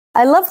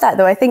I love that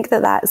though. I think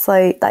that that's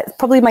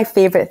probably my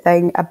favorite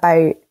thing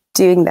about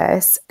doing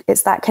this.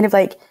 It's that kind of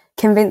like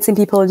convincing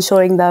people and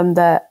showing them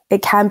that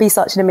it can be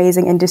such an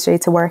amazing industry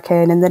to work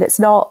in, and that it's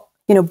not,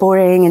 you know,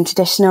 boring and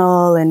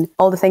traditional and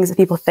all the things that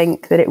people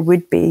think that it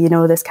would be, you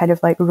know, this kind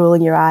of like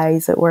rolling your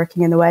eyes at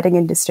working in the wedding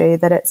industry,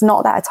 that it's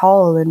not that at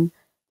all. And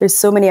there's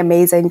so many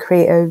amazing,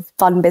 creative,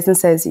 fun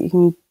businesses that you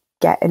can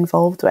get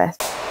involved with.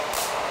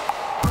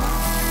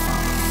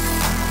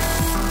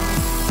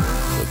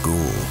 The goal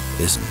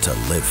isn't to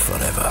live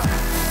forever.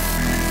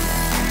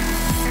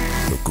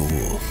 The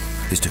goal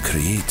is to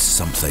create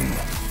something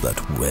that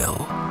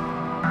will.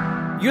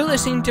 You're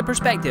listening to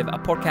Perspective, a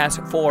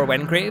podcast for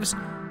wedding creatives,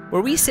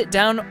 where we sit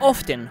down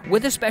often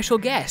with a special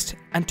guest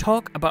and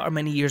talk about our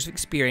many years of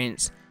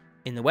experience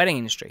in the wedding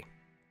industry.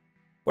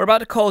 We're about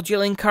to call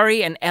Gillian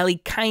and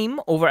Ellie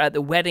over at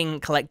the Wedding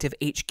Collective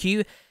HQ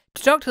to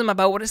talk to them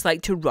about what it's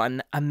like to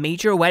run a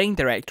major wedding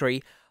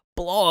directory,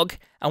 blog,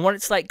 and what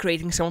it's like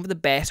creating some of the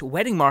best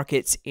wedding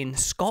markets in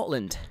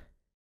Scotland.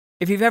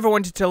 If you've ever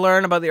wanted to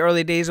learn about the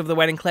early days of the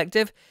Wedding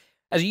Collective,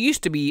 as it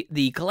used to be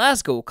the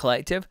Glasgow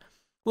Collective,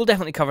 we'll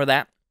definitely cover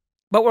that.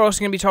 But we're also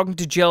going to be talking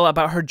to Jill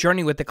about her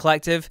journey with the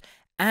collective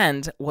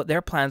and what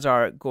their plans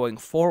are going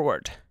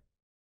forward.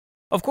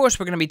 Of course,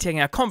 we're going to be taking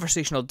a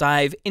conversational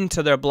dive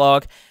into their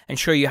blog and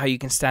show you how you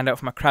can stand out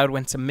from a crowd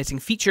when submitting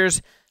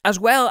features, as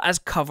well as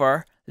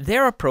cover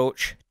their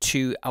approach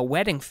to a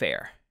wedding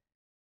fair.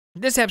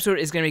 This episode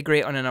is going to be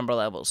great on a number of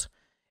levels.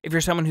 If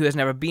you're someone who has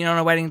never been on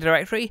a wedding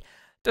directory,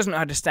 doesn't know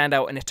how to stand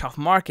out in a tough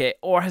market,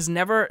 or has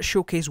never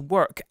showcased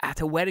work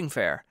at a wedding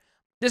fair,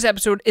 this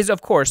episode is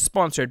of course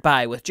sponsored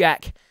by With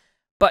Jack.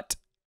 But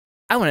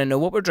I want to know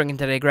what we're drinking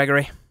today,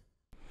 Gregory.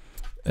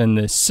 In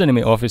the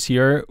Cinemate office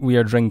here, we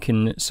are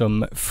drinking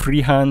some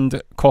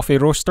freehand coffee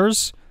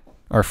roasters.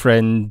 Our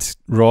friend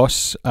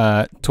Ross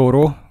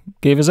Toro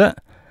gave us it.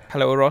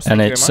 Hello, Ross. And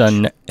it's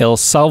an El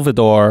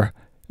Salvador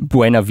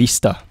Buena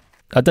Vista.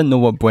 I didn't know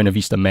what Buena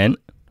Vista meant.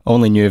 I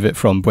only knew of it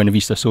from Buena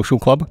Vista Social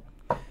Club.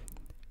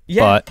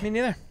 Yeah, but me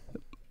neither.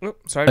 Oh,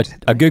 sorry.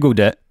 I googled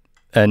it,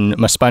 and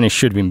my Spanish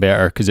should have been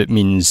better because it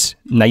means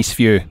nice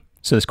view.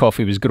 So this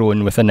coffee was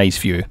grown with a nice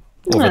view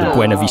over the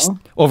Buena Vista,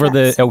 over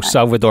the El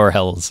Salvador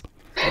hills.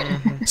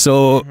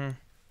 So,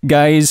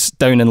 guys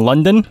down in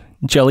London,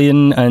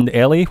 Gillian and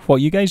Ellie, what are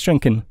you guys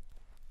drinking?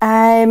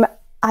 I'm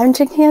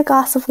drinking a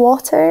glass of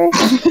water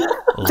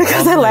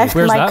because I left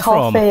Where's my that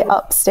coffee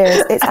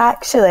upstairs. It's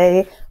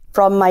actually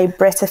from my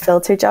Brita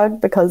filter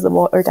jug because the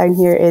water down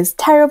here is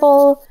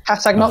terrible.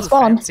 Hashtag not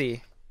spawn.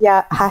 Fancy.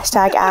 Yeah,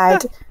 hashtag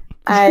ad.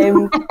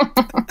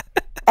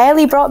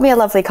 Ellie brought me a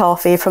lovely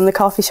coffee from the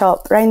coffee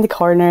shop round the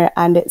corner,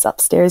 and it's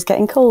upstairs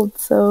getting cold.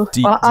 So Do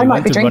you I might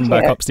want be to run drinking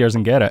back it. upstairs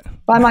and get it?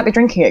 Well, I might be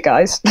drinking it,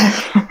 guys.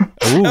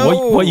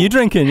 Oh, what are you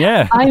drinking?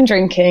 Yeah. I'm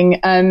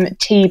drinking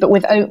tea, but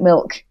with oat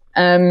milk,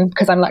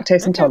 because I'm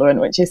lactose intolerant,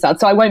 which is sad.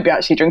 So I won't be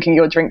actually drinking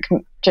your drink,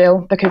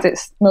 Jill, because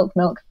it's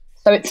milk.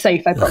 So it's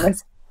safe, I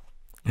promise.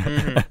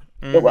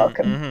 You're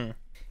welcome.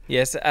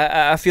 Yes,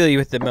 I feel you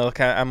with the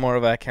milk. I'm more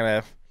of a kind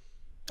of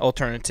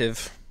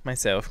alternative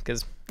myself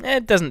because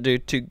it doesn't do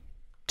too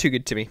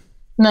good to me.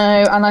 No,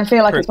 and I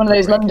feel like it's one of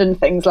those London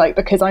things, like,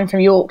 because I'm from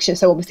Yorkshire,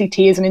 so obviously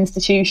tea is an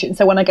institution.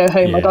 So when I go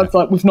home, my dad's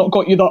like, we've not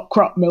got you that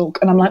crap milk.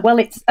 And I'm like, well,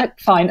 it's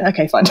fine.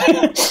 Okay, fine.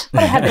 But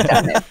I have this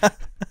down here.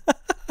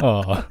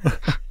 Oh.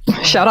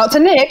 Shout out to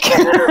Nick.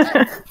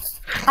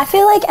 I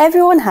feel like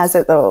everyone has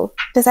it though.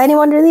 Does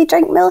anyone really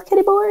drink milk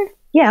anymore?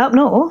 Yeah, up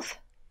north.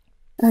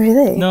 Oh,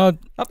 really? No,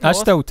 I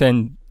still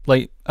tend,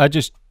 like, I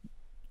just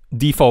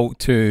default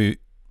to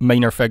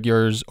minor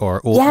figures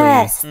or Oatly.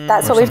 Yes,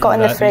 that's what we've got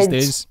in the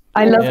fridge.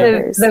 I love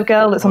the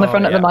girl that's on the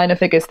front of the minor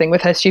figures thing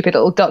with her stupid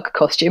little duck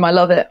costume. I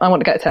love it. I want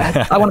to get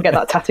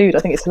that tattooed. I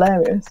think it's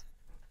hilarious.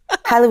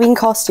 Halloween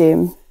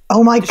costume.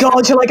 Oh my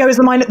god, shall I go as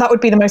the minor? That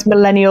would be the most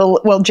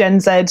millennial, well, Gen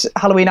Z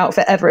Halloween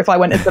outfit ever if I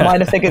went as the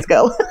minor figures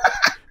girl.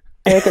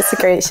 I think it's a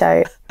great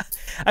shout.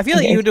 I feel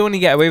like you would only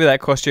get away with that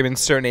costume in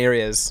certain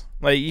areas.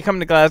 Like, you come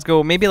to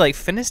Glasgow, maybe like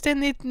Finiston,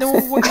 they know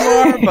what you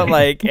are, but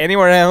like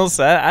anywhere else,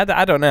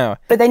 I don't know.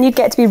 But then you'd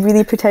get to be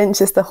really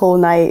pretentious the whole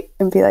night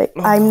and be like,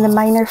 I'm the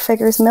minor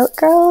figures milk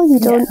girl, you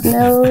don't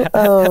know?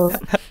 Oh.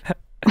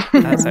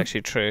 That's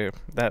actually true.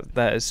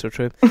 That is so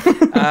true.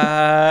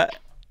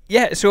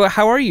 Yeah, so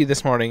how are you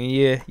this morning?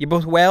 You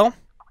both well?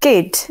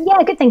 Good.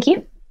 Yeah, good, thank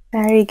you.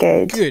 Very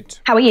good. Good.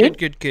 How are you?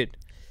 Good.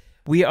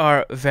 We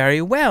are very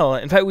well.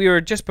 In fact, we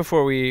were just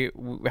before we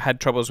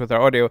had troubles with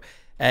our audio.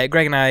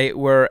 Greg and I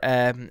were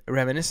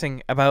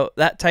reminiscing about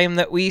that time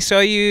that we saw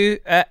you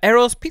at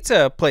Errol's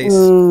Pizza place.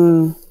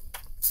 So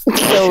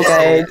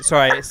good.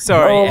 Sorry.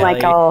 Oh my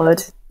Ellie.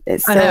 God.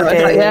 It's so I know,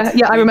 good.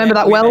 yeah, I remember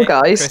that well,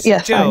 guys. Chris,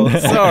 Yeah, Jill,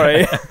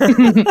 sorry.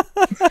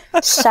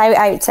 Shout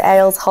out to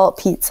Errol's Hot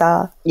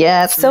Pizza.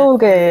 yeah. So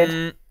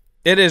good.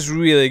 It is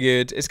really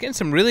good. It's getting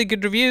some really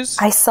good reviews.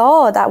 I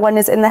saw that one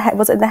was in the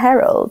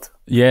Herald.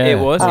 Yeah, It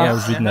was, Yeah, yeah. I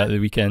was reading that the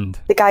weekend.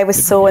 The guy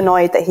was so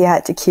annoyed that he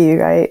had to queue,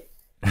 right?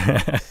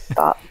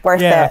 But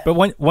worth it.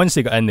 But once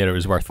they got in there, it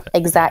was worth it.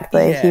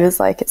 Exactly. Yeah. He was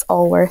like, it's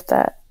all worth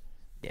it.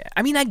 Yeah,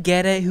 I mean, I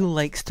get it. Who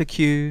likes to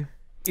queue?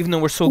 Even though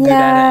we're so good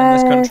at it in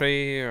this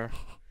country, or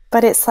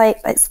but it's like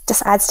it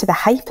just adds to the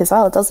hype as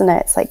well, doesn't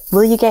it? It's like,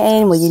 will you get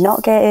in? Will you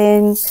not get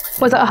in?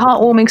 Was it a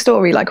heartwarming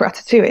story like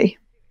Ratatouille?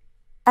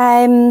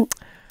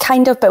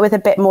 Kind of, but with a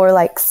bit more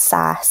like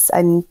sass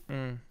and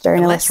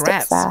journalistic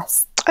rats.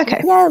 sass.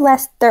 Okay. Yeah,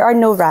 less. There are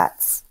no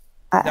rats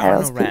at there are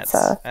Errol's no rats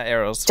Pizza. at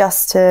Errol's.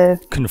 Just to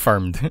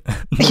Confirmed.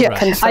 Yeah,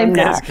 confirm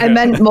that. I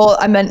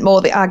meant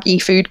more the Aggie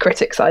food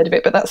critic side of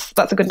it, but that's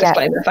a good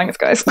disclaimer. Thanks,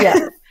 guys. Yeah.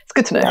 It's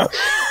good to know.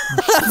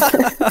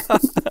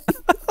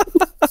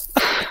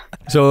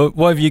 So,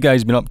 what have you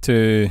guys been up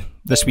to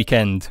this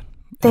weekend?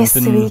 This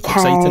Anything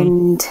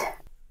exciting? weekend,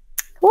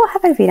 what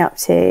have I been up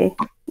to?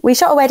 We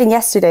shot a wedding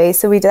yesterday,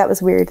 so that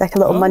was weird, like a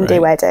little Monday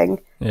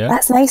wedding. Yeah.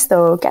 That's nice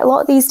though. Get a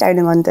lot of these down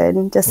in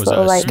London. Just Was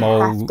little it a like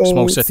half days.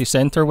 small city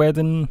centre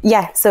wedding?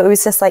 Yeah, so it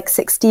was just like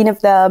 16 of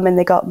them, and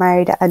they got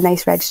married at a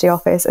nice registry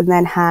office, and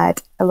then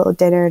had a little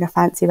dinner in a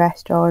fancy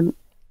restaurant.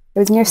 It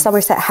was near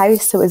Somerset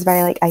House, so it was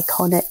very like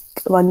iconic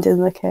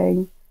London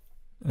looking,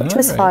 which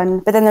was fun.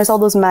 But then there's all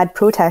those mad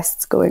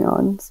protests going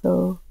on,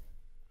 so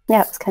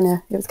yeah,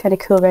 it was kind of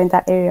cool around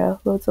that area.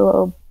 Loads of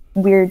little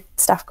weird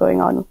stuff going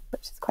on,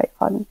 which is quite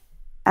fun.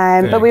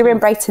 But we were in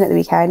Brighton at the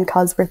weekend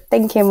because we're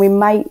thinking we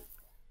might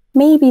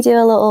maybe do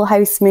a little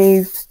house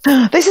move.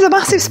 This is a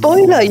massive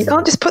spoiler. You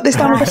can't just put this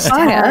down with a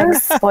fire.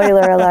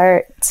 Spoiler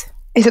alert.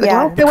 Is it the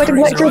Glasgow Wedding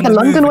Collective, the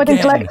London Wedding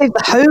Collective,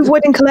 the Hove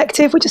Wedding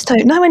Collective? We just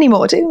don't know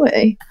anymore, do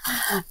we?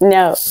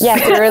 No. Yeah,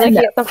 so we were looking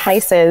at some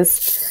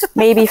houses,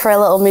 maybe for a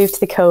little move to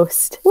the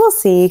coast. We'll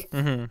see.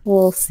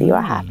 We'll see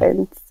what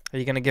happens. Are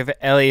you going to give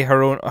Ellie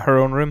her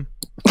own room?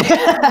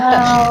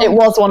 It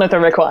was one of the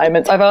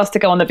requirements. I've asked to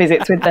go on the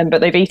visits with them, but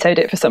they vetoed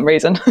it for some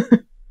reason.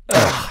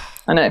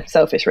 I know,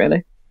 selfish,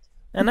 really.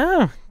 I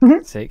know.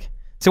 Sake.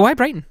 So why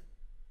Brighton?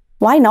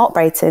 Why not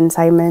Brighton,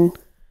 Simon?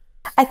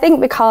 I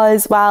think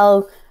because,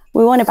 well,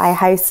 we want to buy a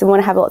house and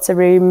want to have lots of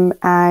room,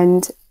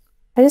 and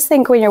I just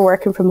think when you're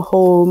working from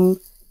home,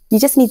 you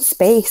just need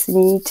space and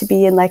you need to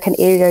be in like an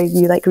area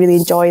you like really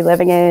enjoy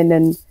living in,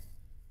 and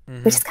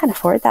we just can't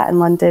afford that in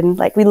London.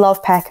 Like, we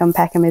love Peckham.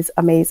 Peckham is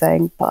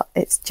amazing, but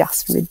it's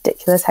just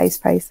ridiculous house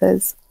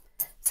prices.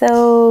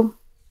 So,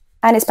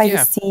 and it's by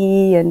the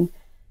sea, and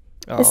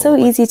it's so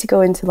easy to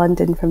go into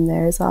London from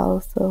there as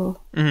well.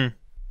 So,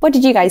 what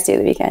did you guys do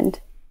the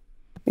weekend?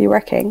 Were you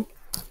working?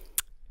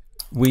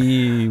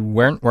 We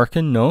weren't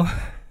working, no.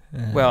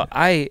 Well,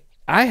 I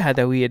had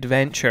a wee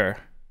adventure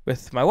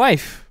with my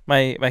wife.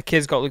 My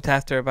kids got looked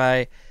after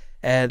by...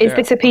 Is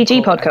this a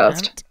PG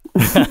podcast?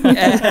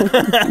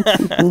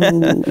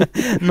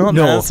 Not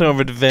that sort of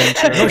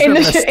adventure. In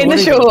the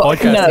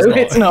short, no,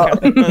 it's not.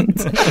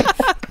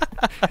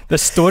 The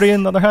story,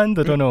 on the other hand,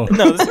 I don't know.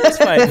 No, it's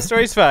fine. The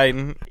story's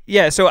fine.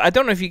 Yeah, so I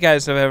don't know if you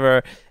guys have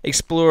ever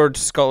explored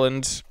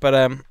Scotland,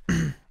 but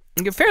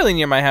fairly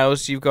near my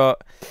house, you've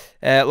got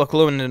Loch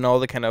Lomond and all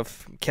the kind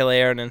of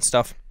Kildare and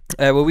stuff.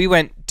 Well, we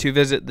went to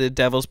visit the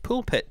Devil's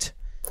Pulpit.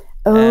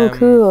 Oh,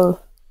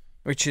 cool.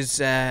 Which is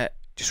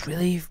just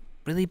really,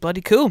 really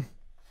bloody cool.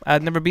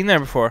 I'd never been there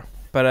before,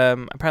 but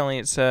apparently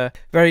it's a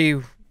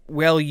very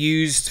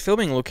well-used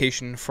filming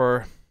location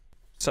for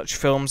such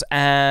films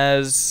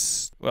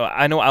as... Well,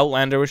 I know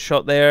Outlander was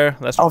shot there.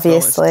 That's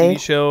obviously TV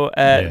show.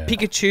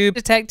 Pikachu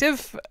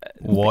Detective.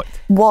 What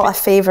a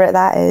favourite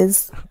that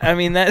is. I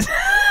mean, that's...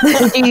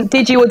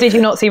 did you or did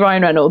you not see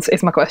Ryan Reynolds,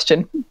 is my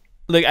question.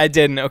 Look, I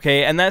didn't,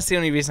 okay? And that's the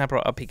only reason I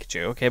brought up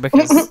Pikachu, okay?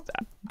 Because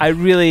I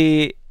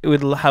really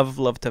would have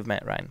loved to have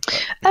met Ryan.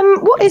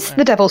 But, what is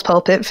the Devil's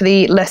Pulpit for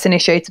the less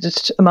initiated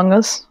among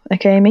us,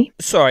 aka me?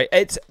 Sorry,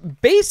 it's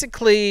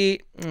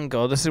basically... Oh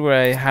God, this is where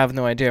I have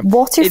no idea.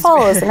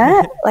 Waterfall, isn't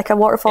it? Like a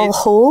waterfall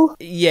hole?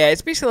 Yeah,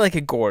 it's basically like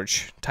a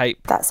gorge type.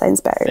 That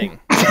sounds better. Thing.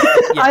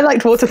 I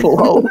liked waterfall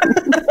hole.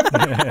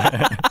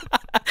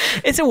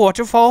 It's a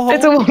waterfall hole.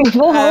 It's a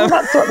waterfall hole,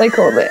 that's what they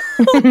call it.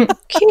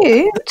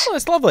 Cute. Oh,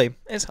 it's lovely.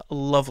 It's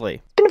lovely.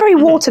 It's been a very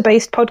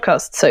water-based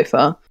podcast so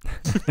far.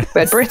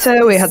 We had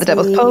Britta, we had the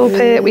Devil's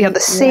Pulpit, we had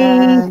the sea.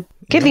 Yeah.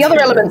 Give the other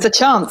elements a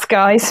chance,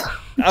 guys.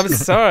 I'm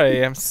sorry.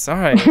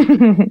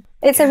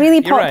 It's a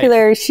really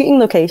popular shooting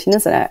location,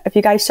 isn't it? Have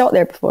you guys shot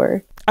there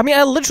before? I mean,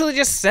 I literally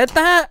just said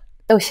that.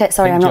 Oh shit,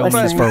 sorry, I'm not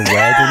listening. For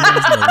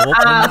weddings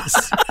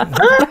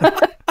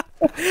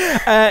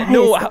and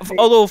no,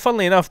 although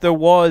funnily enough, there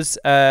was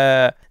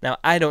now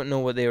I don't know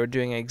what they were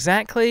doing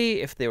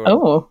exactly. If they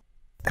were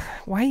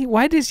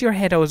why does your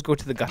head always go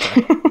to the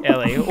gutter,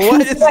 Ellie?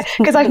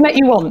 Because I've met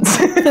you once.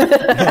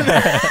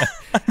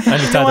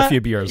 And you've had a few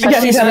beers.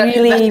 She's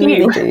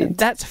really good.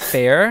 That's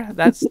fair.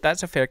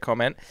 That's a fair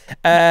comment.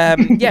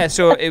 Yeah,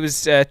 so it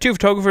was two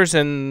photographers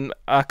and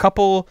a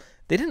couple.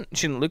 She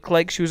didn't look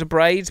like she was a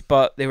bride,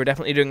 but they were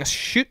definitely doing a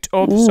shoot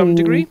of some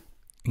degree.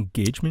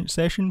 Engagement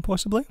session,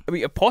 possibly? I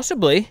mean,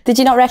 possibly. Did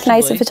you not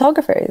recognise the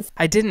photographers?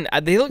 I didn't.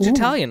 They looked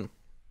Italian.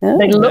 Oh.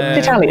 They looked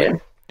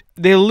Italian?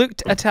 They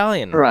looked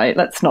Italian. Right,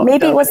 let's not...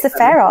 Maybe it was the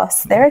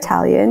fayres. They're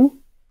Italian.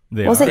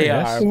 They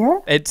are. Yeah.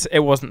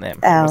 It wasn't them.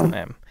 Oh. It wasn't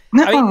them.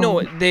 I mean,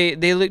 no,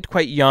 they looked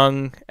quite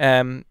young,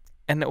 and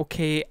and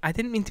okay, I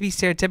didn't mean to be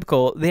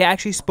stereotypical. They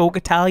actually spoke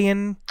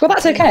Italian. Well,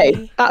 that's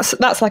okay.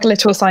 That's like a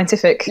literal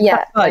scientific.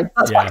 Yeah.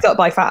 That's backed up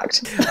by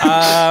fact.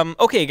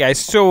 Okay, guys.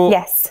 So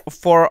Yes.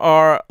 for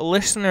our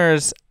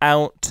listeners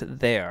out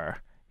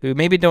there who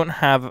maybe don't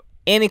have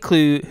any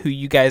clue who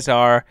you guys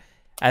are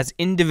as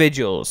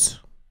individuals,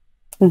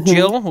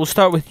 Jill, we'll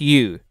start with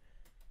you.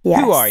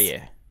 Yes. Who are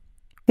you?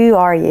 Who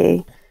are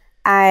you?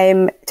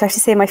 To actually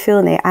say my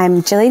full name,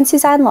 I'm Gillian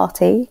Suzanne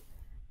Lottie.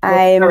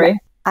 I'm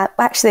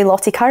actually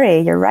Lottie Curry.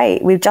 You're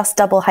right. We've just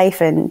double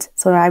hyphened,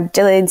 so I'm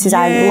Gillian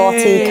Suzanne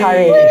Lottie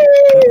Curry.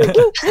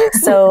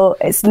 So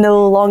it's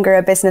no longer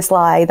a business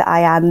lie that I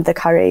am the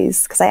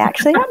Currys, because I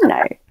actually am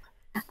now.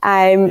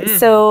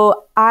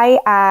 So I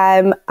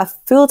am a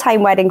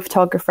full-time wedding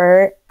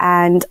photographer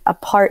and a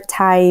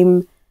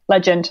part-time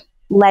Legend.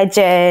 No,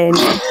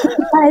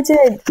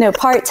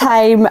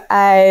 part-time.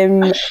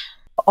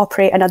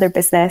 Operate another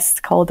business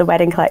called the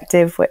Wedding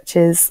Collective, which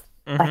is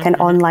like an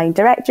online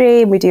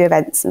directory, and we do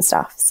events and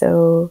stuff.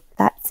 So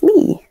that's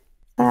me.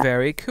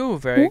 Very cool,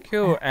 very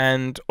cool.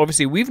 And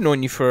obviously, we've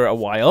known you for a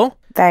while.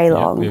 Very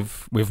long.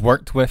 We've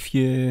worked with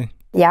you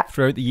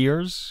throughout the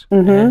years.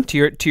 To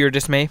your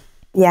dismay.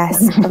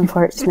 Yes,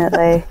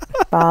 unfortunately,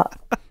 but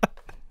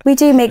we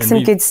do make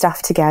some good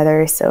stuff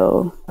together.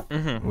 So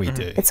we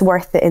do. It's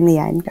worth it in the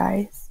end,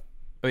 guys.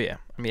 Oh yeah,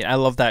 I mean, I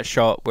love that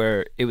shot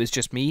where it was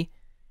just me.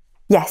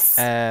 Yes.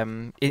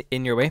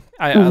 In your way,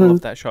 I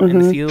love that shot in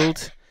the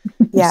field.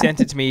 You sent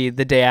it to me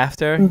the day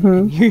after.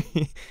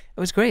 It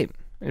was great.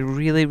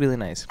 Really, really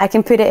nice. I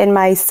can put it in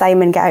my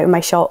Simon Get Out of My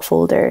Shot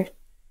folder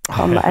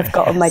that I've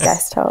got on my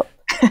desktop.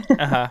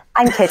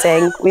 I'm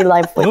kidding. We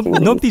love looking.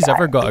 Nobody's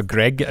ever got a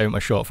Greg Get Out of My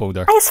Shot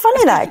folder. It's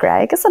funny that,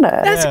 Greg, isn't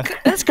it?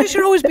 That's because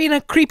you're always being a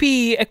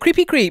creepy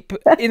creep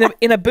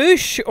in a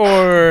bush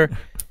or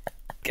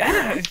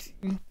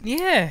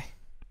yeah.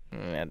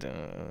 I don't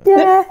know.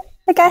 Yeah.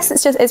 I guess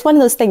it's one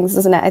of those things,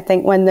 isn't it? I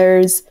think when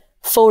there's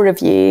 4 of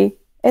you,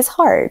 it's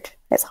hard.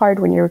 It's hard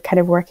when you're kind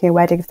of working a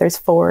wedding if there's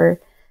 2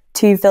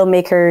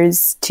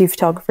 filmmakers, 2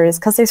 photographers,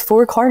 because there's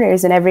 4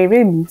 corners in every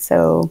room.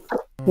 So,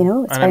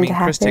 it's bound to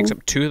happen. Chris takes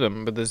up 2 of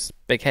them with his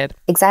big head.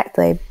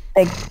 Exactly.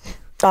 Big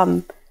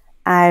bum.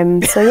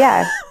 So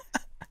yeah.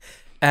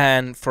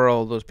 And for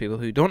all those people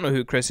who don't know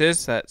who Chris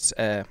is, that's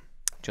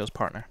Jill's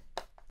partner,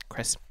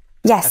 Chris.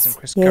 Yes. As in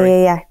Chris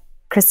Curry. Yeah.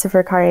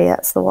 Christopher Curry,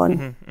 that's the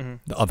one.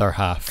 The other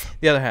half.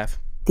 The other half.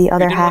 The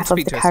other half of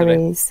the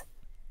Currys.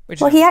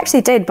 Well, he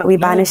actually did, but we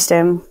banished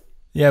him.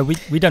 Yeah, we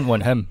didn't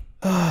want him.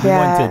 We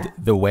wanted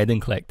the Wedding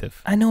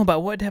Collective. I know, but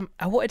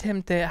I wanted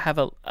him to have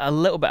a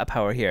little bit of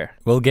power here.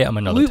 We'll get him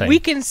another time. We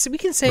can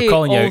say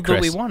all that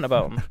we want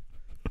about him.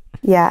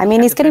 Yeah, I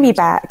mean, he's going to be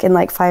back in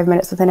like 5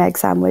 minutes with an egg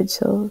sandwich.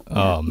 So.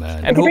 Oh,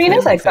 man. Is he bringing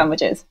us egg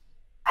sandwiches?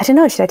 I don't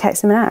know. Should I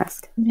text him and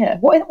ask? Yeah.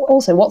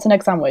 What's an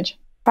egg sandwich?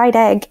 Fried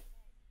egg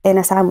in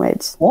a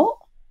sandwich. What?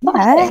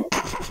 Yeah.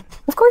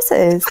 Of course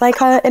it is.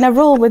 Like in a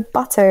roll with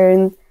butter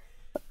and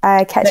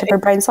ketchup or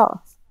brown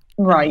sauce.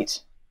 Right.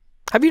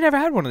 Have you never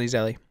had one of these,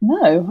 Ellie?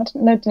 No, I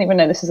didn't even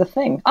know this is a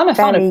thing. I'm a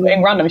fan of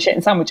putting random shit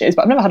in sandwiches,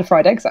 but I've never had a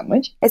fried egg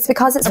sandwich. It's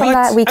because it's from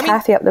that wee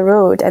cafe up the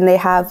road, and they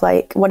have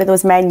like one of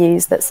those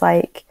menus that's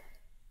like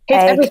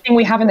everything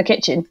we have in the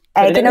kitchen.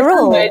 Egg in a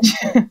roll. Egg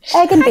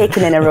and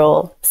bacon in a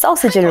roll.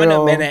 Sausage in a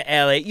roll. Wait a minute,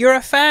 Ellie. You're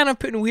a fan of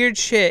putting weird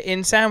shit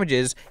in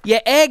sandwiches.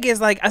 Yeah, egg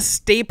is like a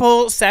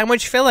staple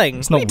sandwich filling.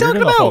 It's not weird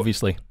enough,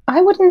 obviously.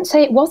 I wouldn't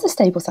say it was a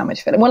staple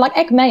sandwich filling. Well, like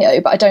egg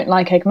mayo, but I don't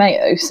like egg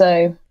mayo,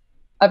 so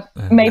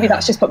maybe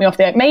that's just put me off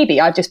the egg. Maybe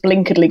I've just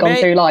blinkeredly gone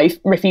through life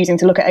refusing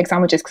to look at egg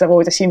sandwiches because I've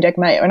always assumed egg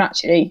mayo, and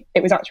actually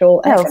it was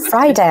actual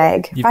fried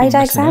egg. Fried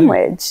egg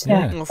sandwich.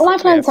 Yeah. Well,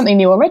 I've learned something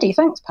new already.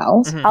 Thanks,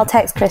 pals. I'll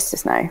text Chris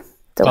just now.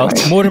 Don't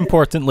worry. More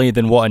importantly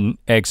than what an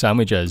egg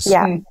sandwich is,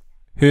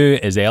 who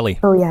is Ellie?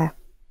 Oh, yeah.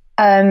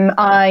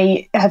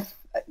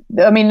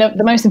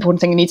 The most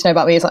important thing you need to know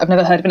about me is that I've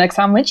never heard of an egg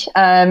sandwich.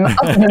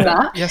 Other than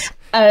that, yes.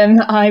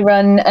 I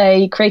run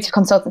a creative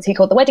consultancy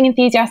called The Wedding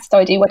Enthusiast. So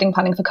I do wedding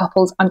planning for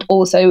couples and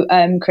also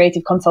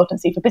creative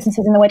consultancy for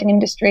businesses in the wedding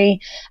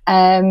industry.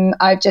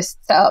 I've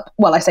just set up,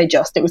 well, I say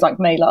just, it was like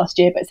May last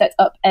year, but set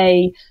up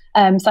a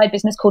side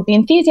business called The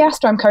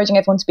Enthusiast, where I'm encouraging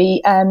everyone to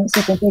be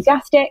super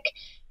enthusiastic.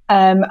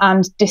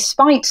 And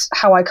despite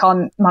how I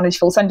can't manage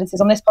full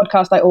sentences on this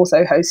podcast, I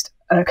also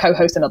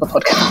co-host another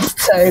podcast.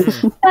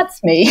 So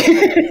that's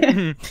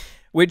me.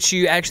 Which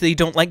you actually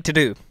don't like to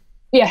do.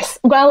 Yes.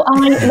 Well,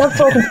 I love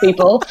talking to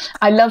people.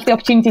 I love the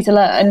opportunity to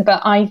learn,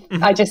 but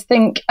I just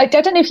think, I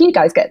don't know if you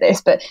guys get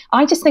this, but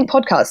I just think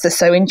podcasts are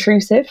so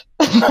intrusive.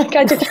 Like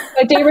the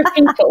idea of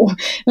people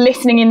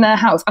listening in their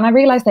house, and I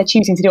realise they're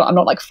choosing to do it. I'm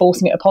not like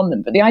forcing it upon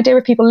them, but the idea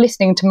of people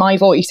listening to my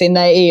voice in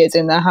their ears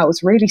in their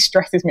house really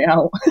stresses me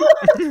out.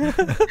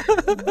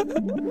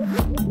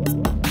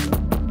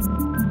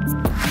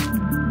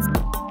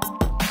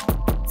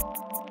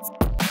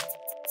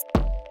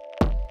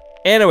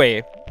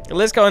 Anyway,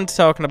 let's go on to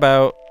talking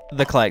about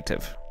the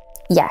collective.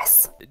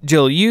 Yes.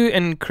 Jill, you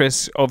and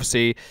Chris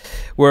obviously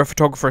were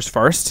photographers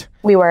first.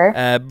 We were.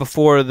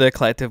 Before the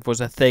collective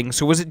was a thing.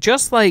 So was it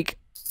just like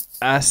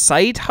a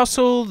side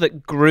hustle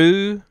that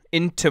grew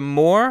into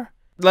more?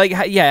 Like,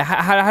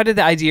 how did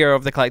the idea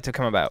of the collective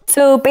come about?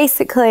 So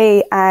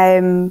basically,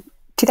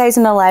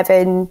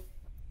 2011,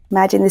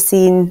 imagine the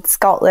scene,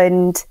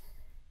 Scotland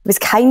was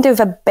kind of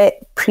a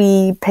bit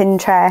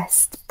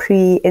pre-Pinterest,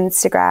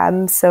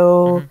 pre-Instagram.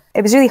 So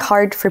it was really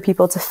hard for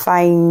people to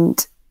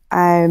find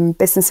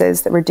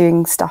businesses that were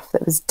doing stuff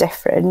that was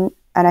different.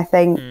 And I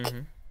think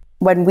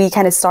when we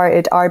kind of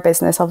started our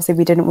business, obviously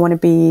we didn't want to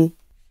be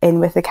in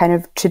with the kind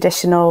of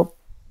traditional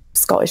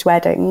Scottish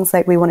weddings.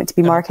 Like, we wanted to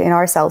be marketing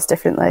ourselves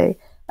differently.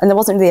 And there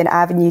wasn't really an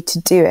avenue to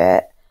do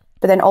it.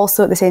 But then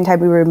also at the same time,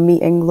 we were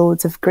meeting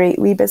loads of great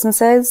wee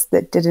businesses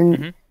that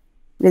didn't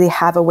really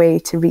have a way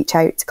to reach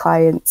out to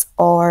clients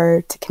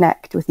or to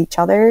connect with each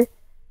other.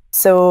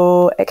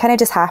 So it kind of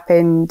just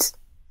happened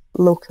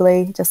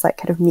locally, just like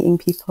kind of meeting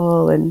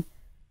people and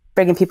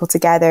bringing people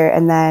together.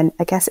 And then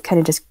I guess it kind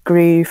of just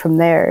grew from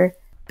there.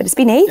 But it's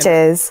been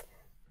ages.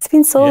 It's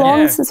been so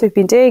long since we've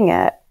been doing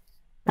it.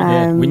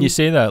 When you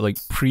say that, like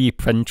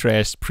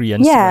pre-Pinterest,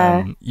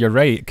 pre-Instagram, you're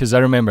right. Because I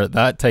remember at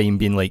that time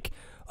being like,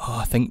 oh,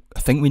 I think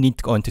we need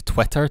to go onto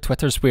Twitter.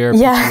 Twitter's where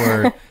people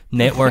are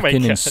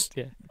networking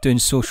and doing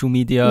social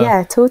media.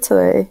 Yeah,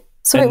 totally.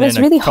 So and it was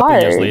really hard. A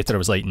couple years later, I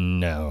was like,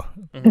 no.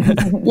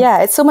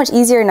 Yeah, it's so much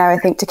easier now, I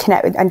think, to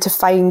connect with and to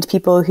find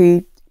people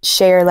who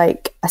share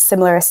like a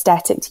similar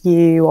aesthetic to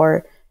you,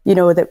 or, you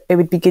know, that it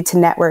would be good to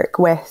network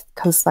with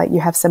because like you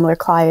have similar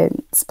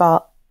clients.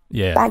 But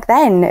back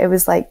then it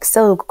was like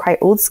still quite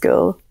old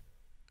school.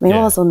 I mean, it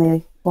was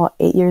only,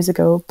 8 years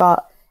ago,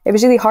 but it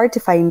was really hard to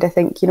find, I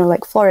think, you know,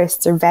 like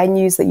florists or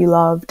venues that you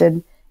loved.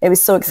 And it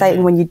was so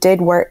exciting when you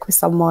did work with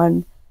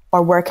someone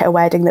or work at a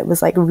wedding that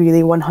was like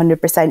really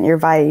 100% your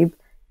vibe.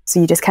 So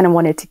you just kind of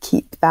wanted to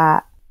keep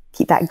that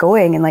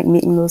going and like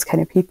meeting those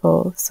kind of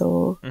people.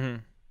 So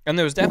and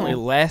there was definitely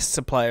less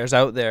suppliers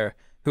out there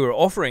who were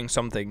offering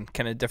something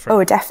kind of different.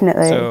 Oh,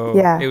 definitely. So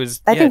it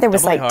was. I think there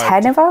was like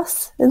 10 of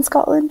us in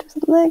Scotland or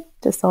something,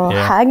 just all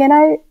hanging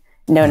out.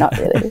 No, not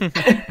really.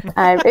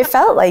 It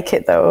felt like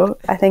it though.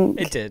 I think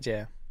it did.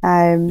 Yeah.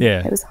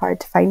 It was hard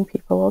to find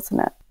people,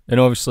 wasn't it? And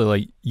obviously,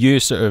 like, you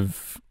sort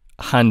of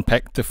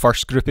handpicked the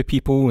first group of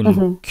people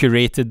and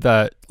curated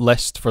that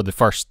list for the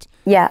first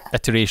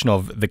iteration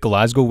of the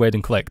Glasgow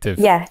Wedding Collective.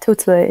 Yeah,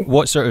 totally.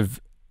 What sort of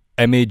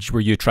image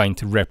were you trying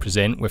to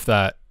represent with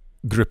that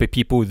group of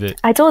people that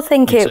I don't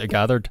think it sort of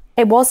gathered?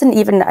 It wasn't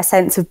even a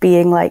sense of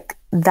being like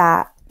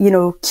that, you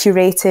know,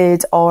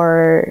 curated,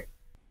 or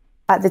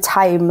at the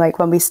time, like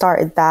when we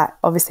started that,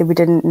 obviously we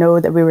didn't know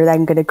that we were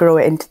then going to grow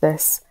it into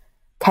this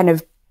kind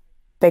of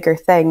bigger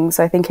thing.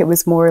 So I think it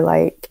was more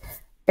like,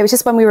 it was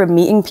just when we were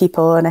meeting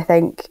people, and I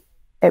think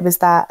it was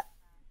that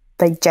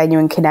like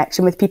genuine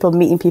connection with people,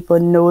 meeting people,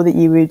 and know that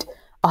you would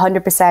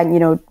 100%, you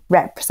know,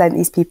 represent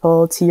these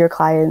people to your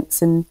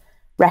clients and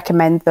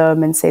recommend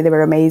them and say they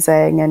were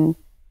amazing, and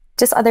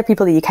just other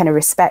people that you kind of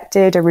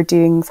respected or were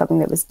doing something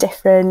that was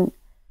different.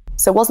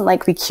 So it wasn't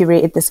like we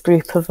curated this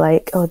group of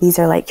like, oh, these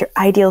are like your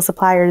ideal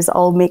suppliers that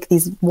all make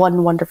these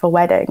one wonderful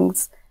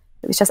weddings.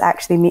 It was just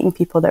actually meeting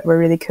people that were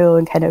really cool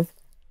and kind of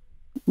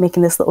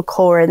making this little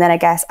core. And then I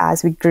guess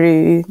as we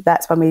grew,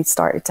 that's when we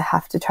started to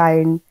have to try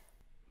and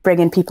bring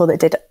in people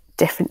that did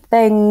different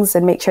things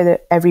and make sure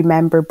that every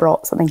member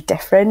brought something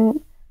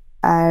different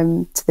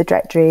to the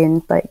directory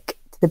and like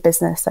to the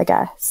business, I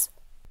guess.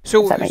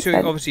 So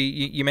obviously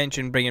you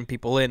mentioned bringing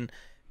people in.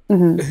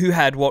 Who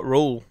had what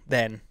role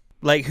then?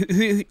 Like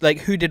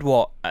who did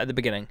what at the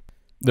beginning?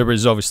 There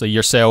was obviously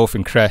yourself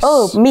and Chris.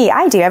 Oh, me,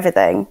 I do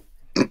everything.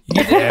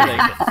 You did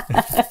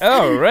everything.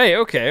 Oh, right,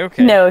 okay.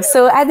 No,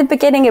 so at the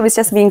beginning it was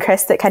just me and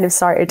Chris that kind of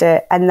started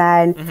it, and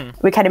then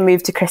we kind of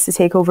moved to Chris to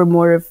take over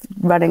more of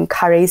running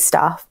Curry's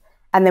stuff,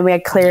 and then we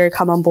had Claire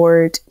come on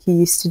board, who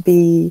used to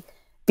be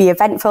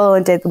eventful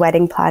and did the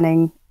wedding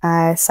planning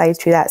side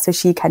through that, so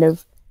she kind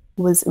of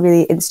was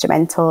really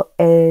instrumental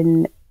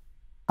in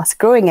us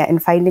growing it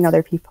and finding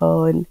other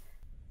people. And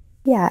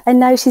and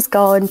now she's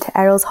gone to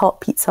Errol's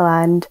Hot Pizza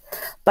Land,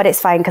 but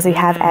it's fine because we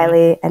have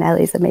Ellie, and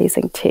Ellie's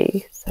amazing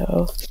too.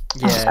 So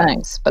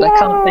thanks, but I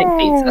can't make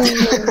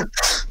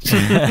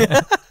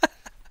pizza.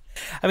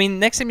 I mean,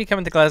 next time you come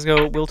into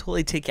Glasgow, we'll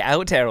totally take you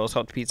out to Errol's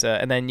Hot Pizza,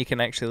 and then you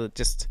can actually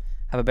just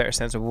have a better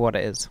sense of what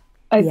it is.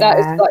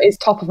 That is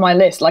top of my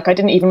list. Like, I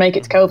didn't even make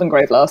it to Kelvin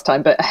Grove last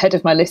time, but ahead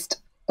of my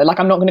list. Like,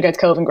 I'm not going to go to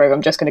Kelvin Grove.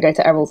 I'm just going to go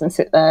to Errol's and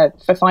sit there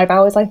for 5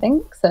 hours, I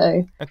think.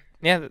 So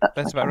yeah,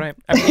 that's about right.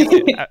 I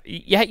mean,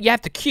 you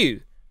have to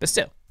queue, but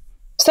still.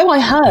 So I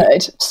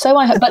heard,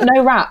 but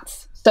no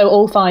rats. So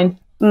all fine.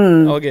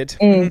 All good.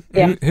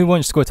 Yeah. Who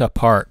wants to go to a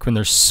park when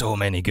there's so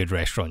many good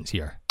restaurants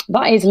here?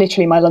 That is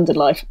literally my London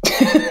life.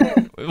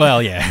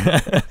 Well,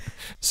 yeah.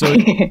 So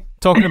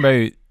talking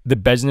about the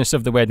business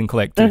of the Wedding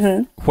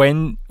Collective,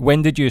 when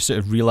did you sort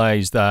of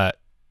realise that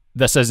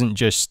this isn't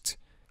just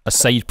a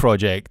side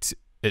project,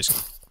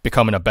 it's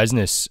becoming a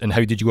business, and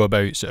how did you go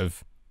about sort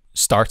of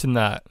starting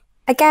that?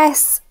 I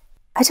guess,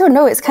 I don't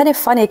know, it's kind of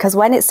funny because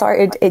when it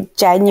started, it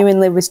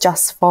genuinely was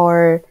just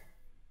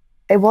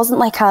it wasn't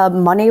like a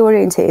money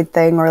orientated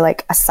thing or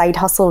like a side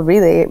hustle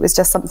really. It was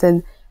just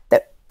something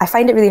that I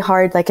find it really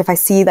hard, like if I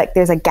see like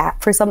there's a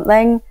gap for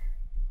something,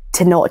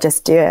 to not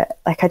just do it.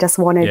 Like I just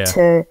wanted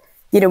to,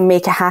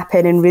 make it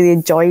happen and really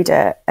enjoyed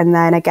it. And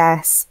then I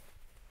guess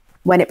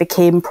when it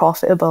became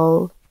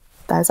profitable,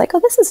 I was like, oh,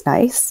 this is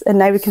nice. And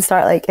now we can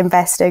start like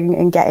investing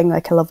and getting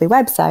like a lovely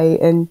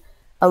website. And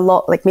a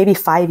lot, like maybe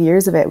 5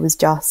 years of it was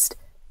just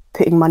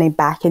putting money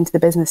back into the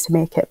business to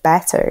make it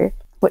better,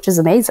 which is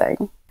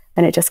amazing.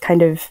 And it just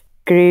kind of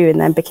grew and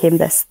then became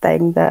this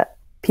thing that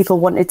people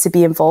wanted to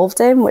be involved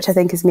in, which I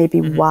think is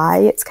maybe why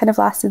it's kind of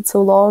lasted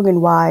so long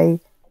and why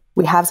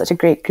we have such a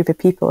great group of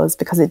people, is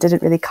because it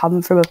didn't really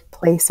come from a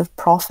place of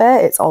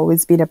profit. It's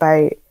always been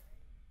about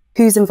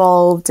who's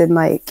involved and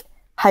like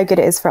how good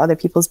it is for other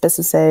people's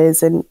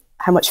businesses and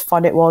how much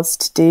fun it was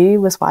to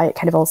do was why it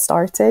kind of all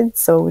started.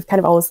 So we've kind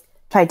of always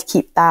tried to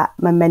keep that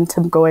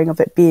momentum going of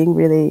it being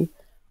really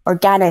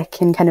organic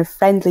and kind of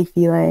friendly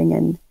feeling.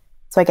 And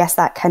so I guess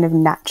that kind of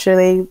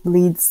naturally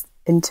leads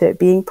into it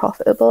being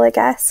profitable, I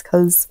guess,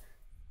 because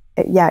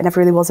it never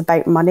really was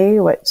about money,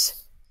 which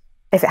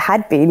if it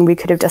had been, we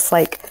could have just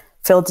like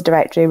filled the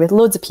directory with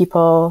loads of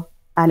people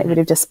and it would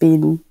have just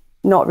been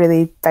not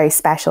really very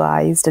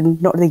specialised and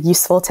not really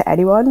useful to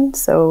anyone.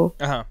 So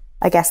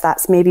I guess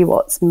that's maybe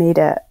what's made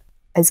it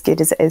as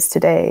good as it is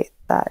today,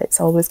 that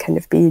it's always kind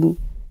of been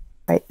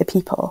about the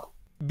people.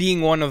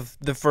 Being one of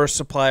the first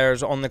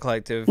suppliers on the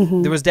collective,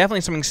 there was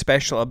definitely something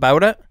special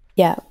about it.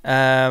 Yeah.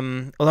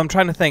 Well, I'm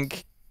trying to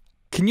think.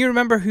 Can you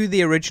remember who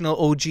the original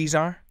OGs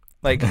are?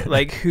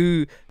 Like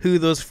who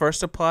those first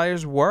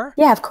suppliers were?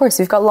 Yeah, of course.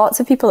 We've got lots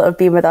of people that have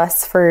been with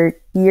us for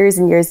years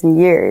and years and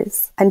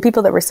years, and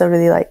people that we're still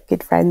really like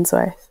good friends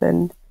with.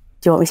 And do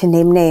you want me to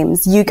name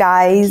names? You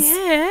guys.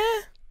 Yeah.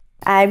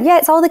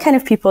 It's all the kind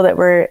of people that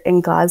were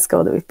in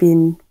Glasgow that we've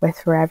been with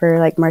forever,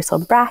 like Marcel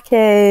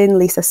Bracken,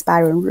 Lisa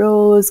Sparrow and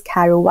Rose,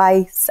 Carol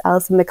Weiss,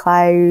 Alison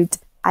McLeod,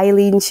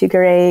 Eileen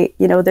Sugar 8.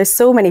 There's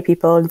so many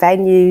people and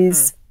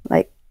venues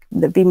like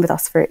that have been with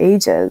us for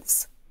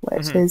ages,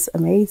 which is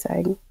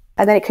amazing.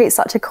 And then it creates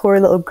such a core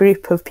little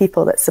group of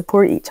people that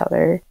support each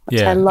other,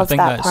 which I love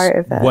that part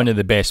of it. One of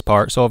the best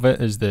parts of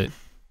it is that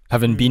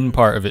having been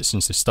part of it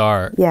since the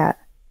start,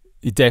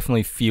 you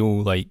definitely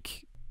feel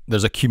like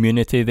there's a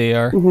community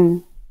there.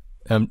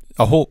 I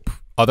hope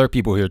other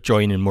people who are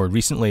joining more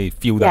recently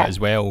feel that as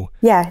well.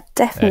 Yeah,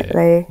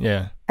 definitely.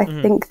 I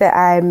think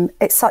that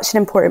it's such an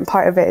important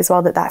part of it as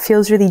well, that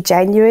feels really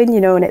genuine,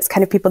 and it's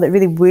kind of people that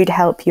really would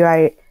help you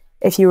out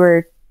if you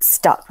were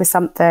stuck with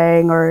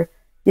something, or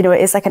it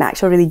is like an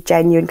actual really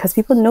genuine, because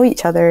people know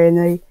each other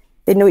and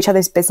they know each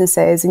other's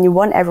businesses, and you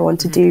want everyone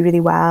to do really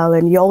well,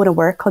 and you all want to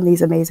work on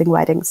these amazing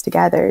weddings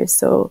together.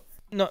 So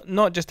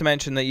not just to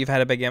mention that you've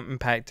had a big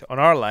impact on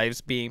our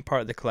lives being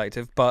part of the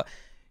collective, but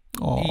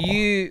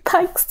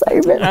thanks,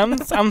 Simon.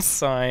 I'm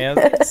sorry,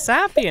 I'm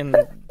sappy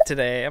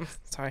today. I'm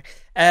sorry,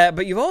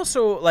 but you've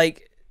also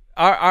like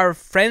our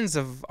friends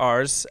of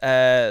ours,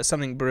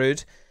 Something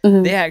Brewed.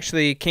 They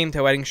actually came to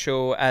a wedding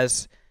show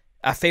as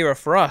a favour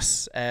for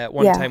us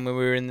one time when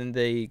we were in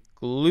the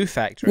glue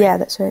factory. Yeah,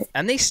 that's right.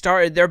 And they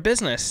started their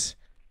business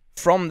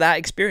from that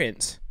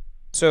experience.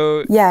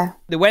 So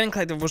the wedding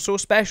collective was so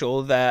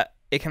special that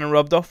it kind of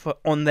rubbed off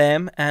on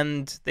them,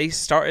 and they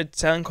started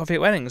selling coffee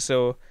at weddings.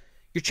 So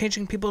you're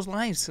changing people's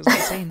lives, is what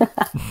I'm saying.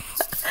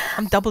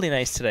 I'm doubly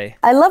nice today.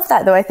 I love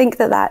that though. I think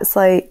that's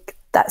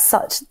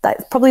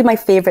probably my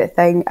favourite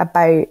thing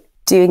about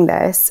doing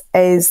this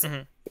is,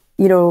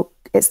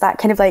 it's that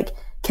kind of like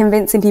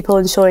convincing people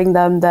and showing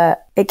them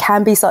that it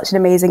can be such an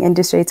amazing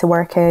industry to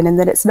work in, and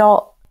that it's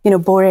not,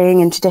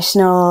 boring and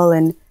traditional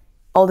and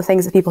all the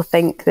things that people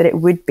think that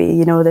it would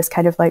be, this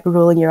kind of like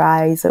rolling your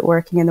eyes at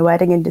working in the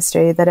wedding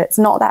industry, that it's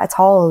not that at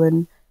all.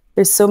 And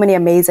there's so many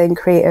amazing,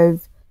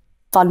 creative,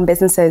 fun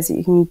businesses that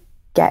you can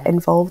get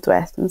involved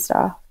with and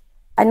stuff.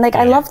 And like,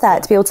 I love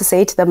that, to be able to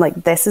say to them,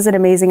 like, this is an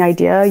amazing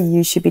idea,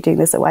 you should be doing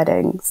this at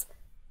weddings.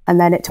 And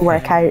then it to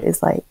work out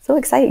is like so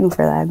exciting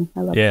for them.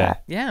 I love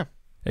that. Yeah.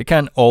 It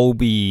can't all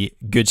be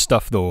good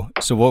stuff though.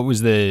 So what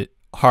was the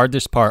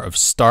hardest part of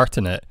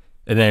starting it?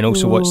 And then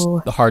also what's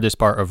the hardest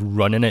part of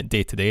running it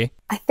day to day?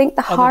 I think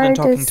the hardest...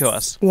 Other than talking to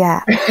us.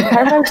 Yeah.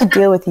 I'm having to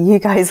deal with you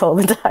guys all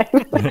the time.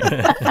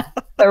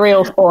 The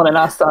real thorn in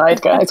our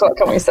side, guys. What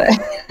can we say?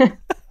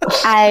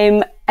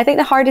 I think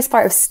the hardest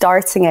part of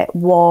starting it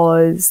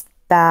was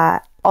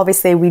that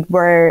obviously we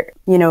were,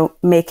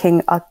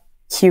 making a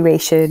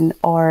curation,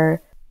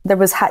 or there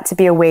had to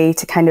be a way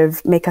to kind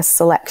of make a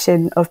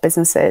selection of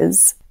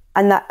businesses.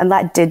 And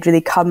that did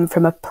really come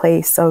from a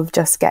place of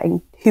just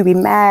getting who we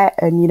met.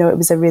 And, it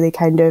was a really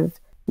kind of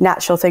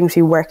natural thing to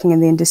be working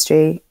in the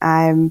industry.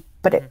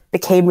 But it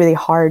became really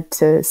hard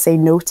to say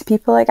no to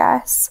people, I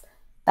guess.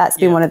 That's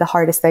been one of the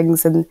hardest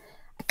things. And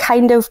I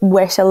kind of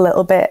wish a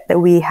little bit that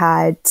we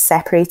had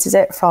separated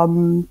it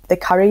from the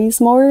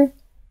curries more,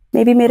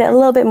 maybe made it a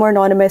little bit more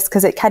anonymous,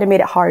 because it kind of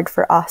made it hard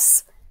for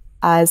us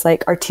as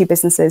like our two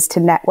businesses to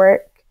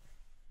network.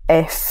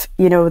 If,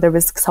 there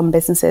was some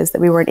businesses that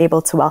we weren't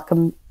able to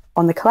welcome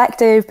on the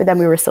collective, but then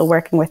we were still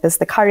working with as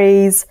the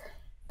curries,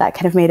 that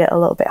kind of made it a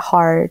little bit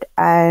hard.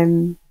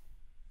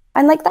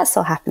 And like that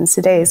still happens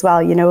today as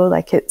well, you know,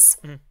 like it's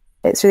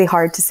really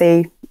hard to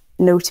say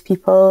no to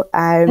people.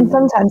 And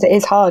sometimes it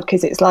is hard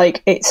because it's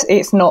like,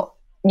 it's not,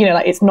 you know,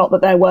 like it's not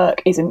that their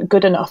work isn't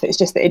good enough. It's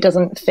just that it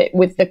doesn't fit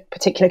with the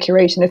particular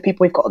curation of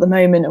people we've got at the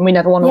moment. And we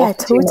never want to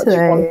offer too much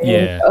of one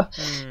thing.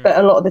 But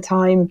a lot of the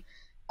time,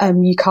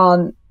 you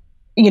can't,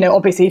 you know,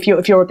 obviously if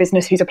you're a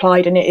business who's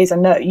applied and it is a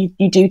no,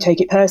 you do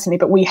take it personally,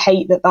 but we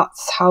hate that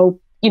that's how,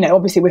 you know,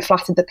 obviously we're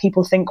flattered that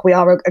people think we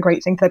are a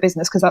great thing for their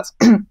business because that's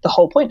the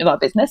whole point of our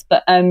business.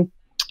 But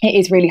it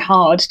is really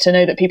hard to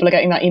know that people are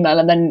getting that email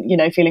and then, you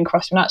know, feeling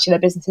crushed when actually their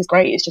business is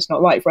great. It's just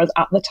not right for us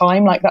at the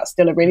time. Like that's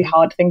still a really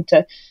hard thing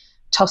to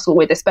tussle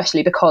with,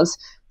 especially because,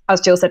 as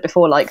Jill said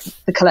before, like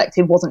the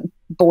collective wasn't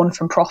born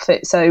from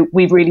profit. So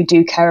we really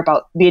do care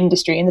about the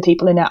industry and the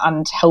people in it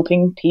and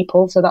helping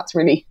people. So that's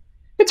really,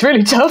 it's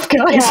really tough,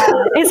 guys. Yeah,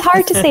 it's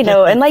hard to say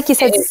no. And like you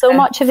said, so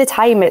much of the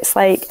time it's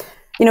like,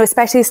 you know,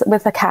 especially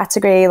with a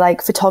category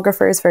like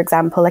photographers, for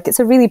example, like it's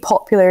a really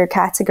popular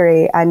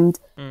category and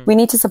we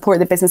need to support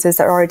the businesses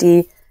that are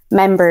already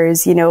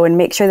members, you know, and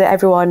make sure that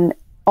everyone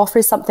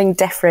offers something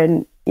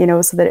different, you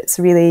know, so that it's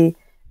really,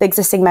 the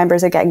existing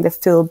members are getting the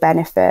full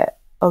benefit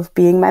of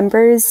being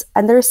members.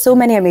 And there are so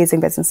many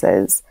amazing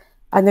businesses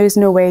and there's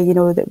no way, you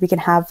know, that we can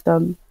have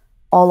them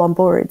all on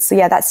board. So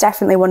yeah, that's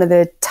definitely one of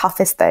the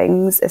toughest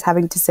things, is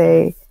having to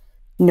say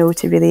no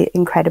to really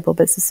incredible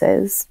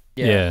businesses.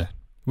 Yeah.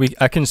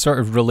 I can sort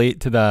of relate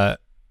to that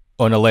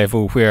on a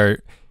level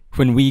where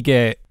when we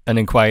get an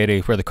inquiry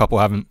where the couple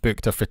haven't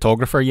booked a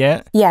photographer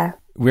yet,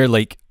 we're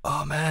like,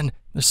 oh man,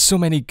 there's so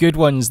many good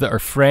ones that are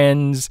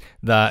friends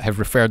that have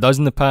referred us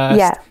in the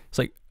past. It's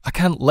like, I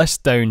can't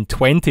list down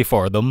 20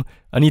 for them.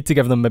 I need to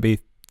give them maybe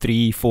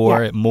 3,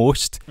 4 at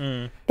most.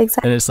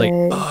 Exactly. And it's like,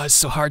 oh, it's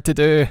so hard to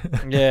do.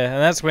 Yeah,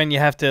 and that's when you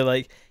have to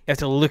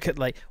look at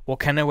like what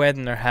kind of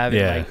wedding they're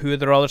having, like who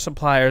their other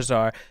suppliers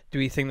are. Do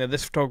we think that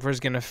this photographer is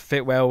going to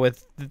fit well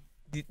with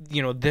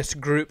you know, this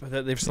group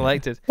that they've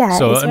selected?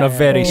 So on a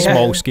very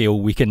small scale,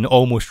 we can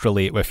almost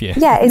relate with you.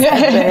 Yeah,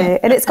 exactly.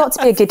 And it's got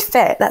to be a good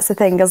fit. That's the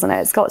thing, doesn't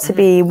it? It's got to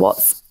be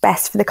what's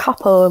best for the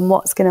couple and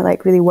what's going to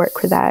like really work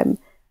for them.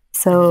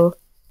 So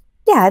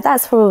yeah,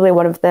 that's probably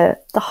one of the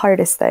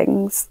hardest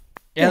things.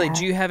 Ellie,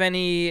 do you have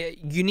any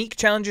unique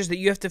challenges that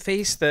you have to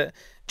face that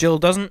Jill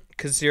doesn't,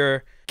 because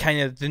you're kind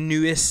of the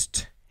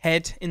newest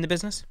head in the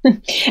business?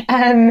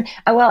 Well,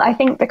 I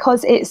think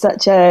because it's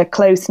such a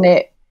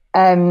close-knit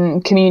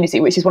community,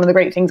 which is one of the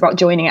great things about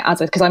joining it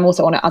because I'm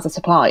also on it as a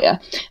supplier,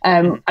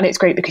 and it's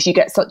great because you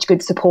get such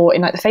good support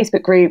in like the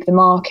Facebook group, the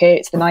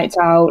markets, the nights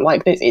out.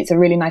 Like it's a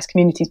really nice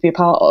community to be a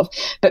part of.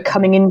 But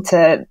coming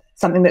into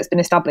something that's been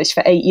established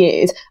for 8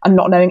 years and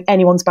not knowing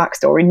anyone's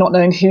backstory, not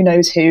knowing who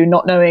knows who,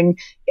 not knowing,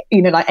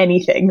 you know, like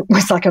anything,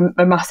 was like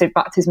a massive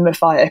baptism of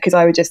fire. Because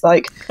I would just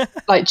like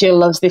Jill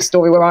loves this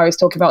story where I was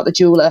talking about the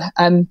jeweler,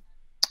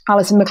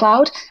 Alison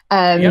MacLeod,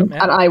 and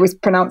I was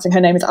pronouncing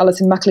her name as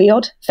Alison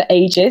MacLeod for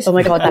ages. Oh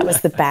my god, that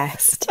was the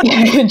best.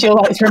 Jill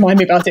likes to remind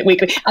me about it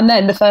weekly. And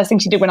then the first thing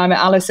she did when I met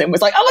Alison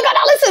was like, oh my god,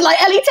 Alison,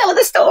 like Ellie, tell her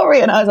the story.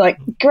 And I was like,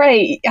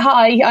 great,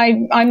 hi,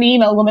 I'm the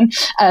email woman.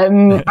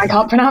 I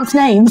can't pronounce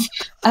names.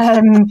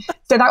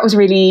 So that was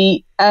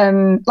really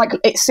like,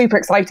 it's super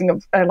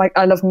exciting. Like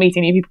I love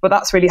meeting new people, but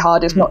that's really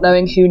hard, is not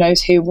knowing who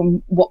knows who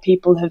and what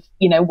people have,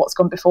 you know, what's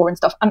gone before and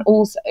stuff. And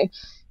also,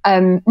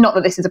 not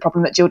that this is a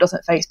problem that Jill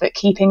doesn't face, but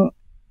keeping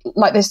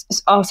like this,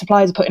 our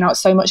suppliers are putting out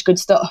so much good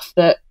stuff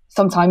that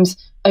sometimes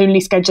only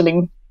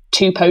scheduling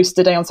 2 posts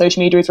a day on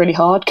social media is really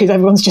hard because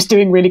everyone's just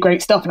doing really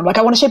great stuff. And I'm like,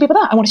 I want to show people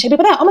that. I want to show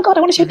people that. Oh my God,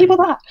 I want to show people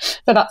that.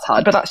 So that's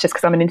hard, but that's just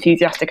because I'm an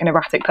enthusiastic and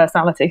erratic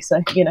personality.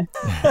 So, you know.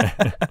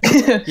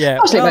 Yeah.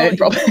 Partially my own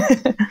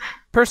problem.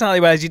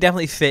 Personality-wise, you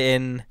definitely fit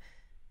in.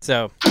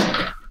 So,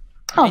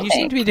 you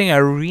seem to be doing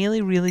a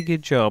really, really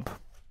good job.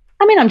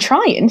 I mean, I'm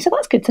trying, so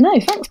that's good to know.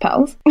 Thanks,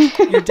 pals.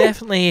 You're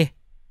definitely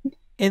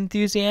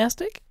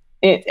enthusiastic.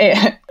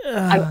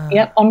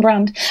 Yep, on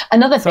brand.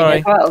 Another thing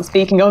as well,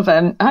 speaking of,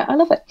 I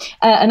love it.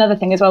 Another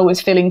thing as well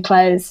was filling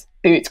Claire's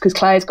boots, because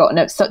Claire's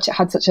had such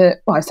a,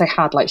 well, I say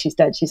had, like she's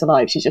dead, she's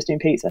alive, she's just doing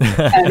pizza.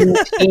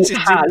 She's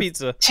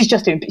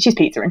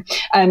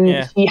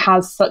pizzaing. She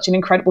has such an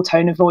incredible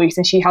tone of voice,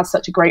 and she has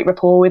such a great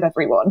rapport with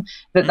everyone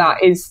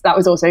that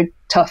was also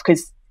tough,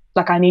 because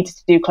like I needed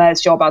to do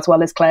Claire's job as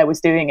well as Claire was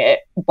doing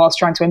it, whilst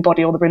trying to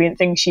embody all the brilliant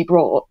things she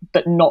brought,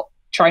 but not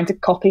trying to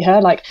copy her.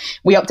 Like,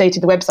 we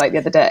updated the website the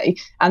other day,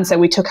 and so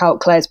we took out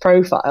Claire's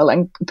profile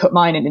and put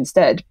mine in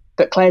instead,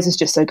 but Claire's is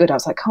just so good. I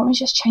was like, can't we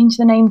just change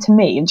the name to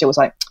me? And Jill was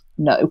like,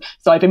 no.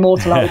 So I've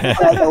immortalised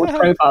Claire's old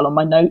profile on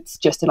my notes,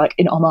 just to like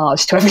in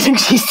homage to everything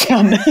she's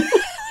done.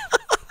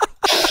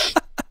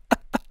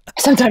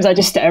 Sometimes I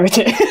just stare at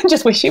it and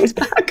just wish she was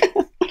back.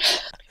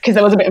 Because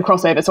there was a bit of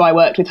crossover, so I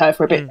worked with her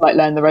for a bit, like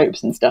learn the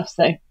ropes and stuff.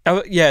 So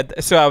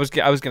so I was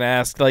going to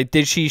ask, like,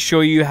 did she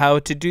show you how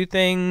to do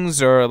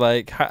things, or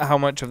like how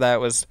much of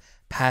that was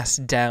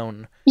passed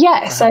down?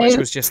 Yeah, so how much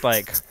was just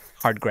like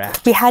hard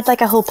graft? We had like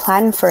a whole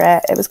plan for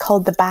it. It was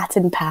called the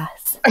baton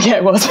pass. Yeah,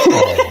 it was.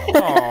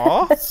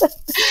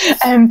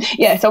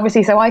 So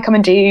obviously, so I come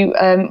and do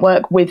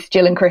work with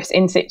Jill and Chris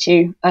in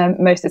situ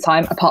most of the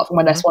time, apart from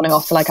when they're swanning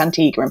off to like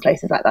Antigua and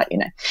places like that, you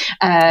know.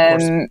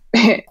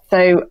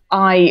 So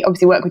I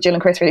obviously work with Jill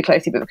and Chris really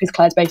closely, but because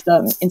Claire's based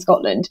in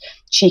Scotland,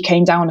 she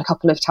came down a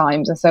couple of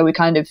times, and so we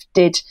kind of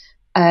did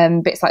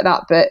bits like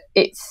that. But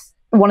it's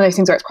one of those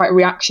things where it's quite a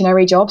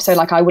reactionary job. So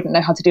like I wouldn't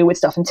know how to deal with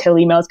stuff until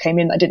emails came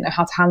in that I didn't know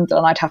how to handle,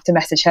 and I'd have to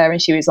message her,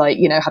 and she was like,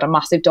 you know, had a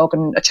massive dog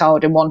and a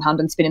child in one hand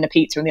and spinning a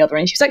pizza in the other,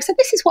 and she was like, so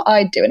this is what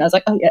I'd do. And I was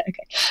like, oh yeah,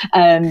 okay.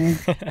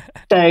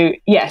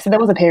 So there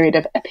was a period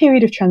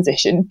of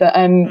transition, but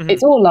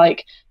it's all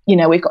like, you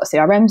know, we've got a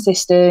CRM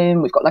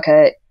system, we've got like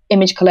a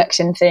image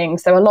collection thing,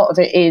 so a lot of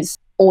it is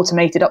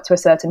automated up to a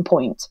certain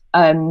point.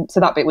 So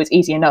that bit was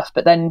easy enough,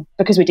 but then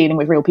because we're dealing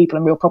with real people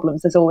and real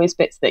problems, there's always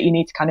bits that you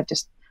need to kind of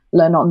just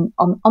learn on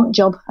the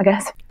job, I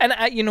guess. And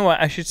you know what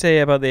I should say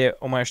about the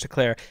homage to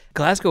Claire?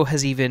 Glasgow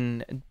has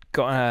even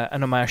got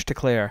an homage to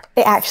Claire.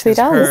 It actually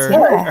does.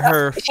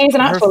 She's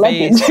an actual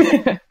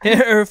legend.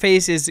 Her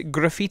face is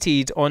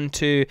graffitied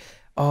onto,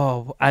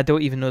 I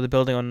don't even know the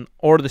building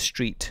or the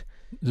street.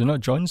 Is it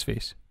not John's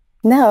face?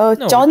 No,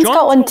 John's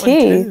got one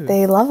too.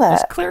 They love it.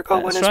 Has Claire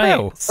got one as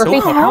well? So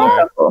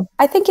popular.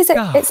 I think is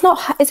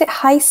it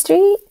High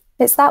Street?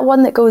 It's that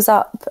one that goes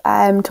up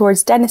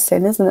towards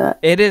Denison, isn't it?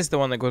 It is the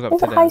one that goes up to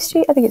Denison. High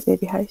Street? I think it's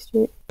maybe High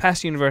Street.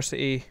 Past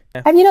University.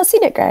 Yeah. Have you not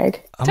seen it,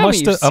 Greg?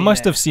 I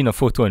must have seen a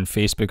photo on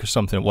Facebook or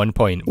something at one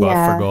point, but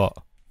I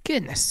forgot.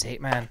 Goodness sake,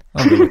 man.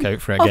 I'm going to look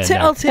out for it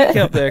again. I'll take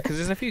you up there because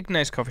there's a few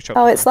nice coffee shops.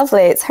 Oh, it's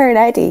lovely. It's her and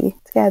Eddie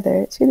together.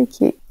 It's really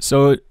cute.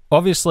 So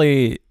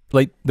obviously,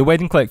 like, the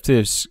Wedding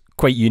Collective's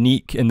quite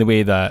unique in the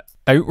way that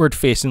outward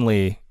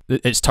facingly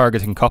it's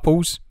targeting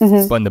couples,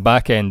 but in the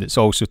back end it's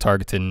also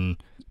targeting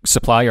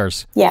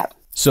suppliers. Yeah.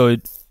 So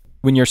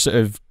when you're sort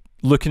of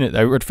looking at the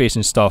outward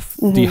facing stuff,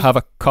 do you have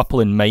a couple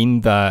in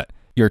mind that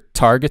you're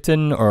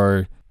targeting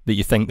or that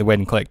you think the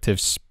Wedding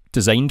Collective's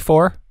designed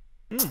for?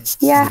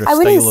 Yeah, I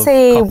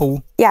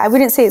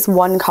wouldn't say it's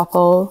one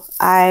couple,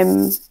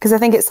 because I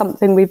think it's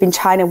something we've been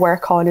trying to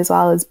work on, as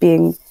well as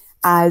being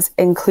as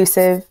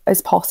inclusive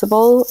as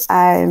possible,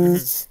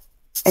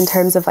 in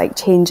terms of like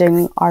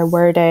changing our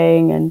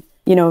wording and,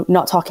 you know,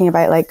 not talking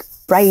about like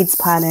brides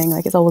planning,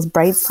 like it's always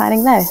brides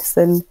planning this,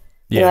 and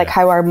you know, like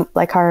how our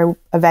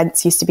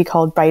events used to be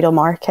called bridal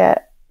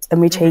market, and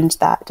we changed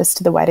that just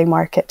to the wedding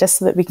market, just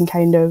so that we can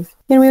kind of,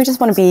 you know, we just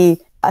want to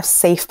be a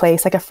safe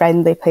place, like a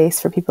friendly place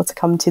for people to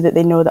come to, that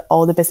they know that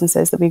all the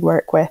businesses that we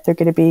work with are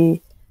going to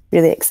be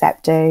really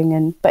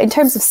accepting. But in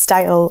terms of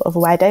style of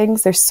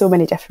weddings, there's so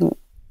many different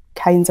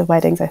kinds of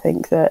weddings, I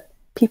think, that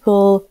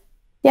people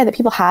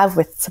have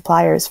with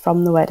suppliers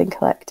from the Wedding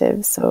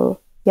Collective. So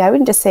yeah, I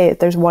wouldn't just say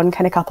there's one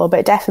kind of couple, but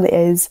it definitely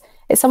is.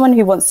 It's someone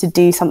who wants to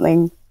do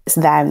something that's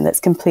them, that's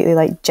completely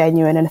like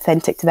genuine and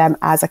authentic to them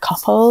as a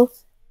couple.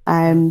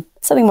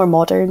 Something more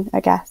modern, I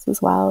guess,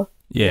 as well.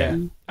 Yeah.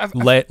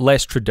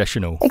 Less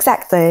traditional.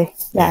 Exactly.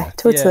 Yeah,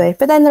 totally. Yeah.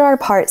 But then there are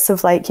parts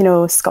of, like, you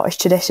know, Scottish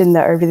tradition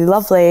that are really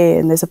lovely,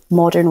 and there's a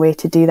modern way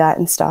to do that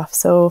and stuff.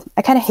 So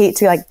I kind of hate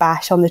to like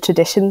bash on the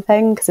tradition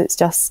thing, because it's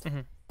just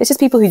it's just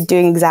people who are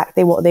doing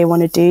exactly what they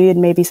want to do,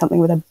 and maybe something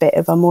with a bit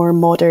of a more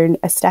modern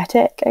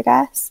aesthetic, I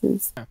guess,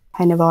 is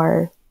kind of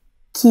our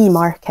key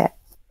market.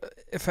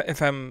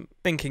 If I'm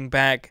thinking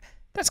back,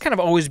 that's kind of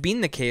always been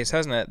the case,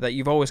 hasn't it? That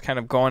you've always kind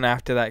of gone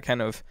after that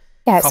kind of...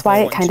 Yeah, it's why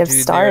it kind of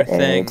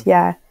started.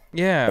 Yeah.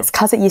 It's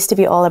because it used to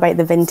be all about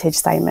the vintage,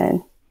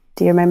 Simon.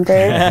 Do you remember?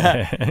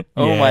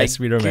 Yes,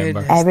 we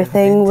remember. Goodness,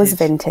 everything was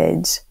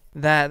vintage.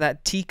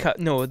 That teacup,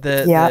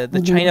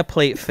 the china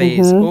plate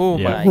phase. Oh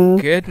my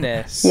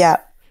goodness. Yeah.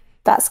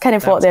 That's kind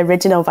of what the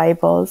original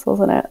vibe was,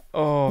 wasn't it?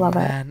 Oh, love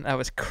it. That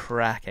was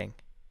cracking.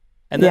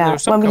 And then there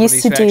was some when we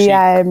used to do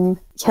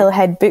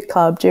Hillhead Book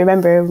Club, do you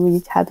remember?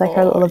 We had like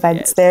our little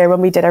events there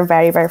when we did our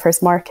very, very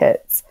first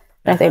markets.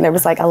 I think there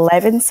was like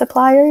 11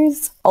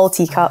 suppliers, all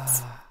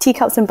teacups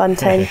and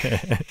bunting.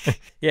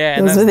 Yeah,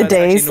 and those were the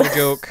days. Actually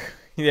no joke.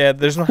 Yeah,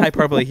 there's no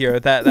hyperbole here.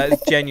 That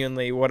is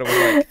genuinely what it was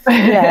like.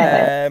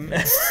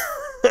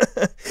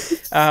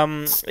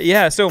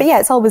 But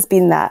it's always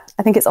been that.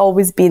 I think it's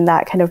always been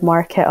that kind of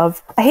market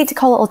of, I hate to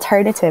call it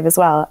alternative as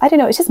well. I don't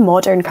know, it's just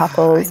modern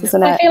couples,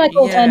 isn't it? I feel like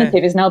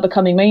alternative is now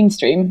becoming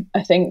mainstream,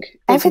 I think.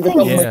 Everything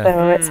is,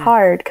 though. It's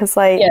hard because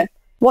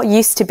what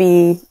used to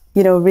be,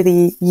 you know,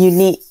 really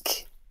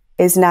unique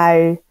is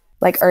now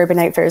like Urban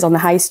Outfitters on the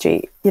high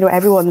street. You know,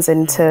 everyone's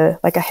into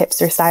like a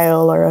hipster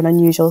style or an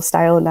unusual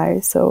style now.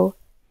 So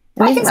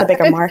I think it's a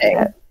bigger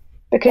market.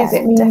 Because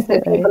it means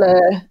that people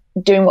are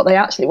doing what they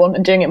actually want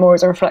and doing it more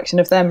as a reflection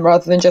of them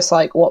rather than just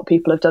like what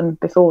people have done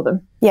before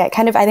them. Yeah,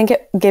 I think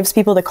it gives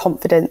people the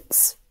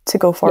confidence to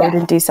go forward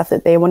and do stuff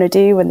that they want to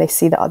do when they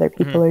see that other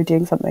people are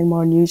doing something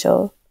more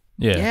unusual.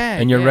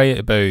 And you're right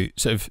about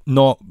sort of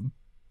not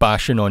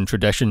bashing on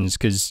traditions,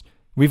 because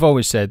we've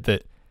always said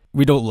that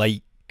we don't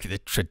like the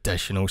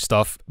traditional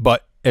stuff,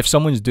 but if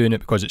someone's doing it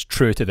because it's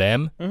true to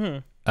them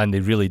and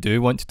they really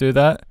do want to do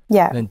that,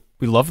 then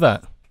we love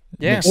that.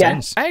 It makes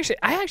sense. I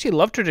actually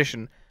love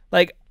tradition.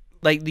 Like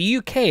the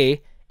UK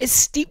it's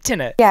steeped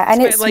in it. Yeah,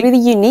 and it's like, really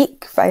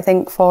unique, I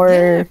think,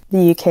 for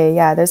the UK.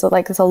 Yeah, there's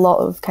a lot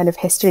of kind of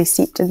history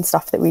steeped in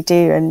stuff that we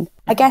do, and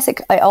I guess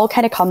it all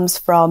kind of comes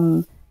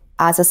from,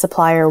 as a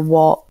supplier,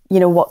 what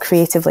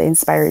creatively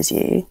inspires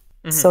you.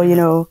 So,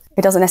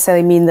 it doesn't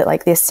necessarily mean that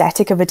like the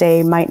aesthetic of a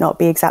day might not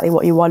be exactly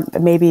what you want,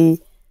 but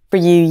maybe for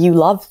you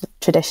love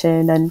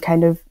tradition and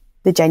kind of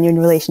the genuine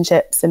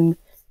relationships and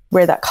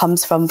where that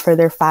comes from for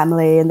their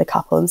family and the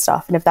couple and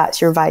stuff. And if that's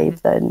your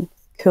vibe, then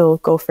cool,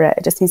 go for it.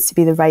 It just needs to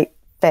be the right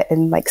fit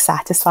and like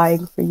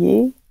satisfying for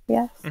you.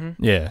 Yeah.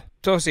 Yeah.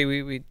 So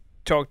obviously we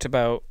talked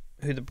about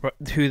who the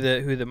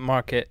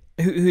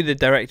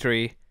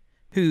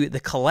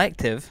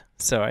collective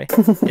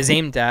is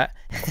aimed at.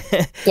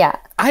 Yeah.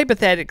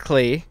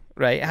 Hypothetically,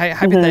 right?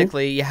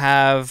 Hypothetically, you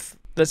have,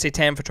 let's say,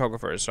 10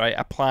 photographers, right,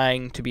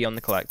 applying to be on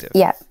the collective.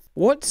 Yeah.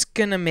 What's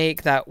gonna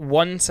make that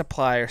one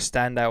supplier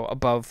stand out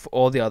above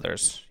all the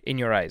others in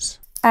your eyes?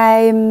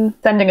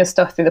 Sending us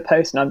stuff through the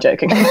post. No, I'm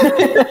joking.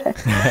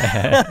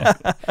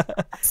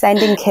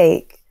 Sending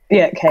cake.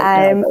 Yeah, cake.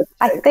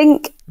 I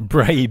think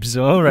bribes.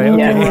 All right.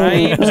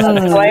 Okay. Yeah.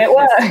 That's the way it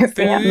works.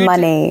 Food,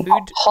 money.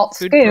 Hot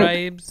food scoop.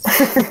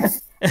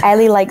 bribes.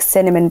 Ellie likes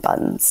cinnamon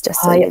buns,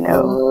 just so you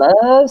know.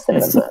 Love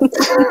cinnamon buns.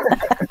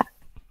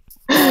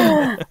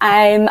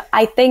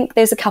 I think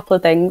there's a couple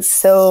of things.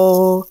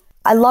 So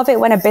I love it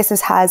when a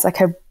business has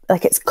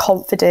it's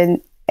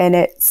confident in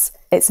its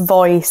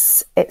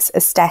voice, its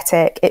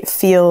aesthetic. It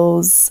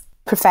feels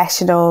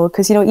professional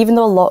because, even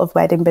though a lot of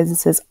wedding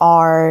businesses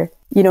are,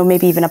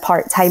 maybe even a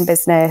part-time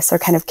business or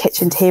kind of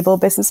kitchen table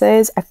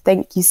businesses, I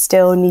think you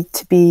still need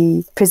to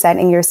be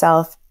presenting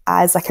yourself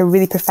as like a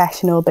really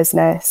professional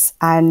business,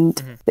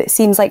 and it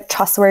seems like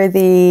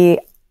trustworthy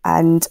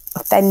and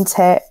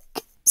authentic.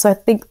 So I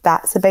think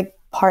that's a big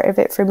part of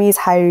it for me, is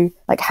how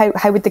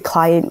would the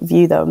client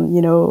view them?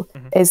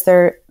 Is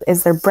their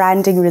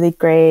branding really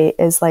great?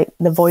 Is like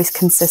the voice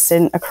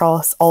consistent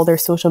across all their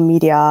social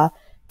media?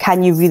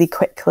 Can you really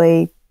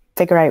quickly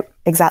figure out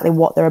exactly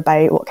what they're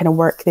about, what kind of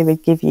work they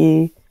would give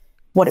you,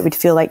 what it would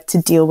feel like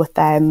to deal with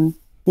them,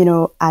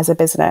 as a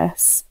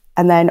business?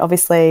 And then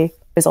obviously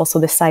there's also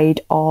the side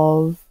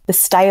of the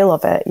style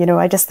of it.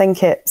 I just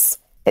think it's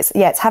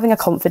having a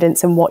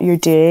confidence in what you're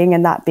doing,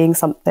 and that being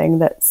something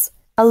that's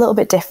a little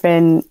bit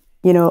different,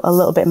 a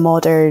little bit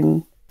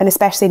modern. And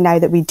especially now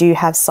that we do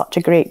have such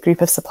a great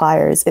group of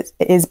suppliers, it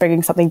is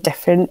bringing something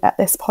different at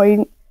this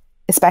point,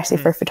 especially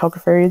for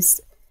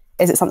photographers.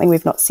 Is it something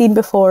we've not seen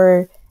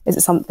before? Is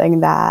it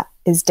something that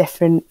is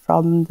different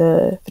from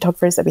the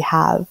photographers that we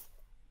have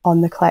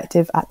on the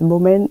collective at the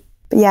moment?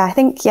 But yeah, I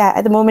think,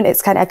 at the moment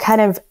it's kind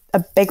of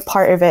a big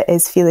part of it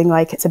is feeling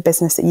like it's a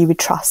business that you would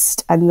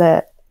trust, and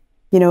that,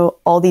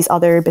 all these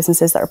other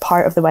businesses that are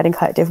part of the wedding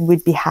collective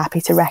would be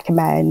happy to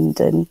recommend,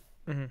 and,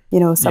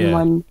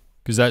 someone...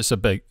 Because that's a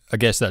big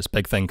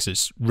thing, because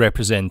it's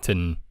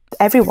representing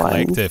everyone.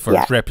 The collective, or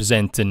it's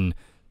representing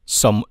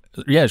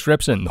it's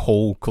representing the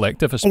whole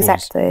collective, I suppose.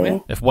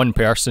 Exactly. If one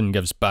person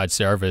gives bad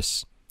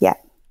service,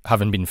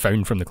 having been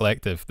found from the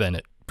collective, then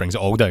it brings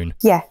it all down.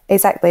 Yeah,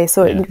 exactly.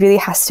 So it really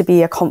has to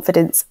be a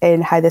confidence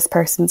in how this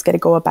person's going to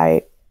go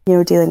about,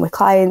 dealing with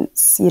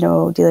clients,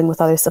 dealing with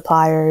other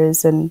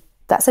suppliers. And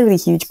that's a really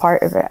huge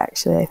part of it,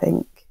 actually, I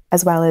think,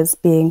 as well as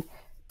being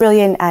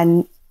brilliant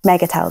and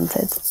mega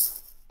talented.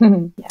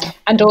 Mm-hmm. Yeah.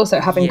 And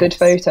also having good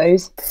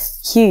photos.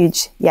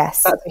 Huge,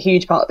 yes. That's a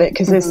huge part of it,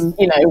 because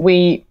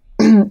we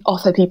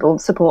offer people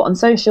support on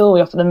social,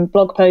 we offer them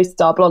blog posts.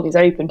 Our blog is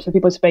open for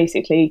people to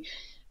basically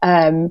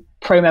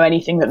promo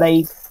anything that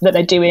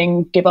they're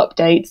doing, give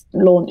updates,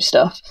 launch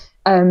stuff.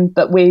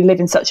 But we live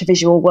in such a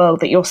visual world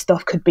that your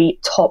stuff could be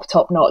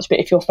top notch, but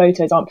if your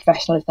photos aren't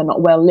professional, if they're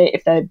not well lit,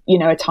 if they're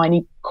a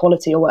tiny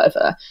quality or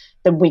whatever,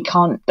 then we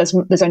can't.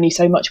 There's only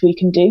so much we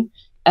can do.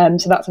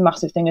 So that's a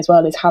massive thing as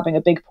well, is having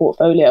a big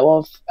portfolio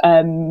of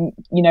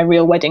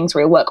real weddings,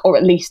 real work, or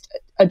at least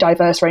a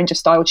diverse range of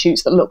style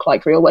shoots that look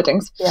like real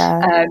weddings,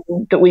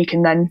 that we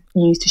can then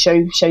use to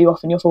show you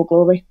off in your full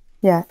glory.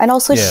 Yeah, and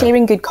also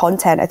sharing good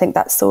content. I think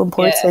that's so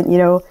important.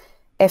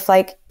 If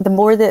the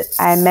more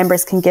that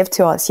members can give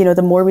to us,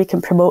 the more we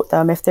can promote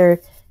them. If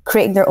they're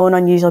creating their own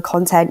unusual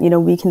content,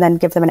 we can then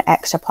give them an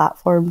extra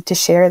platform to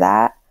share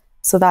that.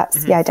 So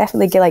that's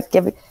definitely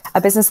give a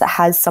business that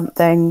has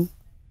something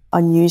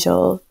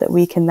unusual that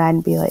we can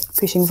then be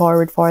pushing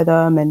forward for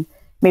them. And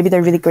maybe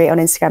they're really great on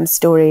Instagram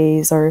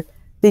stories, or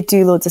they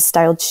do loads of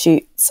styled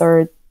shoots,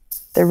 or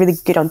they're really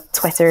good on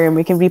Twitter and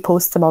we can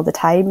repost them all the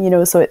time,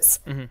 so it's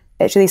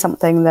really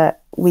something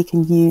that we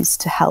can use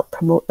to help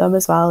promote them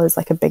as well, as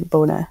a big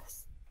bonus.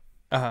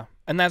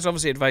 And that's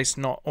obviously advice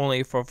not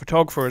only for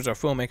photographers or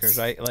filmmakers,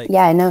 right?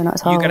 No, not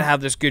at all. You gotta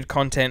have this good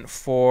content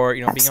for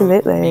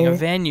Absolutely. being a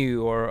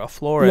venue or a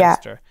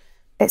florist. Or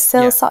it's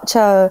still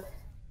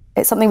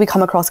it's something we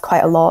come across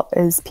quite a lot,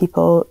 is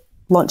people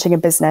launching a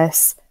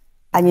business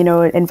and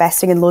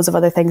investing in loads of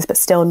other things but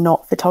still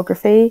not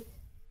photography.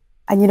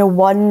 And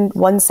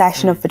one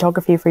session of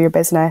photography for your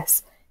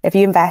business, if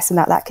you invest in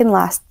that can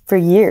last for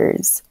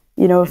years.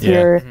 You know, if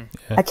you're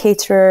a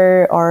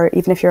caterer or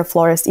even if you're a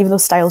florist, even though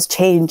styles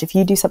change, if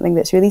you do something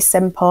that's really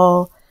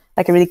simple,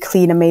 like a really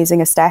clean,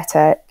 amazing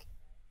aesthetic,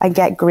 and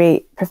get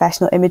great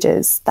professional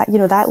images, that, you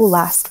know, that will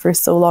last for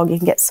so long. You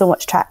can get so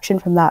much traction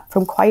from that,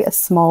 from quite a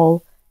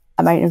small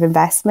amount of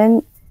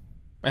investment.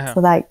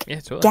 So like,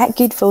 get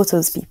good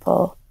photos,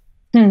 people.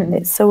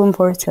 It's so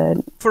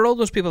important. For all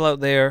those people out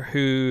there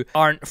who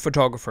aren't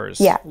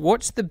photographers,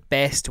 what's the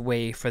best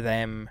way for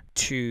them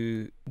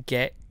to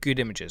get good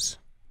images?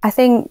 I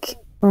think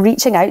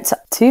reaching out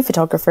to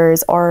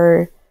photographers,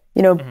 or,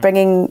 you know,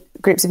 bringing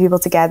groups of people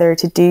together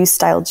to do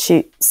styled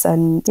shoots.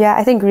 And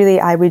I think really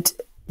I would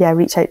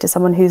reach out to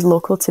someone who's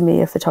local to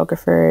me, a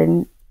photographer,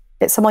 and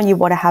it's someone you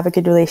want to have a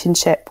good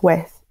relationship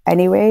with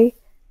anyway,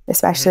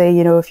 especially,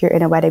 you know, if you're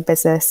in a wedding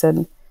business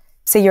and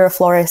say you're a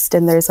florist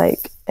and there's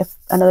like if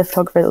another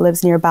photographer that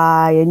lives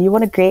nearby and you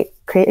want to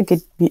create a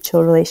good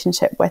mutual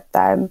relationship with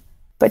them,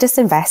 but just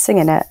investing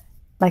in it.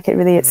 Like it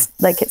really, it's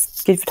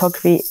good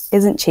photography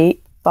isn't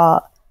cheap,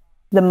 but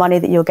the money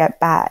that you'll get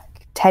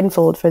back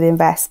tenfold for the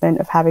investment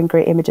of having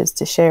great images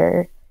to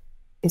share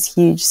is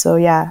huge. So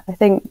I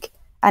think,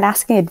 and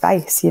asking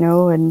advice, you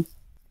know, and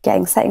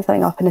setting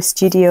something up in a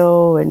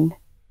studio and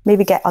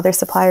maybe get other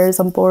suppliers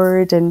on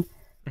board and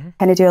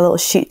kind of do a little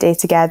shoot day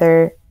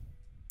together.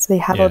 So they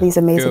have all these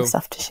amazing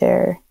stuff to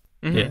share.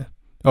 Yeah.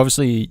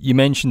 Obviously, you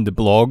mentioned the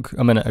blog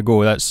a minute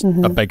ago. That's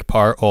a big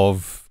part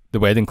of the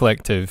Wedding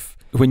Collective.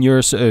 When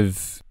you're sort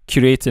of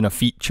curating a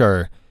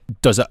feature,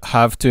 does it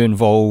have to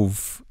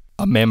involve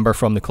a member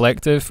from the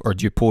collective, or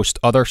do you post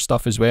other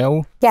stuff as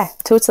well? Yeah,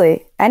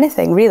 totally.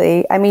 Anything,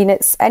 really. I mean,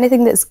 it's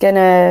anything that's going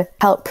to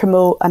help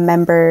promote a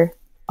member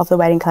of the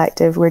Wedding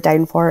Collective, we're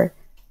down for.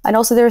 And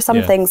also there are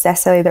some things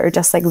necessarily that are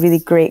just like really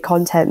great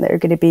content that are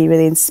going to be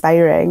really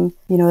inspiring.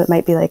 You know, it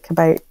might be like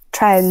about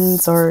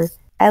trends, or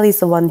Ellie's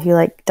the one who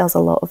like does a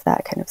lot of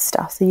that kind of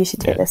stuff. So you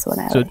should take this one,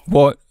 Ellie.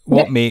 So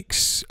what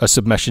makes a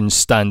submission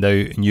stand out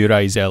in your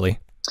eyes, Ellie?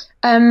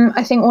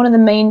 I think one of the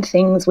main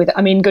things with,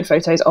 I mean, good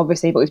photos,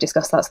 obviously, but we've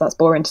discussed that, so that's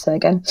boring to say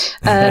again.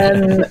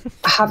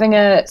 Having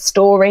a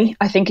story,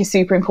 I think, is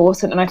super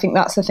important. And I think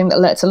that's the thing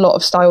that lets a lot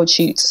of styled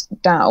shoots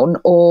down,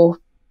 or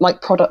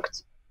like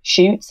product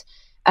shoots.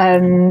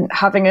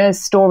 Having a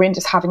story and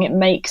just having it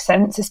make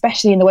sense,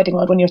 especially in the wedding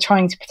world when you're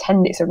trying to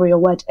pretend it's a real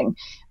wedding.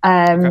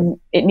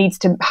 It needs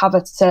to have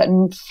a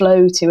certain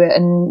flow to it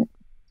and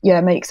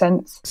make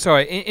sense.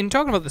 Sorry, in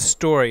talking about the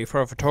story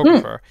for a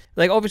photographer,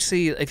 like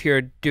obviously if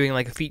you're doing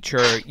like a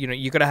feature, you know,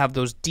 you got to have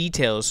those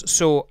details.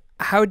 So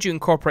how do you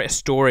incorporate a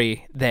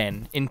story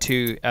then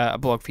into a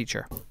blog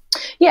feature?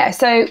 Yeah,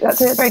 so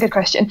that's a very good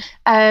question.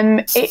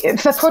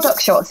 For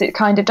product shots, it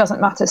kind of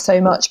doesn't matter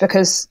so much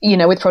because, you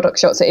know, with product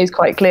shots, it is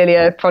quite clearly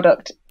a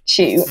product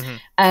shoot.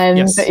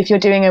 But if you're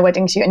doing a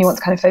wedding shoot and you want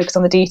to kind of focus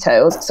on the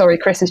details, sorry,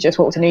 Chris has just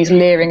walked in and he's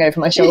leering over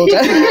my shoulder.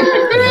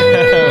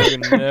 Oh,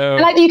 no.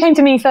 I like that you came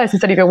to me first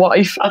instead of your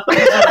wife. I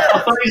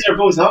thought these are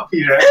both up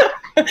here.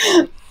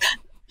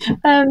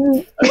 I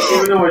don't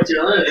even know where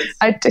Jill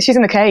is. She's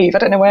in the cave. I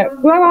don't know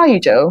where are you,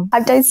 Jill?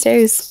 I'm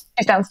downstairs.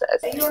 She's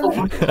downstairs.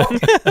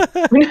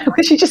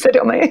 She just said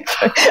it on my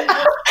earphone.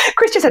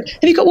 Chris just said,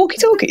 have you got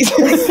walkie-talkies?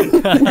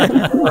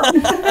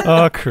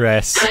 Oh,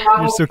 Chris,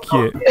 you're so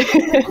cute.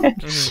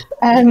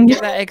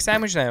 Get that egg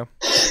sandwich now.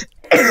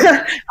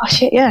 Oh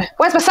shit, yeah.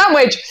 Where's my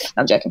sandwich?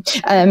 I'm joking.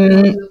 So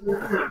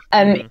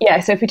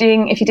if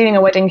you're doing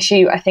a wedding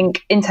shoot, I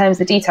think in terms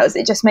of the details,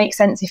 it just makes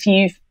sense if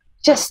you've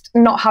just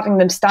not having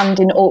them stand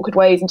in awkward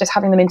ways and just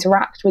having them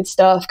interact with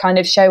stuff, kind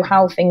of show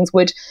how things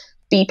would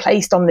be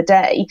placed on the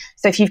day.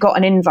 So if you've got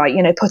an invite,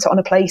 you know, put it on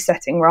a place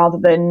setting rather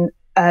than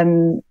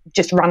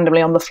just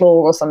randomly on the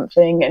floor or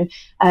something.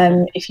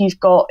 And if you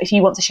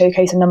want to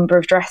showcase a number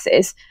of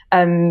dresses,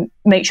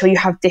 make sure you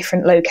have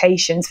different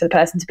locations for the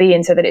person to be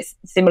in, so that it's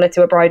similar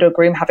to a bride or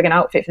groom having an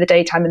outfit for the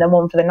daytime and then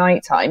one for the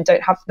nighttime.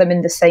 Don't have them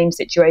in the same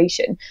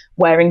situation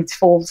wearing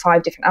 4 or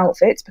 5 different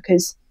outfits,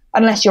 because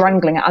unless you're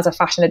angling it as a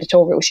fashion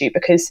editorial shoot,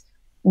 because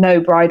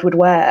no bride would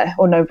wear,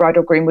 or no bride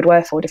or groom would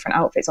wear 4 different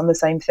outfits on the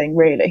same thing,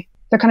 really.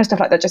 So kind of stuff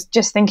like that,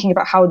 just thinking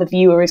about how the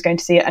viewer is going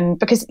to see it. And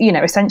because, you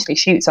know, essentially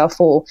shoots are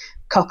for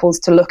couples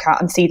to look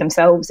at and see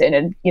themselves in,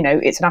 and, you know,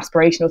 it's an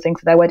aspirational thing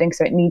for their wedding,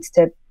 so it needs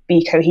to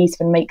be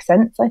cohesive and make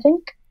sense, I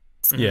think.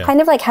 Yeah.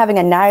 Kind of like having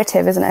a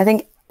narrative, isn't it? I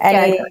think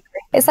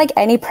it's like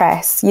any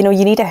press, you know,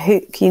 you need a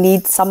hook, you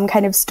need some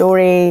kind of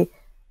story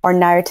or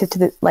narrative to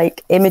the,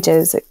 like,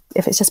 images.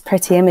 If it's just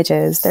pretty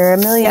images, there are a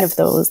million of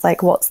those.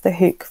 Like, what's the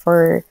hook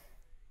for,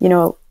 you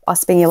know,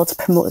 us being able to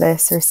promote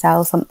this or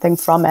sell something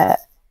from it?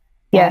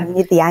 You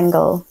need the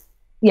angle.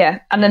 Yeah,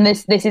 and then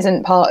this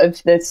isn't part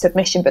of the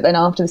submission, but then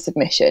after the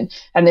submission,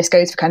 and this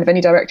goes for kind of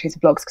any directories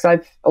of blogs, because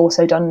I've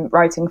also done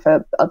writing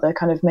for other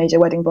kind of major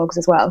wedding blogs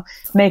as well,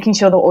 making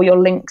sure that all your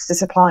links to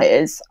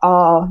suppliers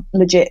are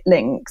legit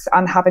links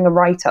and having a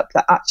write-up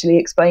that actually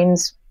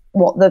explains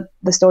what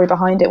the story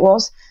behind it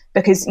was.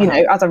 because, you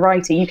know, as a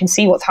writer, you can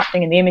see what's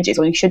happening in the images,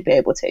 or you should be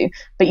able to,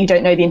 but you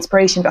don't know the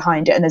inspiration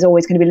behind it. And there's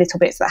always going to be little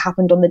bits that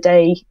happened on the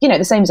day, you know,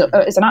 the same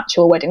as an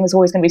actual wedding. There's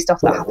always going to be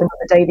stuff that happened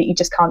on the day that you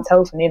just can't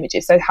tell from the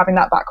images. So having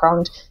that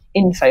background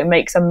info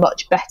makes a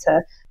much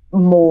better,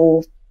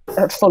 more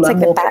fuller, it's like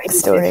more the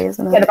backstory,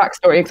 isn't it? Yeah, the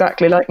backstory,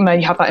 exactly. Like,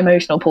 you have that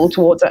emotional pull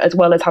towards it, as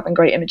well as having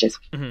great images.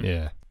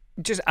 Yeah.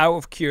 Just out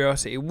of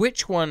curiosity,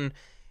 which one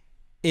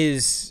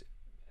is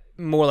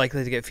more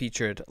likely to get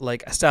featured?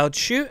 Like a styled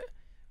shoot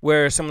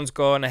where someone's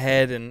gone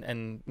ahead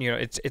and you know,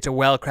 it's a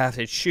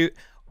well-crafted shoot,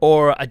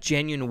 or a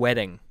genuine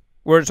wedding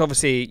where it's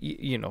obviously,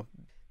 you know,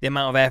 the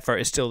amount of effort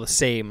is still the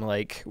same?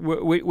 Like,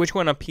 which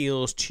one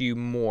appeals to you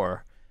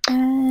more?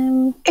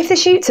 If the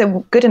shoots are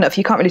good enough,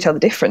 you can't really tell the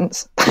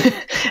difference.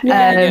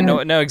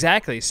 No,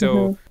 exactly.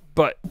 So,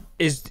 but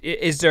is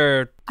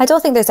there? I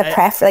don't think there's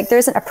a like there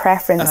isn't a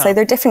preference. Like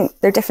they're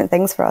different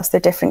things for us. They're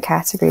different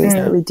categories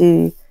that we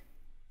do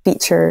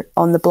feature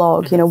on the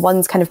blog. You know,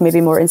 one's kind of maybe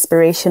more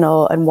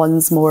inspirational, and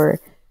one's more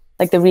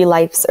like the real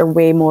lives are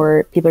way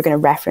more. People are going to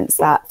reference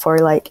that for,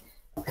 like,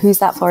 who's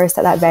that florist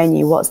at that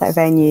venue? What's that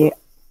venue?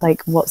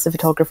 Like, what's the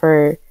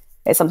photographer?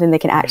 It's something they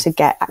can actually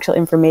get actual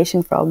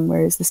information from,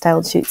 whereas the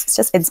styled shoots, it's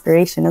just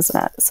inspiration,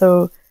 isn't it?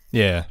 So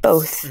yeah,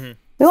 both.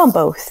 We want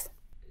both.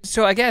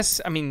 So I guess,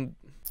 I mean,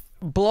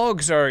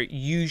 blogs are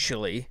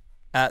usually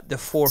at the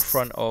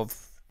forefront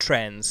of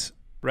trends,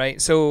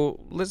 right? So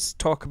let's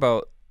talk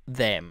about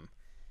them,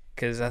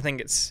 because I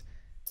think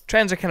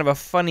trends are kind of a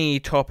funny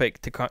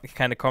topic to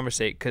kind of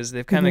conversate, because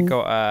they've kind of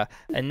got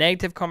a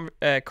negative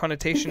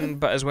connotation,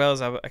 but as well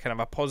as a kind of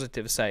a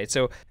positive side.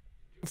 So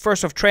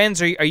first off,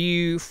 trends, are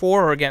you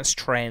for or against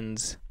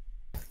trends?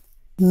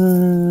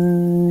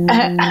 I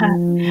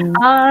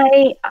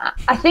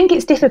think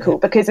it's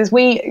difficult, because as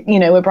we, you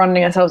know, we're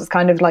branding ourselves as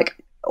kind of like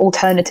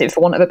alternative,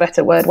 for want of a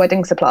better word,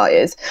 wedding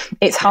suppliers,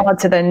 it's hard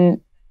to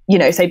then, you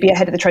know, say be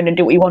ahead of the trend and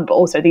do what you want, but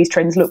also these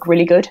trends look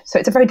really good. So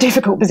it's a very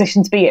difficult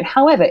position to be in.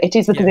 However, it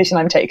is the position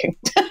I'm taking.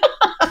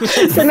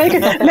 So make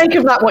of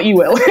that what you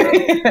will.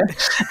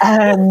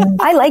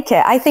 I like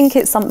it. I think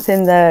it's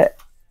something that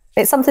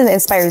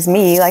inspires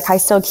me. Like, I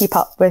still keep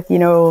up with, you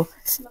know,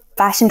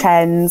 fashion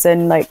trends,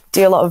 and like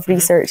do a lot of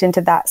research into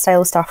that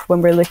style stuff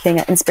when we're looking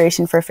at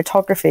inspiration for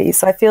photography.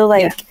 So I feel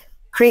like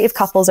creative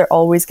couples are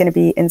always going to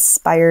be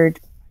inspired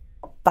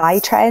by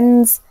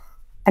trends,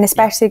 and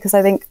especially because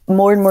I think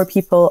more and more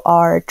people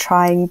are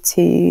trying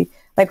to,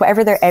 like,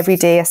 whatever their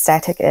everyday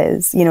aesthetic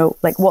is, you know,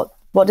 like what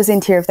does the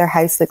interior of their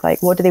house look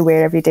like? What do they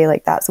wear every day?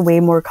 Like, that's way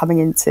more coming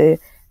into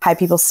how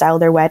people style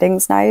their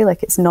weddings now.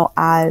 Like, it's not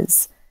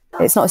as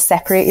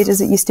separated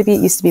as it used to be.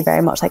 It used to be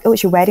very much like, oh,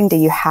 it's your wedding day,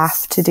 you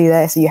have to do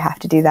this or you have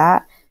to do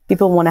that.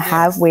 People want to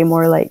have way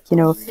more, like, you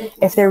know,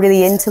 if they're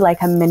really into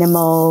like a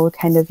minimal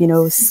kind of, you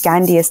know,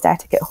 Scandi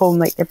aesthetic at home,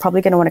 like they're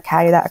probably going to want to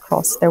carry that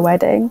across their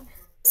wedding.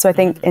 So I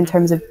think in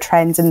terms of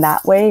trends in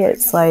that way,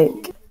 it's like,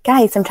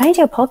 guys, I'm trying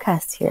to do a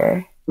podcast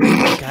here.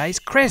 Guys,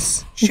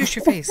 Chris, shush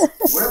your face.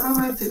 Where am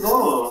I meant to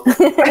go?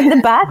 In the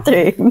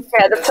bathroom.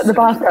 Yeah, the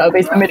bathtub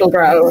is the middle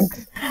ground.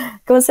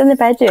 Go sit in the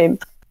bedroom.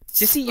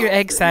 Just eat your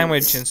egg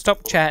sandwich and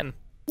stop chatting.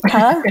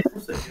 Huh?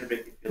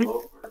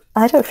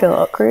 I don't feel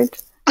awkward.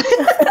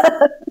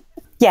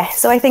 Yeah,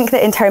 so I think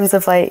that in terms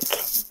of like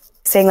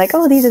saying like,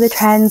 oh, these are the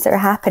trends that are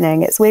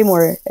happening, it's way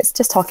more, it's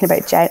just talking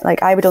about,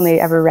 like, I would only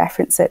ever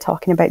reference it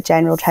talking about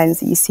general trends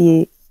that you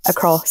see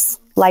across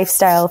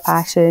lifestyle,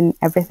 fashion,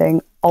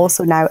 everything,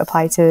 also now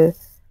apply to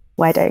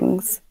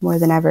weddings more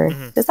than ever.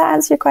 Does that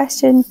answer your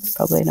question?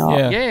 Probably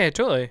not. Yeah,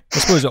 totally. I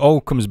suppose it all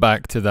comes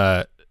back to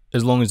that,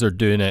 as long as they're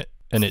doing it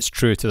and it's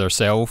true to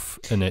themselves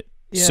and it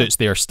suits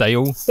their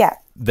style,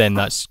 then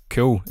that's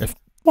cool. If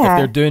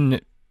they're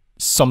doing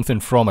something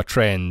from a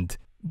trend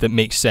that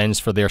makes sense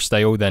for their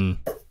style, then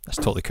that's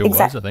totally cool.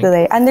 Exactly. I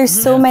think. And there's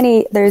so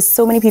many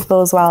people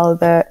as well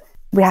that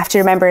we have to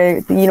remember,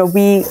 you know,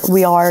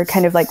 we are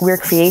kind of like, we're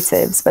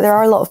creatives, but there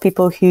are a lot of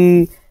people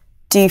who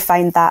do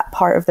find that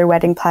part of their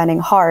wedding planning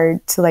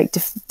hard to like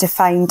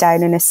define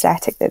down an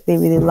aesthetic that they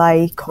really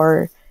like,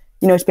 or,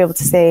 you know, to be able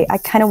to say, I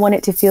kind of want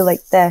it to feel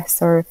like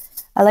this, or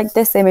I like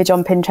this image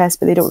on Pinterest,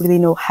 but they don't really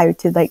know how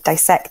to like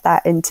dissect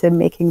that into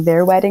making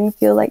their wedding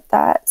feel like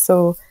that.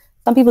 So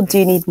some people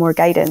do need more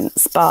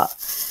guidance, but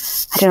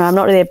I don't know, I'm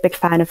not really a big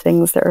fan of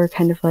things that are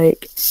kind of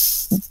like,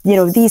 you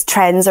know, these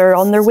trends are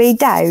on their way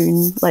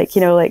down, like,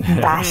 you know, like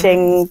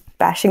bashing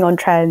on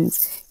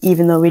trends,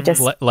 even though we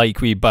just like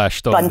we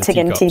bashed on bunting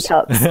the and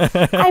teacups.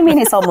 I mean,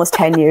 it's almost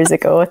 10 years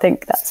ago. I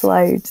think that's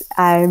allowed.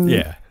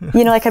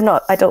 You know, like I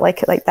don't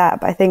like it like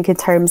that, but I think in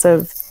terms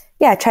of,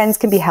 trends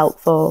can be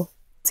helpful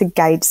to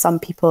guide some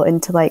people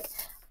into like,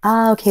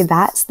 okay,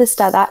 that's the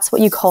style, that's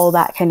what you call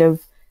that kind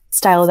of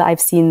style that I've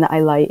seen that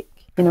I like,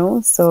 you know?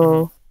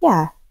 So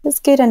yeah, it's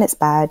good and it's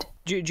bad.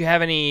 Do you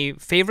have any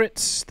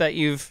favorites that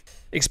you've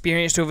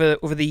experienced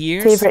over the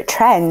years? Favorite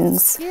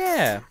trends?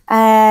 Yeah.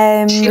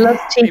 She loves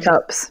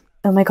teacups.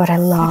 Oh my God, I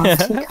love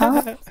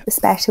teacups,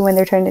 especially when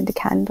they're turned into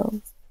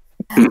candles.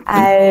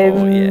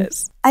 Oh,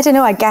 yes. I don't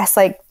know, I guess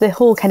like the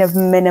whole kind of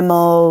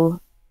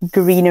minimal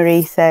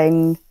greenery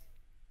thing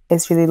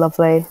is really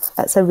lovely.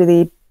 That's a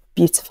really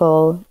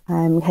beautiful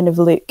kind of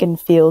look and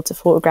feel to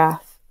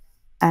photograph.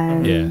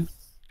 And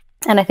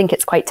I think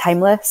it's quite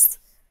timeless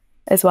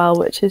as well,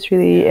 which is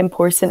really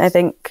important. I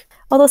think,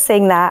 although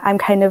saying that, I'm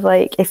kind of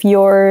like, if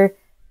your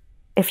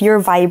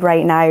vibe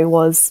right now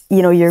was,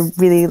 you know, you're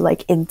really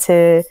like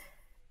into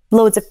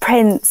loads of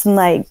prints and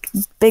like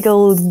big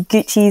old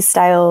Gucci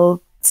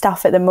style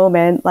stuff at the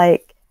moment,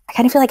 like I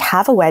kind of feel like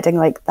have a wedding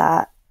like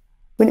that.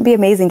 Wouldn't it be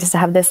amazing just to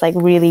have this like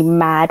really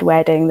mad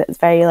wedding that's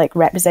very like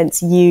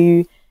represents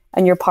you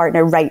and your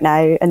partner right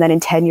now, and then in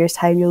 10 years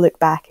time you'll look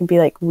back and be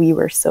like, we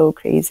were so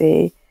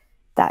crazy,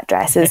 that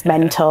dress is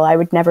mental, I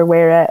would never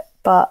wear it.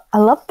 But I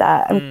love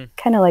that. I'm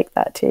kind of like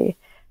that too.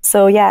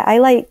 So yeah, I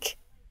like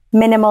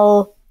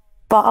minimal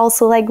but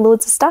also like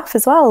loads of stuff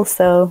as well.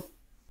 So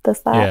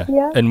does that.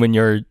 Yeah. And when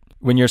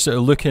you're sort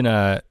of looking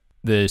at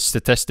the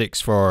statistics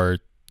for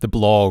the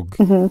blog,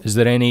 is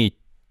there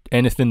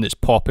anything that's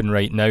popping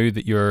right now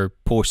that you're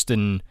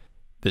posting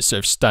that's sort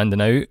of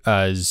standing out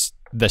as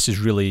this is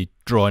really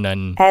drawing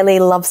in? Ellie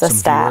loves a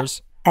stat.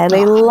 Viewers?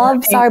 Ellie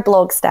loves our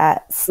blog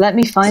stats. Let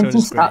me find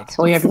some stats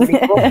for you, everybody.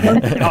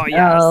 Oh,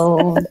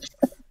 yes.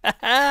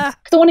 Because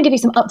I want to give you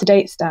some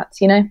up-to-date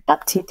stats, you know?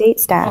 Up-to-date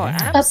stats.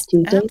 Oh,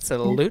 Up-to-date.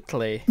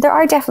 absolutely. There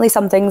are definitely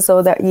some things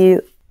though that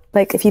you,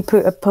 like if you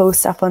put a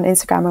post up on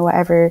Instagram or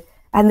whatever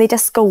and they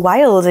just go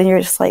wild and you're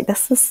just like,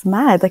 this is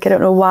mad. Like, I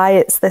don't know why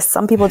it's this.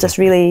 Some people just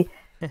really...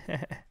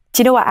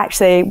 Do you know what,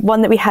 actually,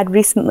 one that we had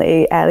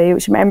recently, Ellie,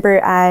 which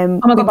remember... oh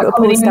my God, that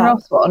Colin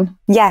Ross one?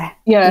 Yeah.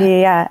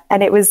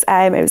 And it was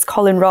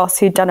Colin Ross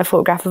who'd done a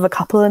photograph of a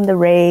couple in the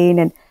rain,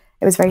 and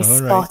it was very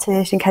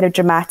Scottish and kind of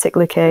dramatic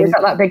looking. Is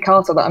that big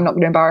castle that I'm not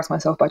going to embarrass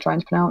myself by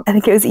trying to pronounce? I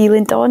think it was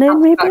Eilean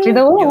Donan, maybe? Actually,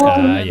 the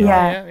one.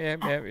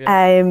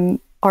 Yeah.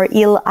 Or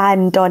Eel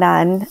and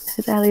Donan,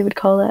 as Ellie would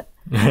call it.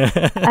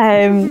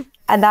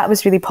 And that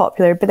was really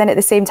popular. But then at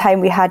the same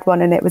time, we had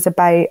one, and it was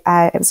about,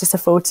 it was just a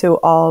photo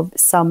of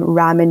some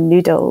ramen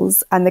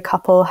noodles, and the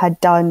couple had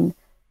done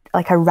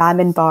like a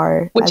ramen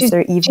bar as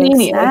their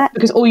evening snack.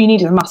 Because all you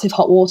need is a massive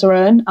hot water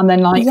urn, and then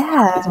like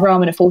it's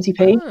ramen at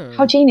 40p. Oh.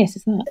 How genius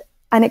is that?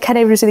 And it kind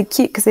of was really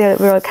cute because they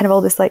were kind of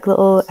all this like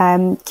little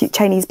cute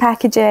Chinese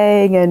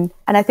packaging, and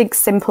I think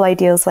simple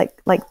ideals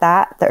like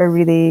that are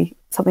really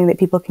something that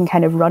people can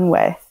kind of run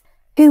with.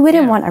 Who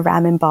wouldn't want a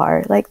ramen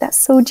bar? Like, that's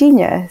so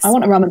genius. I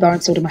want a ramen bar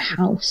installed in my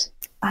house.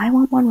 I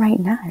want one right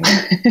now.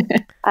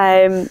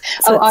 I know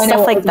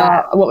stuff like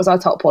that. What was our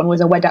top one?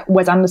 Was a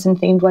Wes Anderson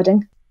themed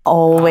wedding.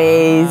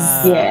 Always.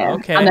 Yeah.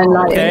 Okay. And then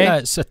like,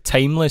 it's a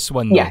timeless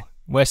one though. Yeah.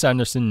 Wes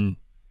Anderson,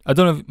 I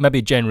don't know,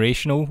 maybe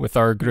generational with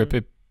our group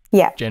of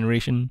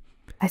generation.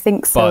 I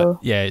think so.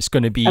 But yeah, it's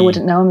going to be... I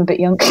wouldn't know, I'm a bit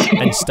young.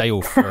 in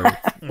style for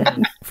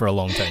a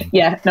long time.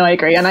 Yeah, no, I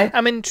agree. And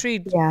I'm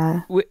intrigued.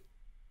 Yeah.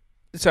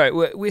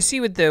 We see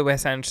with the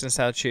Wes Anderson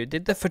style shoot,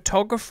 did the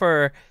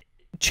photographer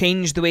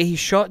change the way he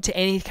shot to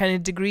any kind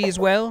of degree as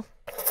well?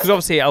 Because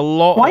obviously a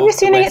lot Why are you of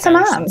assuming Wes it's a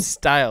man? Anderson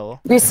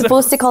style. You're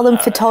supposed to call them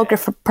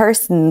photographer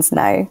persons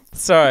now.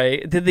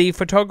 Sorry, did the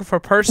photographer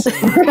person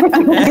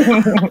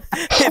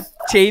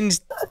change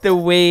the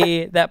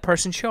way that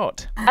person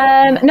shot?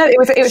 No,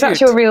 it was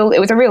actually a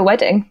real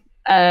wedding.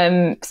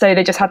 So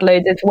they just had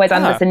loads of Wes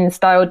Anderson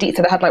style so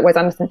they had like Wes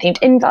Anderson themed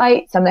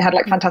invites, and they had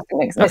like fantastic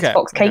mix of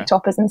Fox cake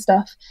toppers and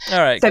stuff. All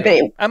right. So but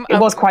it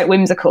was quite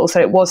whimsical,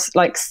 so it was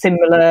like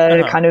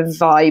similar kind of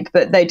vibe,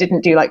 but they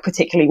didn't do like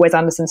particularly Wes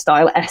Anderson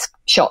style-esque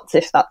shots,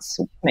 if that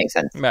makes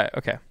sense. Right,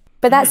 okay.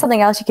 But that's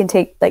something else you can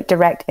take like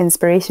direct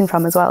inspiration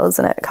from as well,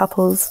 isn't it?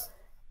 Couples,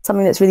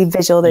 something that's really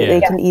visual that they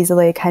can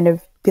easily kind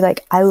of be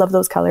like, I love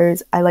those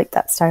colours, I like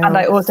that style. And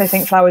I also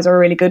think flowers are a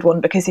really good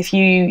one, because if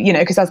you know,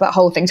 because there's that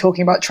whole thing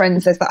talking about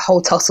trends, there's that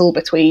whole tussle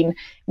between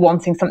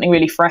wanting something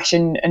really fresh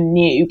and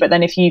new, but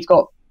then if you've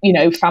got, you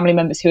know, family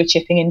members who are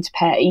chipping in to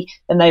pay,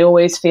 then they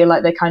always feel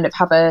like they kind of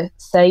have a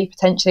say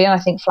potentially. And I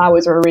think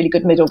flowers are a really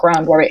good middle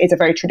ground, where it is a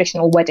very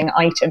traditional wedding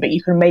item, but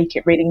you can make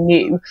it really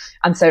new,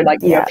 and so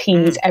like you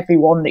appease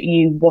everyone that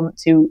you want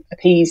to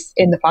appease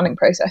in the planning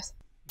process.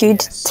 Good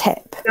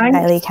tip,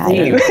 Ellie.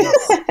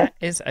 That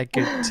is a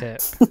good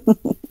tip.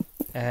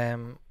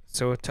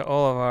 So to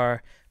all of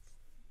our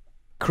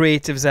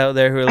creatives out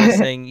there who are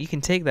listening, you can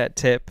take that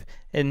tip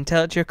and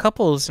tell it to your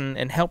couples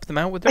and help them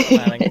out with their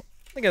planning.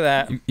 Look at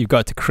that. You've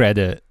got to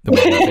credit the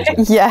wedding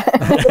business. Yeah.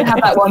 You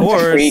have that one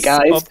for free,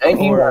 guys.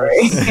 Don't you worry.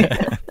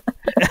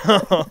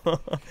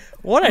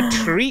 What a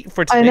treat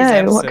for today's episode.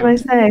 episode. What can I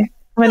say?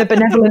 I'm in a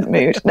benevolent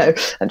mood. No,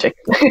 I'm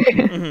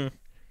joking.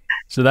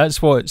 So that's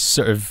what's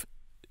sort of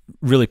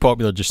really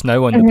popular just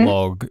now on the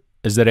blog.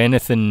 Is there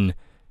anything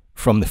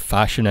from the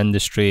fashion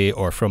industry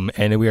or from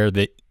anywhere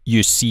that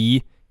you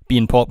see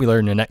being popular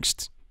in the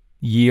next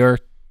year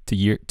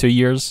to 2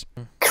 years?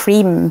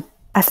 Cream.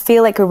 I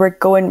feel like we're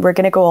going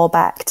to go all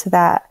back to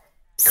that.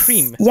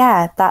 Cream?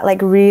 Yeah, that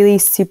like really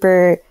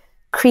super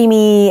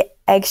creamy,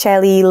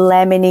 eggshelly,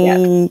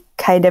 lemony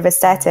kind of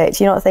aesthetic.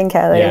 Do you not think,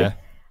 Ellie? Yeah.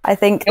 I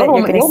think that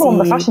you're going to see... on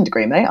the fashion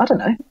degree, mate. I don't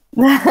know.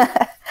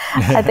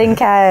 I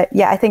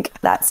think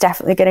that's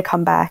definitely going to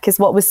come back, is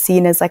what was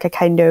seen as like a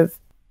kind of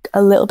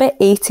a little bit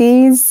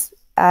 80s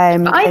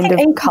I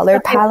think of colour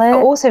palette.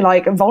 but also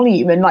like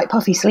volume and like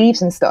puffy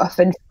sleeves and stuff,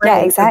 and Yeah,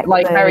 exactly.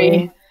 like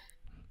very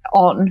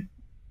on.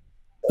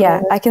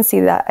 Yeah, I can see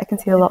that. I can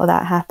see a lot of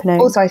that happening.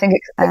 Also, I think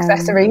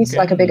accessories,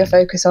 like a bigger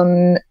focus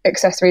on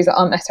accessories that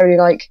aren't necessarily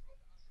like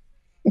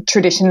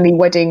traditionally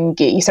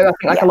wedding-y. So I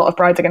think like a lot of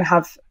brides are going to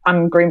have,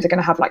 and grooms are going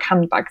to have like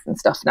handbags and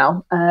stuff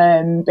now,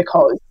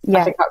 because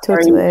I think that's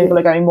totally. very, people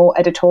are going more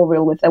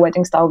editorial with their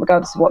wedding style,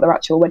 regardless of what their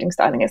actual wedding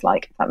styling is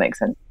like, if that makes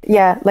sense.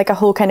 Yeah, like a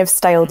whole kind of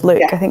styled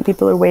look. I think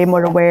people are way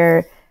more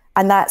aware,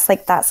 and that's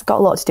got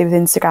a lot to do with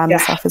Instagram and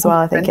stuff as well.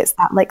 I think it's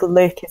that like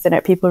look, isn't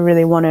it? People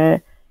really want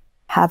to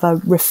have a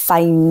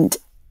refined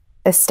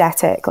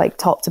aesthetic, like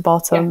top to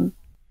bottom.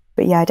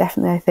 But yeah,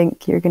 definitely I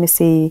think you're going to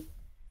see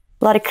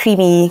a lot of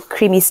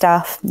creamy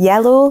stuff.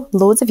 Yellow,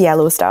 loads of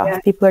yellow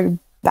stuff. People are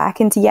back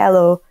into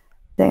yellow.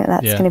 I think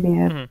that's going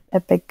to be a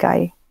big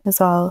guy as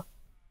well,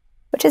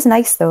 which is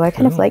nice though. I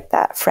kind of like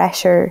that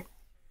fresher.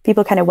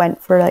 People kind of went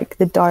for like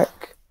the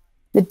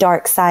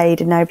dark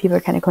side, and now people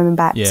are kind of coming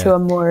back to a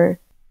more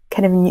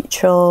kind of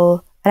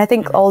neutral. And I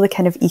think all the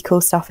kind of eco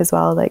stuff as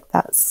well, like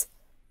that's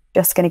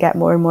just going to get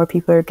more and more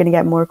people are going to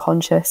get more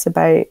conscious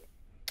about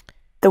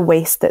the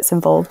waste that's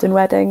involved in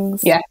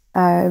weddings.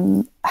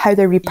 How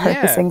they're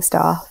repurposing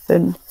stuff,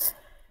 and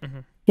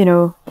you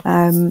know,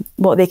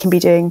 what they can be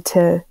doing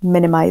to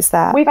minimise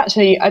that. We've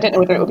actually, I don't know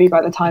whether it will be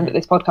by the time that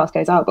this podcast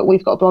goes out, but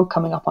we've got a blog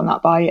coming up on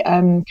that by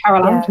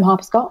Carol Ann from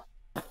Harper Scott.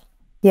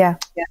 Yeah.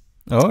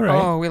 All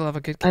right. Oh, we love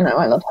a good. I know,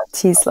 I love her.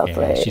 She's lovely.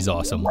 Yeah, she's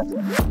awesome.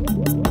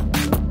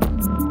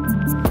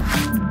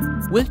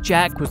 With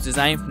Jack was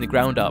designed from the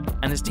ground up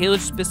and is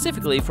tailored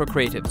specifically for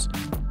creatives.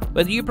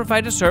 Whether you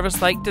provide a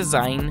service like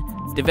design,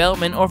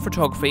 development or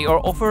photography,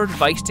 or offer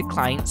advice to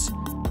clients,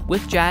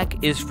 With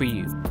Jack is for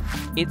you.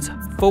 It's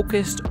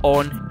focused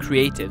on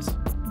creatives.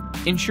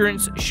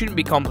 Insurance shouldn't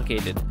be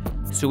complicated,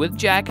 so With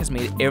Jack has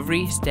made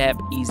every step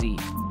easy.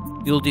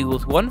 You'll deal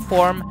with one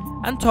form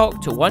and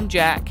talk to one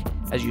Jack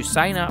as you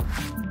sign up,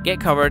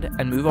 get covered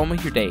and move on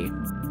with your day.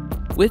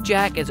 With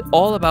Jack is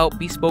all about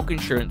bespoke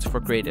insurance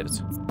for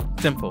creatives.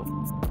 Simple.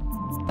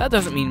 That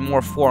doesn't mean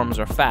more forms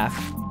or faff,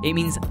 it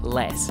means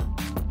less.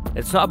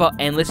 It's not about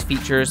endless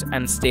features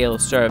and stale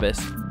service.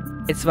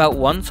 It's about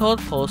one solid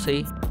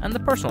policy and the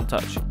personal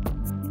touch.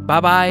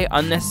 Bye bye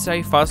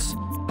unnecessary fuss,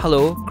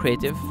 hello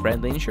creative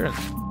friendly insurance.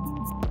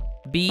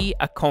 Be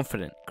a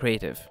confident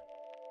creative.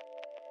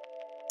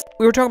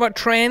 We were talking about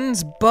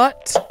trends,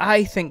 but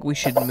I think we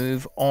should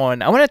move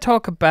on. I want to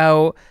talk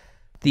about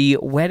the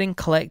Wedding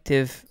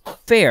Collective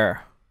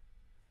fair.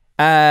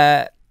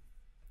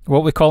 What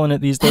are we calling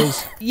it these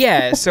days?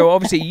 Yeah, so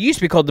obviously it used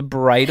to be called the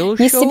Bridal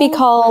Show. Used to be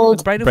called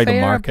the Bridal Bridal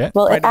Fair? Market.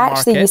 Well, Bridal it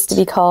actually Market. used to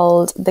be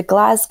called the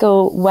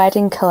Glasgow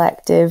Wedding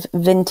Collective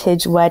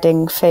Vintage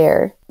Wedding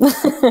Fair.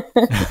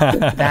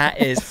 That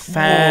is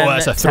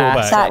fantastic. that's a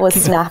throwback. That was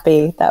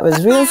snappy. That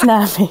was real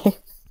snappy.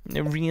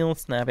 Real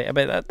snappy. I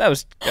bet that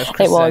was It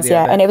Chris's was, idea,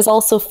 I yeah. bet. And it was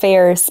also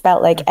fair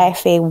spelt like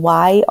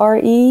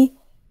F-A-Y-R-E,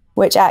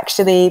 which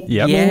actually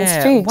Yep.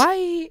 means food.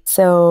 Why?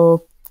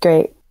 So,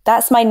 great.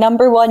 That's my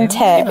number one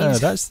tip. Yeah,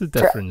 that's the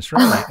difference,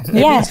 right?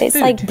 Yeah, means it's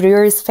food. like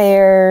Brewer's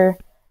Fair,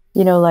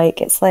 you know,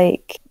 like it's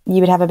like you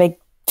would have a big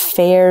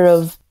fair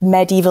of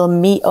medieval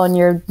meat on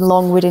your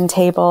long wooden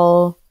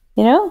table,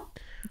 you know?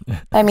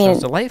 I mean,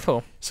 Sounds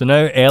delightful. So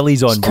now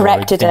Ellie's on board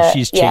corrected and it,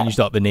 she's yeah. changed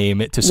up the name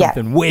to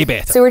something way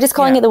better. so we're just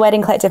calling Yeah. it the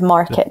Wedding Collective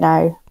Market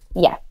now.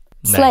 Yeah.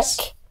 Nice.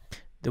 Slick,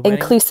 The Wedding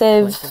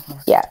inclusive. Collective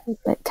Market. Yeah,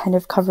 it kind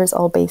of covers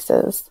all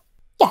bases.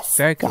 Yes.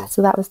 Very cool. Yeah,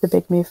 so that was the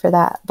big move for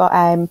that. But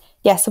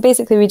yeah, so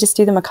basically we just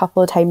do them a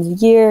couple of times a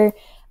year.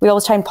 We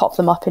always try and pop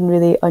them up in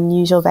really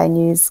unusual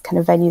venues, kind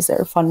of venues that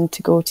are fun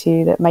to go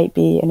to, that might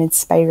be an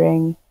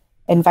inspiring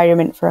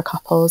environment for a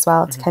couple as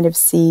well, to kind of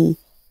see,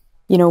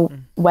 you know,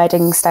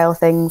 wedding style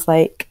things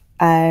like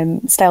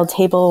style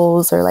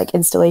tables or like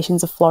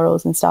installations of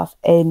florals and stuff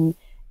in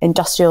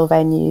industrial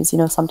venues. You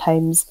know,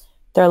 sometimes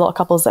there are a lot of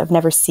couples that have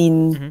never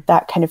seen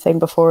that kind of thing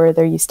before.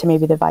 They're used to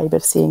maybe the vibe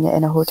of seeing it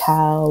in a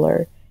hotel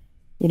or,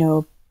 you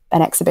know,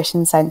 an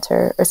exhibition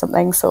centre or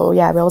something. So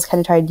yeah, we always kind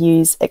of try and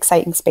use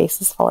exciting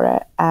spaces for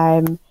it.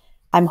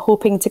 I'm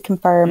hoping to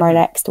confirm our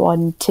next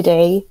one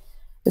today,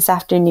 this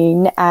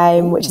afternoon,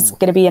 which is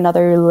going to be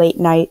another late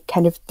night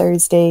kind of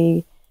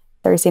Thursday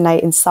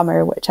night in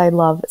summer, which I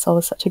love. It's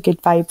always such a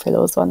good vibe for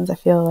those ones. I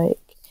feel like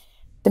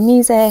the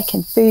music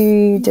and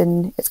food,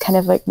 and it's kind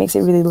of like makes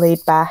it really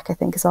laid back, I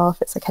think, as well,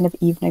 if it's a kind of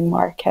evening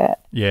market.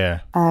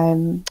 Yeah.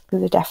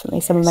 Those are definitely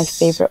some of my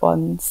favourite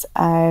ones.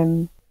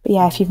 But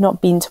yeah, if you've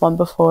not been to one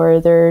before,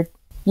 they're,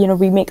 you know,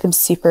 we make them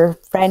super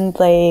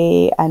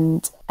friendly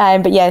and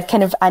but yeah,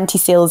 kind of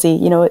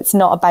anti-salesy. You know, it's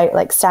not about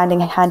like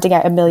handing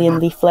out a million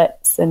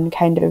leaflets and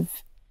kind of,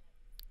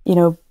 you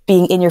know,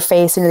 being in your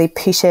face and really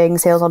pushing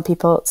sales on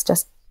people. It's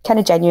just kind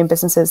of genuine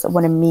businesses that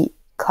want to meet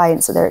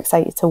clients that they're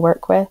excited to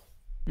work with.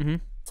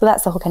 So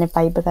that's the whole kind of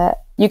vibe of it.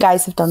 You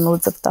guys have done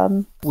loads of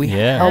them. We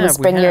Yeah. have. Always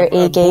we bring your have,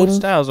 A game. Both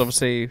styles,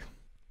 obviously.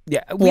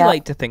 Yeah, we Yeah.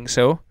 like to think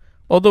so.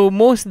 Although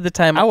most of the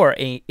time, our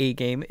A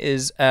game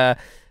is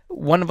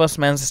one of us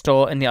mans the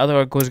stall and the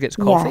other goes and gets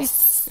coffee.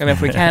 Yes. And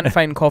if we can't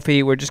find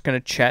coffee, we're just going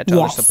to chat to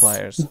other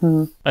suppliers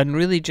and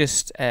really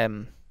just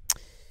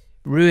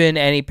ruin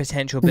any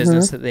potential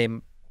business that they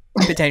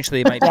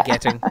potentially might be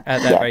getting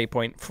at that very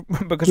point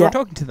because we're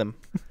talking to them.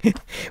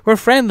 We're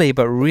friendly,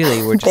 but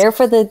really we're just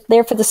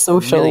there for the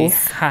socials. Really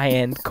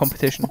high-end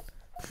competition.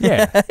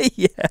 Yeah.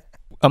 Yeah.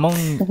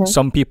 Among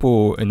some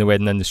people in the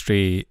wedding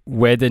industry,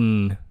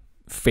 wedding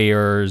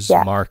fairs,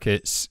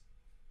 markets,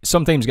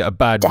 sometimes get a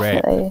bad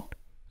rep.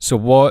 So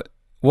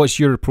what's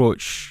your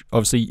approach?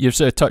 Obviously, you've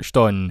sort of touched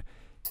on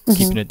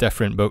keeping it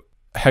different, but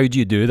how do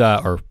you do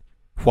that, or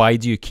why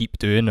do you keep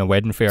doing a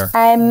wedding fair?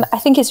 I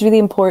think it's really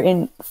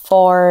important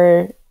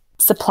for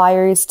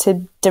suppliers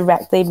to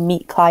directly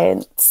meet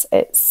clients.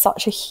 It's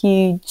such a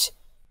huge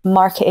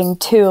marketing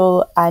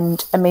tool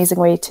and amazing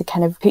way to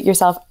kind of put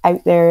yourself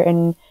out there.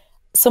 And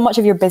so much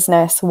of your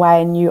business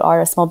when you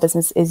are a small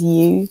business is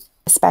you,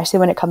 especially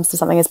when it comes to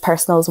something as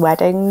personal as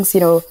weddings.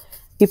 You know,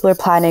 people are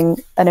planning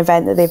an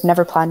event that they've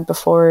never planned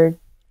before.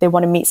 They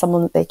want to meet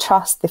someone that they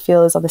trust, they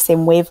feel is on the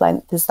same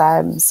wavelength as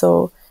them.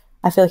 So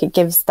I feel like it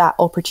gives that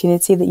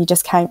opportunity that you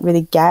just can't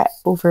really get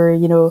over,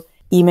 you know,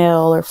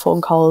 email or phone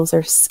calls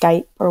or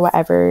Skype or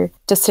whatever,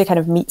 just to kind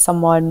of meet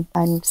someone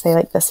and say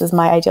like, this is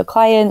my ideal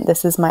client,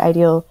 this is my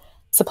ideal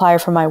supplier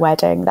for my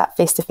wedding. That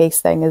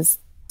face-to-face thing is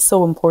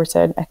so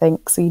important, I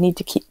think. So you need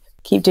to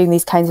keep doing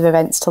these kinds of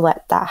events to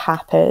let that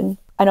happen.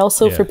 And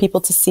also for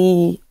people to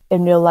see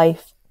in real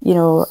life, you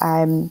know,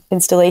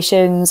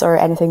 installations or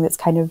anything that's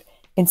kind of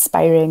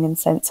inspiring in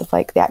sense of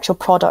like the actual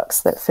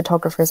products that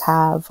photographers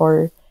have,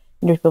 or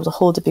you know, to be able to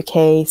hold a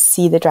bouquet,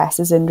 see the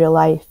dresses in real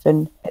life.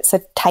 And it's a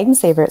time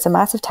saver. It's a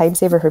massive time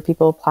saver for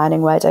people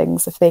planning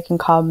weddings if they can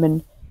come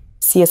and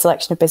see a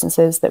selection of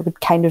businesses that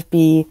would kind of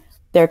be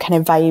their kind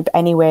of vibe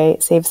anyway.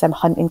 It saves them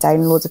hunting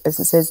down loads of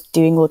businesses,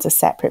 doing loads of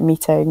separate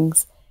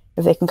meetings,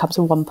 if they can come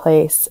to one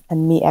place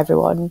and meet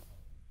everyone.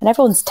 And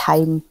everyone's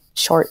time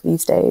short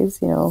these days,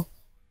 you know.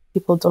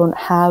 People don't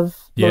have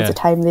loads of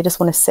time. They just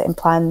want to sit and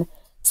plan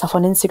stuff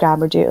on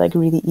Instagram or do it like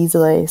really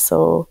easily.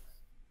 So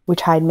we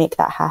try and make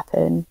that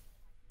happen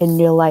in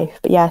real life.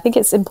 But yeah, I think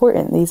it's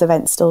important. These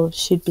events still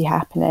should be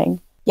happening.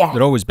 Yeah,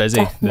 they're always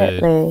busy.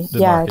 Definitely. The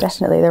yeah, markets.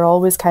 definitely. They're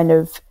always kind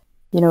of,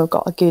 you know,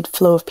 got a good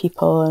flow of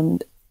people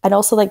and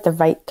also like the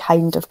right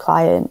kind of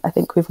client. I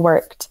think we've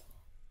worked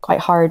quite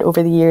hard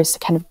over the years to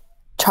kind of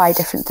try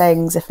different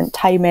things, different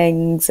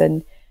timings,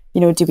 and,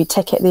 you know, do we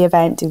ticket the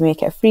event? Do we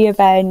make it a free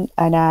event?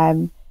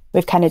 And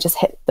we've kind of just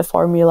hit the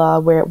formula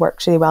where it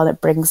works really well and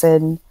it brings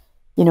in,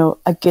 you know,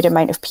 a good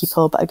amount of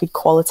people, but a good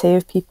quality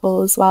of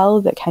people as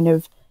well that kind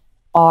of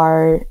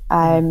are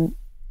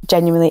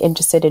genuinely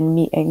interested in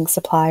meeting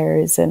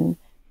suppliers. And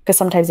because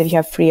sometimes if you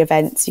have free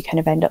events, you kind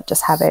of end up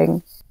just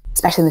having,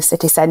 especially in the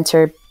city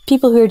centre,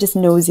 people who are just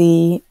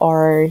nosy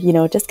or, you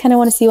know, just kind of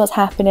want to see what's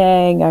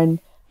happening, and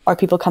or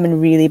people come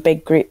in really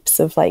big groups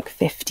of like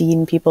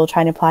 15 people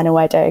trying to plan a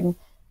wedding.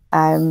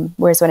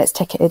 Whereas when it's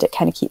ticketed, it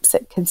kind of keeps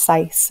it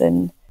concise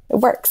and it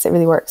works. It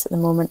really works at the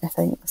moment, I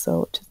think.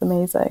 So, which is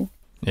amazing.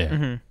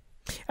 Yeah.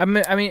 I'm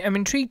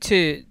intrigued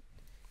to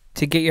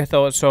get your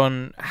thoughts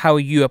on how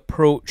you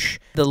approach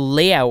the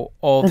layout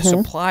of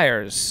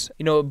suppliers.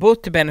 You know,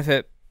 both to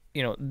benefit,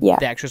 you know,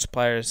 the actual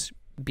suppliers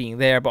being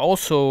there, but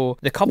also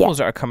the couples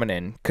that are coming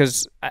in.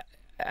 Because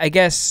I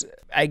guess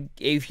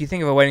if you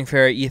think of a wedding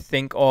fair, you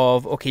think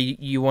of, okay,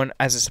 you want,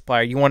 as a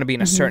supplier, you want to be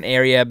in a certain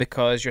area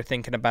because you're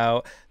thinking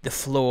about the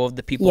flow of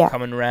the people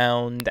coming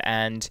around,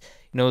 and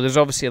you know, there's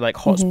obviously like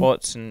hot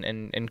spots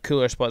and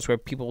cooler spots where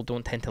people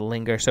don't tend to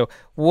linger. So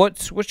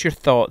what's your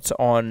thoughts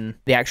on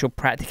the actual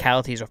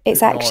practicalities of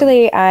it's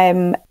actually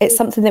it's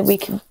something that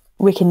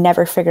we can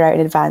never figure out in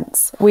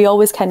advance. We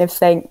always kind of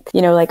think,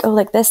 you know, like, oh,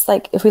 like this,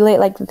 like if we lay it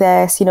like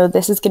this, you know,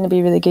 this is going to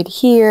be really good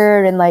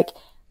here, and like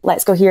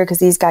let's go here because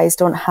these guys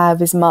don't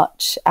have as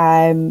much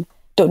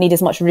don't need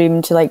as much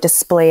room to like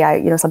display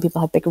out, you know, some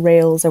people have big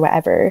rails or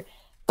whatever.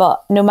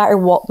 But no matter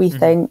what we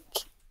think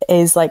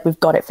is like we've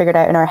got it figured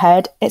out in our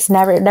head, it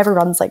never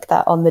runs like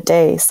that on the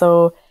day.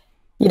 So,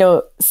 you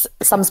know,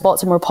 some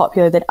spots are more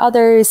popular than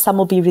others, some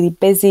will be really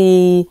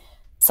busy,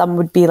 some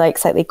would be like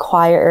slightly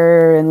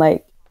quieter, and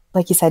like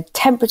you said,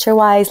 temperature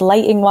wise,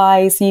 lighting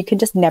wise, so you can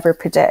just never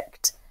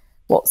predict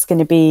what's going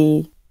to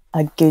be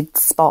a good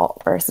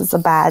spot versus a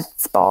bad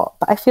spot.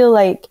 But I feel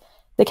like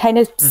the kind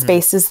of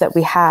spaces that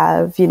we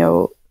have, you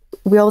know,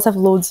 we always have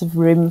loads of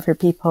room for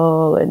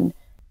people, and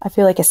I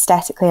feel like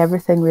aesthetically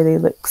everything really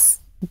looks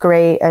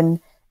great, and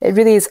it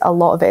really is, a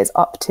lot of it is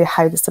up to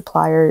how the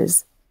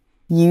suppliers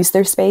use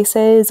their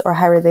spaces, or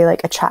how are they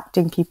like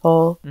attracting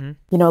people.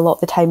 You know, a lot of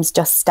the times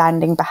just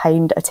standing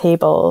behind a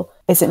table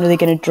isn't really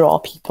going to draw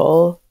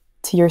people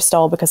to your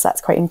stall because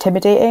that's quite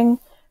intimidating.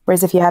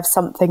 Whereas if you have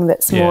something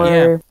that's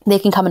more, they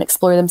can come and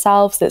explore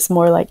themselves, that's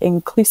more like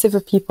inclusive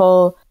of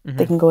people,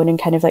 they can go in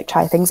and kind of like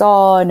try things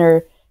on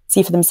or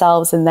see for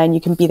themselves, and then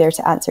you can be there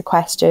to answer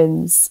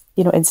questions.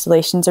 You know,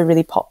 installations are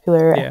really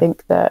popular. I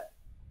think that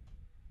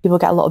people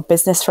get a lot of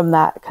business from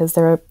that because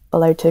they're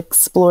allowed to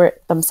explore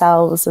it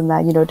themselves and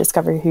then, you know,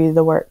 discover who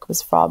the work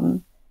was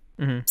from.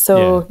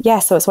 So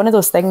so it's one of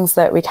those things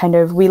that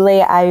we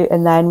lay it out,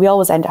 and then we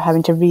always end up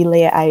having to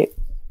relay it out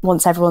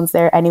once everyone's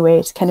there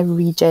anyway, to kind of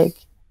rejig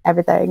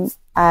everything.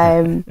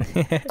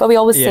 But we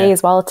always say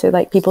as well to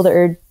like people that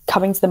are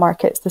coming to the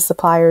markets, the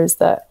suppliers,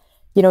 that,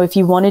 you know, if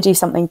you want to do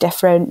something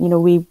different, you know,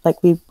 we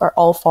are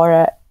all for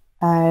it.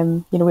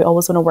 You know, we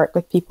always want to work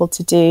with people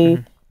to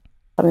do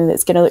something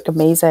that's going to look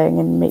amazing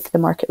and make the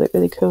market look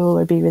really cool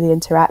or be really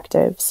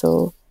interactive.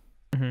 So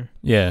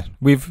yeah,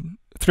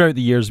 throughout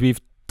the years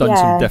we've done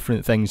some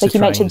different things, like to you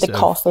try mentioned, and the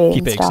coffee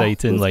keep it stuff.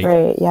 exciting. Like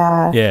great,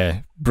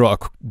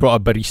 brought a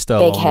barista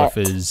Big along with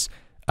hit. his.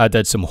 I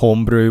did some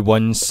homebrew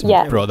once.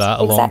 Brought that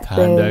along to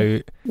hand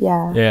out.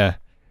 Yeah.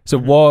 So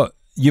what,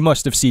 you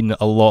must have seen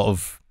a lot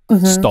of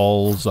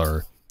stalls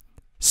or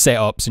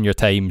setups in your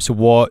time. So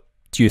what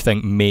do you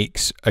think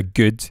makes a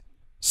good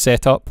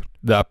setup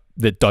that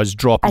does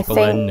draw people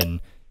in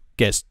and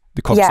gets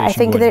the conversation I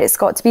think going? that it's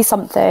got to be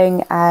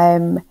something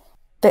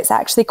that's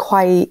actually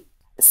quite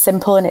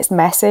simple in its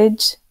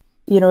message.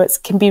 You know, it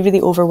can be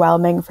really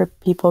overwhelming for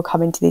people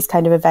coming to these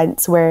kind of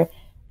events where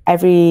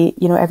every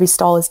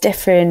stall is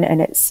different,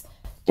 and it's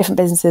different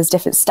businesses,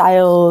 different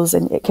styles,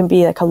 and it can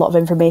be like a lot of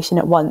information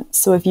at once.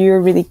 So if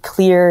you're really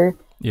clear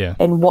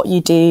in what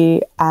you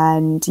do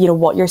and, you know,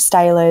 what your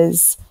style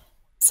is,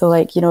 so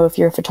like, you know, if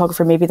you're a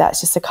photographer, maybe that's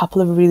just a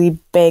couple of really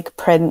big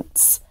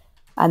prints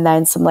and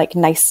then some like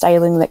nice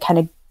styling that kind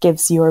of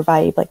gives your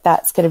vibe, like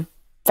that's going to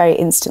very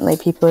instantly,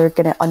 people are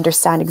going to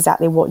understand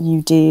exactly what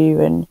you do.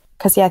 And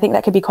because I think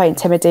that could be quite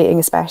intimidating,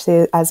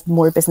 especially as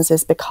more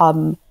businesses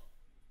become,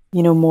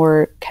 you know,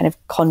 more kind of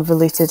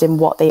convoluted in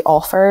what they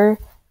offer.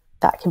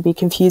 That can be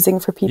confusing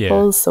for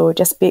people. So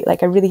just be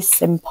like a really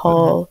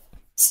simple,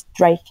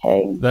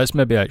 striking. That's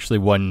maybe actually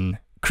one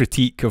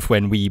critique of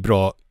when we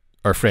brought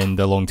our friend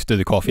along to do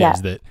the coffee,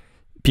 is that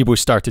people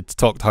started to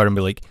talk to her and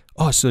be like,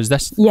 oh, so is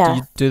this, do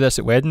you do this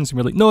at weddings? And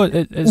we're like, no,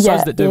 it's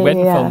us that do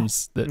wedding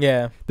films that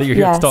you're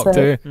here to talk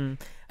to.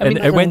 I mean,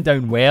 it went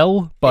down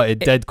well, but it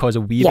did cause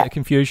a wee bit of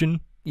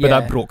confusion. But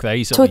that broke the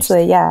ice at least.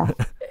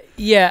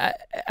 Yeah,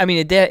 I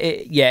mean,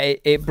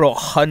 it brought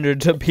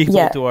hundreds of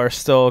people to our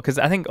stall, because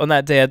I think on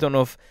that day, I don't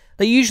know if,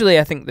 like, usually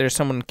I think there's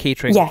someone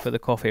catering for the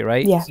coffee,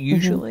 right?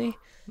 Usually.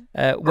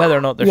 Whether or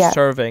not they're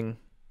serving,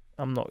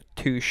 I'm not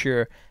too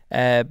sure.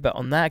 But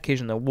on that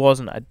occasion, there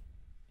wasn't,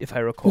 if I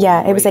recall.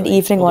 Yeah, it was an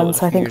evening one,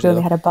 so I think we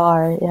only had a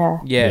bar,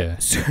 Yeah.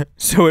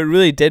 So it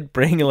really did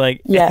bring,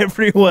 like,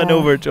 everyone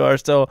over to our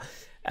stall.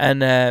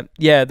 And,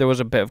 there was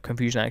a bit of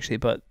confusion, actually.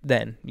 But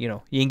then, you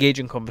know, you engage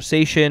in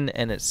conversation,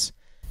 and it's,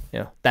 you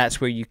know, that's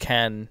where you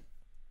can,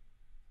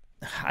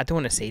 I don't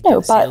want to say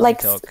but like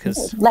talk,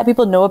 let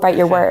people know about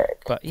your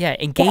work. But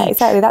engage. Yeah,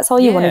 exactly. That's all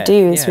you want to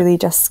do, is really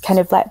just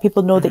kind of let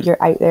people know that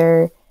you're out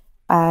there,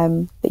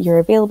 that you're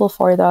available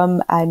for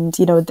them, and,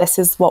 you know, this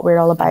is what we're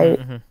all about.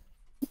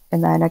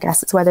 And then I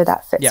guess it's whether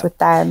that fits with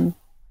them.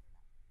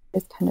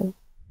 It's kind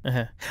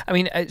of. I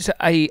mean, so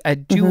I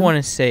do want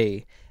to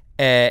say,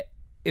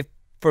 if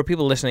for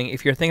people listening,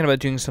 if you're thinking about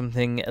doing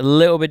something a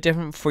little bit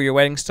different for your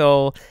wedding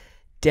stall,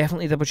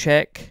 definitely double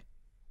check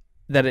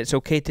that it's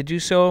okay to do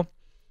so.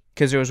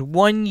 Because there was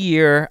one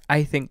year,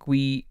 I think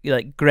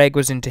Greg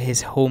was into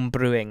his home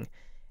brewing,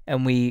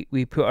 and we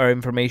put our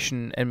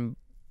information and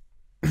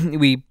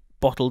we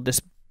bottled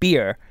this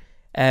beer.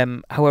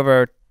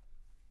 However,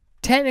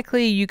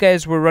 technically you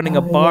guys were running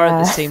a bar at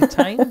the same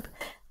time.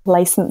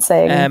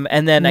 Licensing.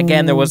 And then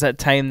again, there was that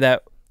time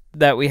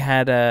that we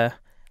had a...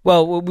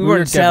 Well, we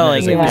weren't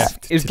selling. It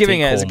was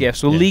giving it as a gift,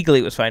 so legally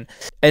it was fine.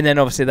 And then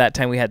obviously that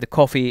time we had the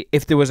coffee.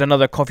 If there was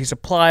another coffee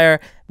supplier,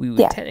 we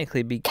would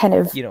technically be kind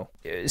of, you know,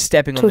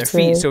 stepping on their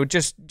feet. So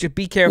just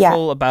be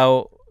careful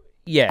about.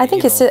 I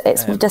think it's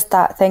just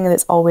that thing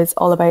that's always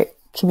all about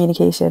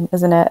communication,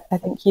 isn't it? I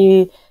think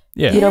you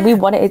know, we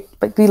want it,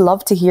 but we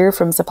love to hear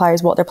from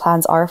suppliers what their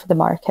plans are for the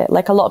market.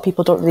 Like, a lot of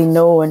people don't really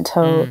know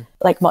until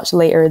like much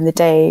later in the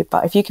day.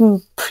 But if you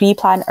can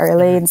pre-plan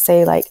early and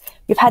say, like,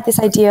 we've had this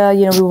idea,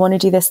 you know, we want to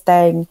do this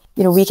thing,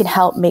 you know, we can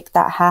help make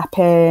that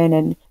happen.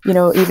 And, you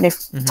know, even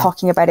if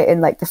talking about it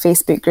in like the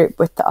Facebook group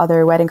with the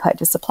other Wedding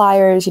Collective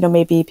suppliers, you know,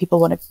 maybe people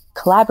want to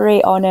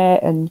collaborate on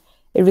it. And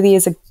it really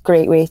is a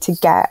great way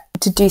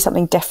to do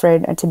something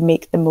different and to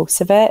make the most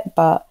of it.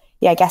 But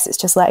I guess it's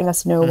just letting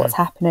us know what's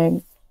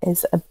happening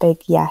is a big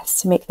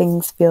yes, to make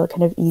things feel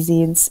kind of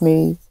easy and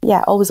smooth.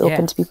 Always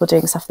open to people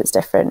doing stuff that's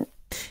different.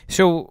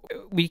 So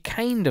we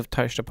kind of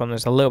touched upon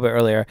this a little bit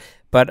earlier,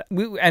 but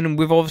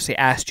we've obviously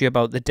asked you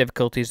about the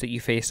difficulties that you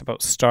faced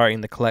about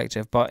starting the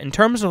collective. But in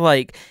terms of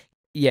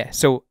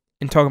so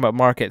in talking about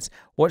markets,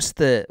 what's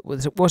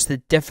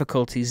the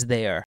difficulties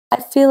there? I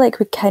feel like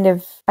we kind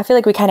of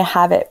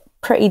have it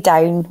pretty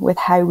down with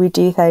how we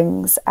do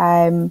things.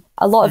 A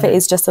lot of it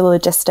is just the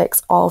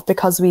logistics of,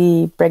 because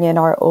we bring in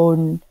our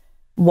own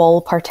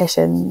wall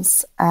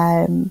partitions,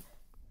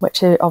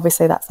 which are,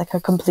 obviously that's like a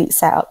complete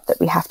setup that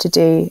we have to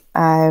do.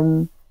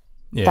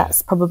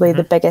 That's probably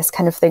the biggest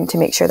kind of thing, to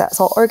make sure that's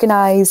all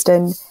organized.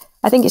 And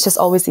I think it's just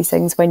always these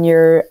things when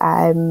you're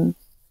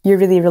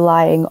really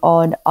relying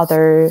on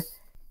other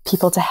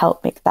people to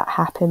help make that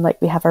happen.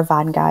 Like we have our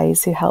van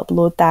guys who help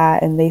load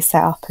that, and they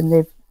set up, and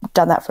they've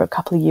done that for a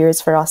couple of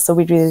years for us. So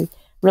we really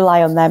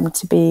rely on them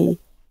to be,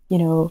 you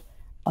know,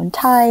 on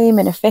time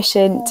and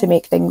efficient to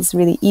make things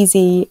really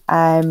easy.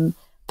 But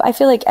I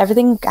feel like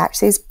everything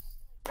actually is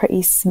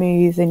pretty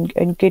smooth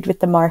and good with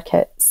the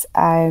markets,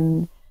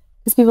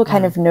 because people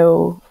kind of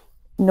know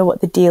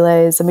what the deal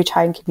is, and we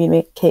try and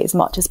communicate as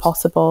much as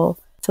possible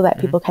to let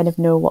people kind of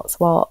know what's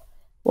what.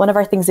 One of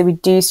our things that we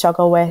do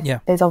struggle with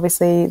is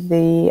obviously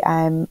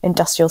the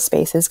industrial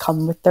spaces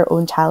come with their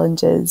own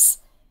challenges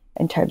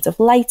in terms of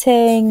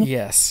lighting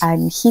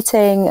and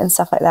heating and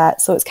stuff like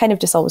that. So it's kind of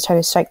just always trying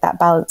to strike that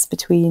balance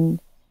between,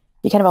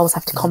 you kind of always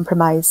have to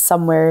compromise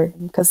somewhere,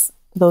 because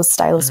those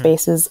style of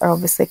spaces are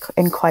obviously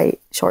in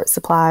quite short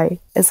supply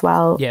as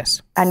well.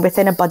 Yes. And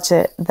within a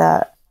budget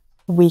that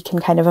we can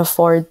kind of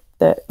afford,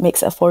 that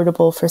makes it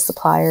affordable for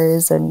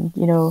suppliers, and,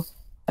 you know,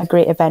 a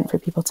great event for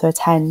people to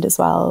attend as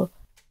well.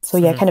 So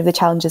yeah, kind of the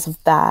challenges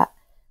of that.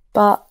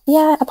 But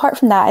yeah, apart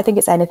from that, I think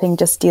it's anything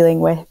just dealing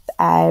with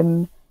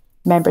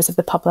members of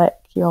the public.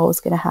 You're always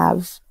going to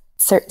have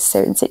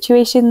certain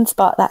situations,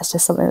 but that's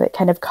just something that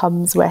kind of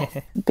comes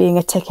with being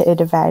a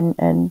ticketed event,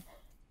 and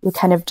we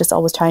kind of just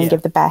always try and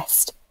give the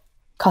best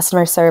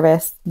customer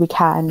service we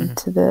can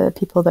to the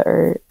people that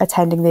are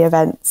attending the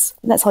events.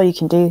 And that's all you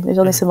can do. There's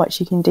only so much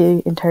you can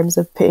do in terms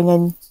of putting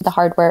in the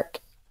hard work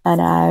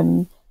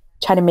and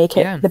trying to make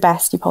it the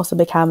best you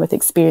possibly can with the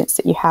experience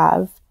that you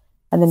have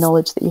and the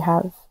knowledge that you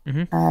have.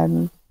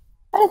 And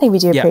I think we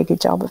do a pretty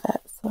good job of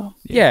it. So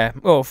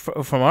well,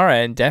 from our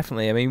end,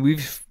 definitely. I mean,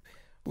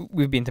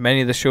 we've been to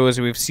many of the shows,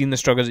 and we've seen the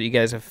struggles that you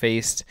guys have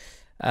faced.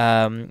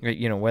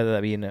 You know, whether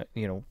that be in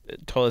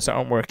toilets that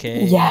aren't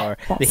working, or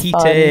the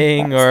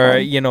heating, or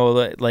fun. You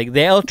know, like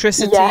the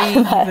electricity.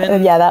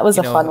 Even, that was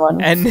a fun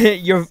one. And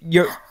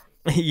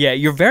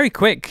you're very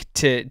quick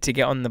to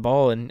get on the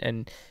ball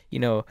and you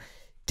know,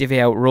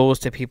 divvy out roles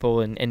to people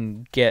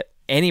and get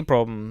any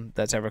problem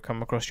that's ever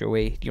come across your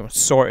way, you know,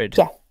 sorted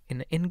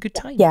in good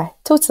time. Yeah,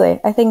 totally.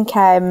 I think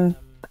I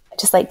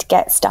just like to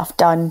get stuff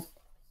done,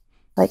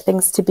 like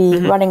things to be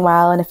running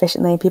well and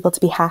efficiently, people to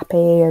be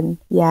happy, and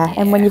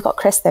and when you've got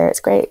Chris there, it's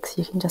great, because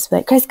you can just be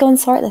like, Chris, go and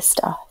sort this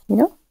stuff, you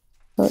know?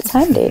 So it's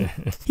handy.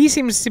 He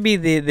seems to be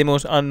the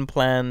most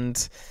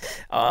unplanned,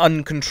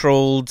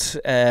 uncontrolled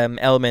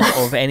element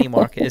of any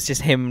market. It's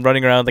just him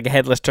running around like a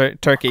headless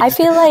turkey. I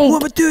feel like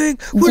what am I doing?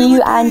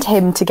 You and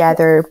him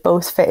together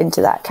both fit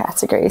into that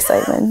category,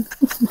 Simon.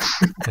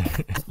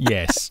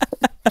 Yes.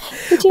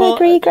 Would you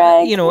agree,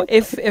 Greg? You know,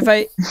 if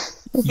I...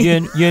 You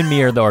and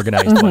me are the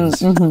organised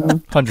ones.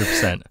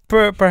 100%.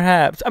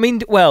 Perhaps. I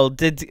mean, well,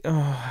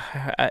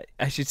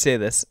 I should say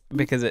this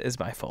because it is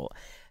my fault.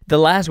 The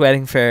last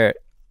wedding fair,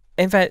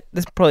 in fact,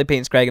 this probably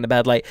paints Greg in a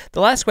bad light. The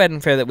last wedding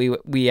fair that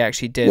we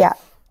actually did,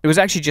 it was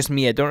actually just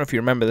me. I don't know if you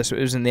remember this. It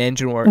was in the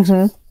engine works.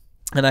 And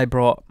I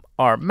brought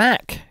our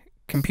Mac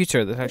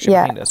computer that's actually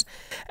behind us.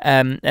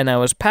 And I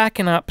was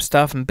packing up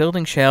stuff and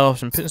building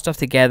shelves and putting stuff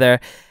together.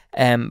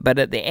 But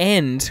at the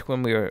end,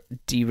 when we were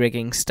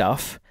de-rigging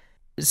stuff,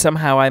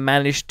 somehow I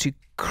managed to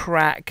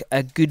crack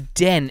a good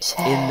dent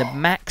in the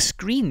Mac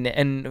screen,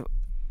 and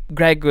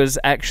Greg was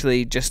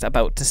actually just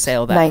about to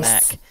sell that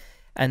Mac,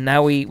 and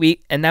now we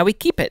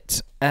keep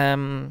it.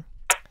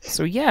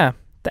 So yeah,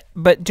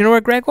 but do you know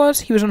where Greg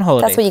was? He was on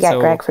holiday. That's what you get,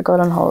 Greg, for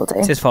going on holiday.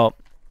 It's his fault.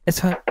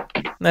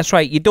 That's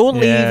right. You don't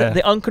leave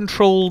the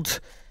uncontrolled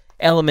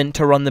element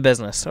to run the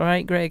business. All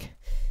right, Greg.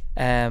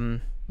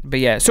 But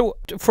yeah, so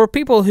for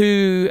people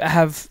who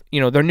have, you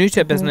know, they're new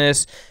to a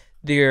business,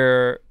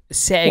 they're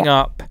setting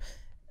up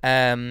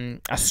a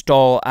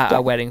stall at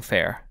a wedding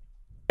fair,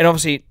 and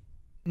obviously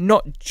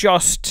not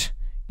just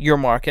your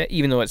market,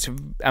 even though it's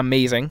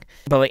amazing,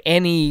 but like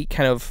any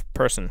kind of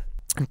person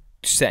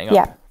setting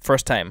up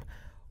first time,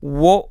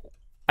 what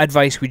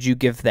advice would you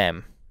give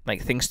them?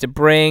 Like things to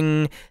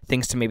bring,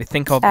 things to maybe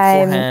think of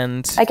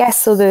beforehand? I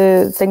guess so.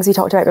 The things we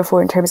talked about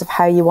before in terms of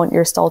how you want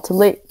your stall to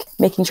look,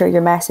 making sure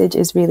your message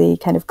is really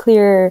kind of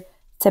clear,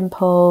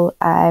 simple,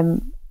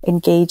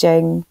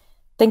 engaging,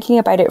 thinking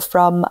about it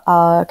from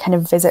a kind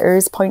of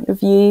visitor's point of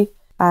view.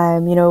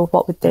 You know,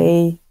 what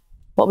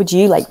would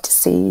you like to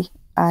see?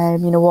 You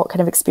know, what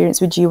kind of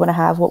experience would you want to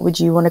have? What would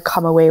you want to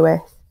come away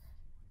with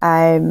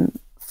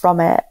from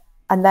it?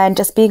 And then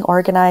just being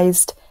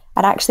organised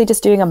and actually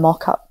just doing a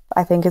mock-up,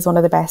 I think, is one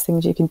of the best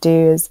things you can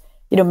do, is,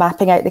 you know,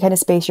 mapping out the kind of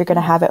space you're going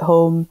to have at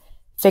home,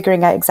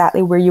 figuring out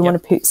exactly where you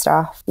want to put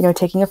stuff, you know,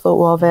 taking a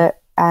photo of it,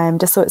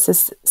 just so it's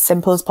as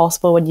simple as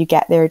possible when you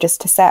get there,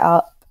 just to set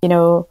up. You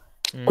know,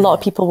 a lot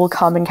of people will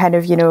come and kind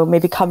of, you know,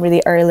 maybe come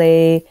really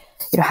early,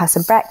 you know, have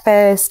some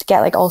breakfast,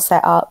 get like all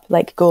set up,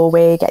 like go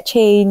away, get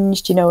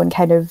changed, you know, and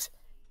kind of,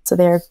 so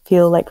they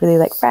feel like really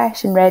like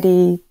fresh and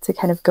ready to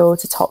kind of go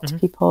to talk to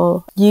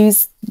people.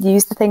 Use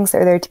the things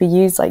that are there to be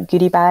used, like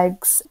goodie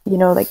bags, you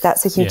know, like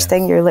that's a huge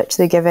thing. You're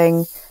literally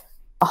giving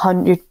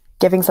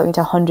something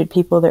to 100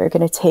 people that are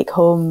going to take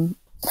home,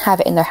 have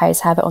it in their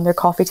house, have it on their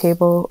coffee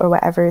table or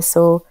whatever.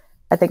 So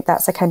I think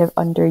that's a kind of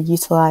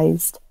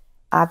underutilized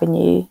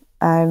avenue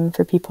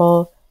for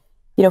people.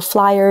 You know,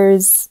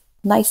 flyers,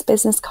 nice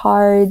business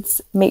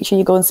cards. Make sure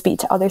you go and speak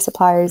to other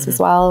suppliers as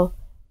well.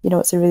 You know,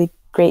 it's a really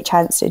great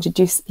chance to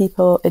introduce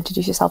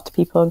yourself to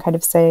people and kind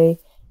of say,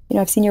 you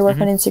know, I've seen your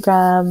work on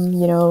Instagram,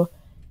 you know,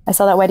 I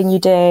saw that wedding you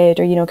did,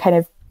 or, you know, kind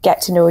of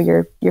get to know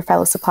your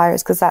fellow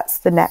suppliers, because that's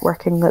the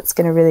networking that's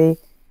going to really,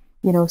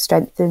 you know,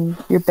 strengthen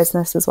your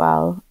business as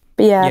well.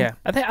 But yeah.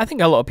 I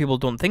think a lot of people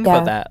don't think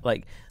about that.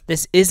 Like,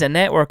 this is a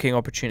networking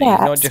opportunity,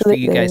 not just for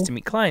you guys to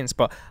meet clients,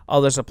 but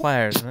other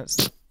suppliers, and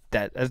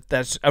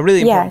that's a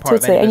really important part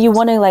of any business. And you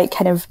want to, like,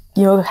 kind of,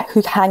 you know,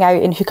 hang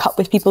out and hook up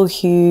with people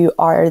who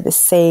are the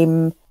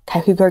same,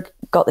 who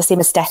got the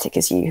same aesthetic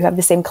as you, who have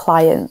the same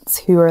clients,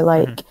 who are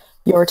like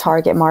your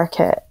target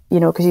market, you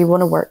know, because you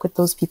want to work with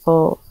those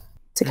people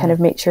to kind of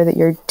make sure that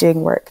you're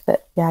doing work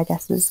that, I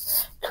guess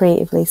is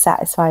creatively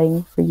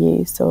satisfying for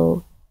you.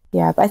 So,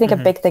 yeah, but I think a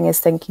big thing is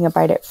thinking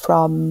about it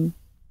from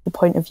the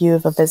point of view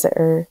of a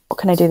visitor. What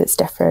can I do that's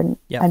different?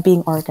 And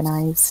being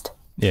organised.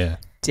 Yeah.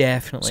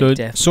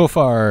 Definitely. So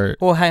far.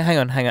 Oh, hang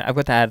on. I've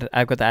got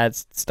to add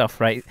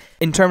stuff, right?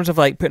 In terms of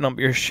like putting up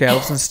your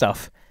shelves and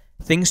stuff,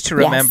 things to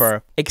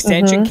remember: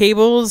 extension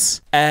cables,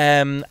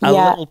 a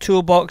little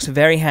toolbox,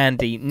 very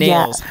handy.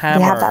 Nails, hammer.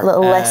 We have that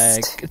little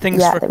list.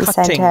 Things for that we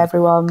cutting. send to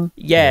everyone.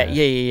 Yeah.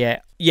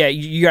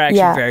 You're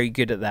actually very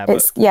good at that.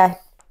 It's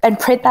and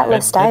print that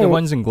list out. The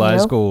ones in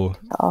Glasgow,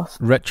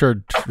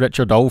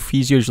 Richard Ulf,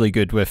 he's usually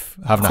good with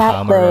having a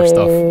hammer or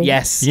stuff.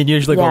 Yes, you can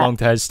usually go along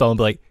to his stall and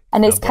be like,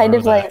 and it's kind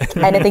of like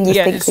anything you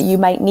think that you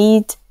might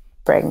need,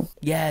 bring.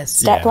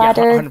 Step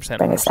ladder, 100%,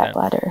 bring a step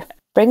ladder.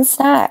 Bring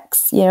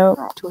snacks, you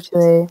know,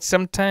 totally.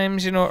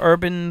 Sometimes, you know,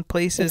 urban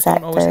places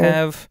don't always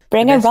have.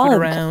 Bring a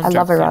rug. I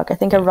love a rug. I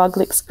think a rug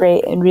looks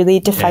great and really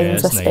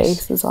defines a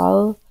space as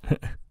well.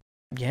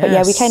 Yes. But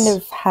yeah, we kind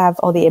of have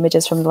all the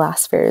images from the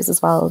last fairs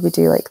as well. We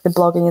do like the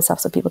blogging and stuff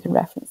so people can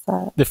reference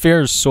that. The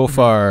fairs so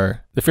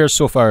far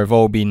have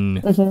all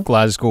been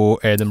Glasgow,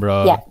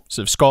 Edinburgh,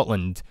 sort of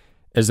Scotland.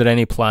 Is there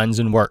any plans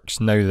in works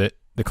now that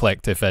the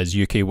collective is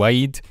UK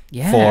wide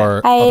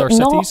for other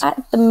cities? Not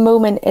at the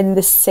moment in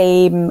the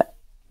same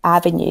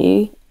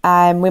avenue.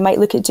 We might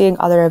look at doing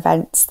other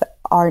events that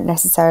aren't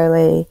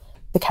necessarily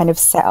the kind of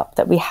setup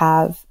that we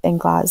have in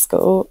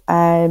Glasgow.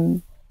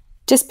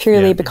 Just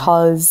purely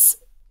because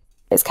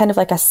it's kind of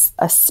like a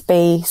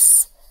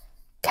space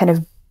kind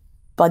of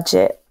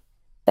budget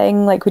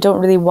thing. Like, we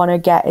don't really want to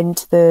get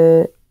into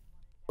the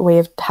way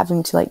of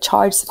having to like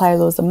charge supplier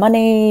loads of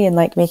money and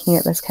like making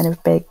it this kind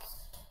of big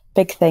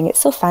thing. It's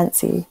so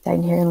fancy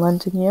down here in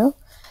London, you know?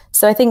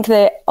 So I think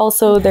that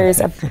also there's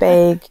a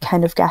big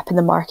kind of gap in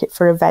the market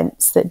for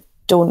events that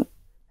don't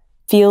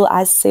feel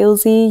as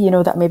salesy, you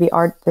know, that maybe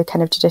aren't the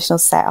kind of traditional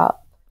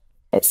setup.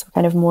 It's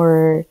kind of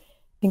more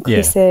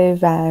inclusive.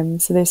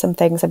 So there's some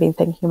things I've been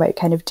thinking about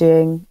kind of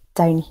doing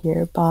down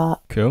here, but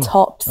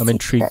cool. I'm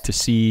intrigued to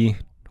see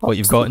what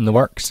you've got in the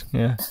works.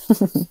 Yeah.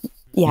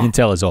 You can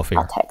tell us off here.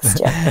 I'll text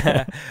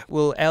you.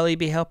 Will Ellie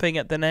be helping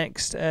at the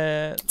next?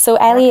 So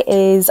Ellie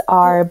is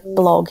our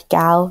blog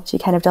gal. She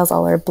kind of does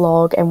all our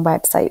blog and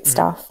website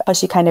stuff.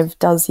 She kind of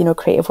does, you know,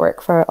 creative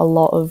work for a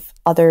lot of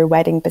other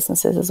wedding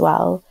businesses as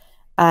well.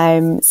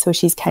 So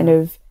she's kind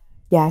of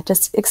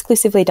just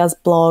exclusively does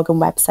blog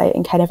and website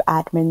and kind of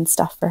admin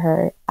stuff for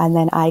her. And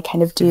then I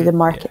kind of do the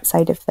market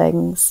side of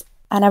things.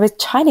 And I was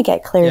trying to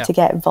get Claire to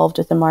get involved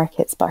with the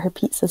markets, but her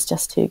pizza's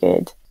just too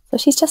good. So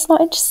she's just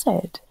not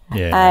interested.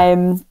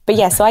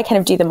 But so I kind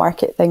of do the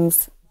market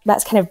things.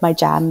 That's kind of my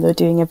jam though,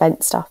 doing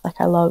event stuff. Like,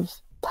 I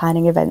love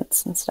planning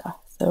events and stuff.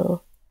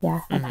 So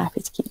I'm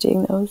happy to keep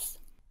doing those.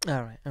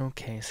 All right,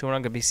 okay. So we're not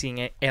going to be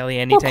seeing Ellie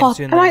anytime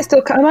soon. I might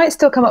still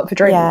come up for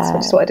drinks,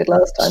 which is what I did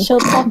last time. She'll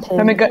pop in.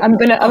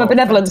 I'm a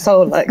benevolent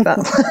soul like that.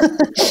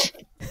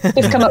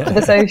 Just come up to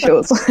the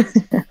socials.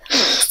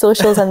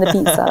 Socials and the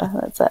pizza.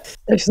 That's it.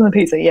 Socials and the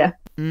pizza. Yeah.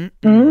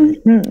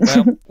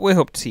 Well, we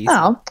hope to see you.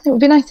 Oh, it would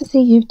be nice to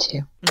see you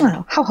too.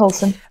 Oh, how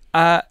wholesome.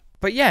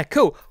 But yeah,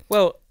 cool.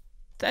 Well,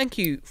 thank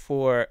you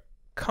for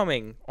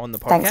coming on the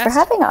podcast. Thanks for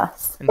having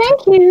us.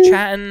 Thank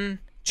you.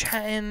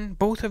 Chatting,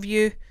 both of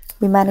you.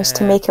 We managed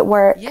to make it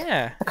work.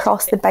 Yeah.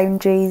 Across the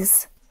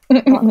boundaries.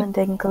 Scotland,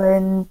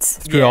 England.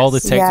 Through all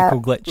the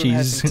technical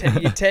glitches.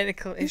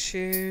 Technical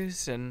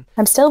issues. And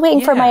I'm still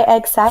waiting for my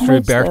egg sandwich.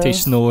 Through Bertie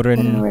snoring.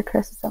 I don't know where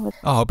Chris is sandwich.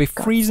 Oh, it'll be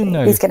freezing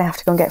now. He's going to have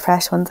to go and get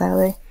fresh ones,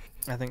 Ellie.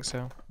 I think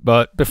so.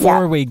 But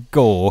before we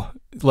go,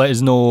 let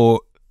us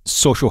know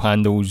social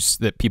handles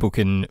that people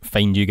can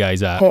find you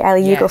guys at. Okay,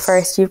 Ellie, you go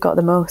first. You've got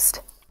the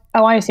most.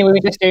 Oh, I assume we were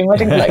just doing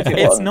Wedding Collective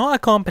ones. It's not a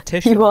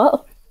competition. You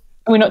what?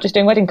 We're not just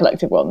doing Wedding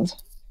Collective ones.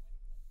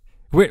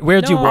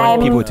 Where do you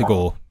want people to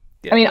go?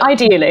 I mean,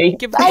 ideally.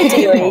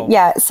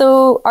 Yeah.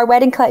 So our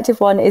Wedding Collective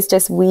one is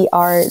just We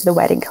Are the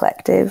Wedding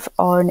Collective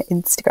on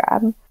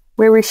Instagram,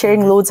 where we're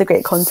sharing loads of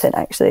great content,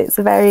 actually. It's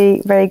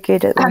very, very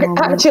good at the moment.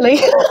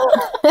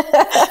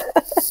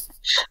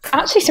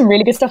 Actually, some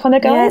really good stuff on there,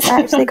 guys. Yeah,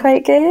 it's actually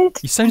quite good.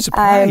 You sound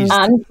surprised.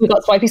 And we've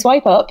got swipey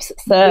swipe ups,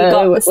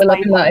 so we're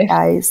loving life,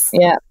 guys.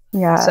 Yeah.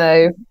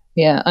 So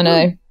I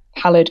know.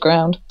 Hallowed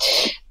ground.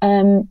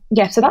 So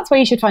that's where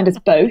you should find us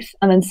both.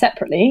 And then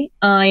separately,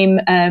 I'm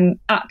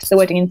at The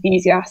Wedding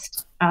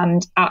Enthusiast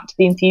and at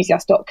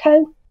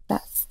theenthusiast.co.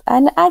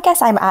 And I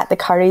guess I'm at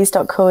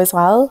thecurries.co as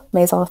well.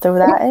 May as well throw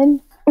that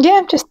in.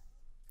 Yeah, just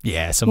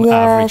some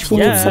average if you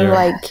need some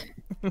like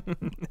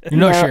You're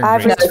not sharing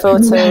average great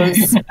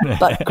photos,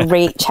 but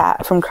great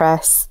chat from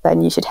Chris,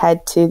 then you should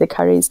head to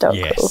thecurries.co.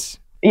 Yes.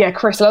 Yeah,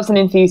 Chris loves an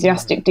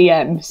enthusiastic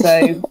DM,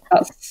 so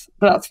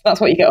that's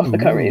what you get off the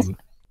Curries.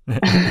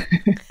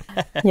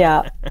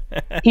 Yeah.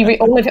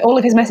 All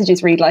of his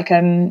messages read like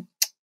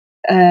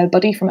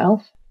Buddy from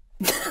Elf.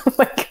 Oh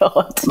my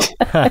god.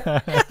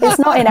 It's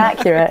not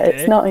inaccurate.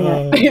 It's not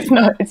inaccurate. It's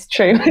not, it's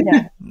true.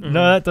 Yeah.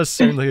 No, that does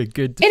sound like a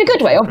good... In a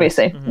good way,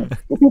 obviously. Mm-hmm.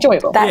 It's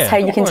enjoyable. That's how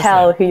you can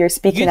tell who you're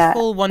speaking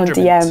Youthful at wonderment.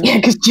 on DM. Yeah,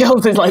 because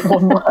Jill's is like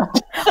one word.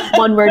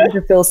 One word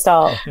with a full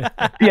stop.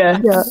 Yeah.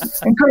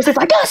 And Chris is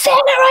like, oh, say it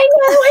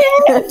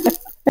right now.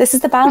 This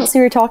is the balance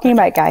we were talking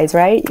about, guys,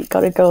 right? You've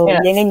got to go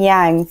yin and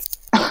yang.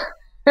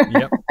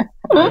 Yep.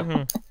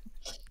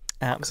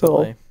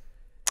 Absolutely.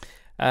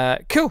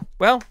 Cool.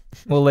 Well,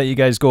 We'll let you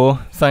guys go.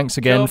 Thanks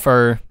again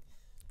for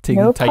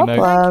taking No time out.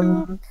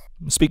 problem.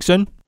 Speak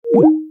soon.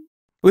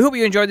 we hope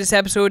you enjoyed this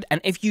episode,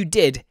 and if you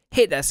did,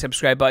 hit that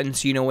subscribe button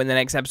so you know when the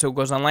next episode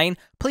goes online.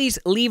 Please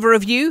leave a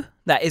review.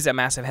 That is a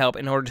massive help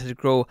in order to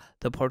grow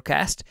the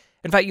podcast.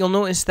 In fact, you'll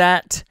notice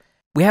that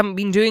we haven't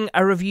been doing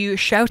a review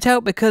shout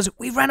out because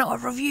we've run out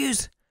of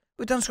reviews.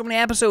 We've done so many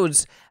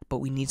episodes, but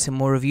we need some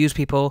more reviews,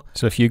 people.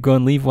 So if you go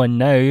and leave one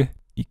now,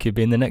 you could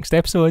be in the next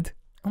episode.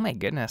 Oh my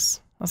goodness.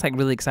 That's like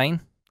really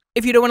exciting.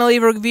 If you don't want to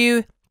leave a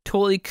review,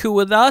 totally cool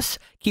with us.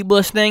 Keep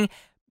listening.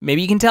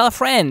 Maybe you can tell a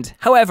friend.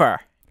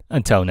 However,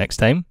 Until next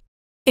time.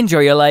 enjoy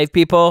your life,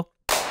 people.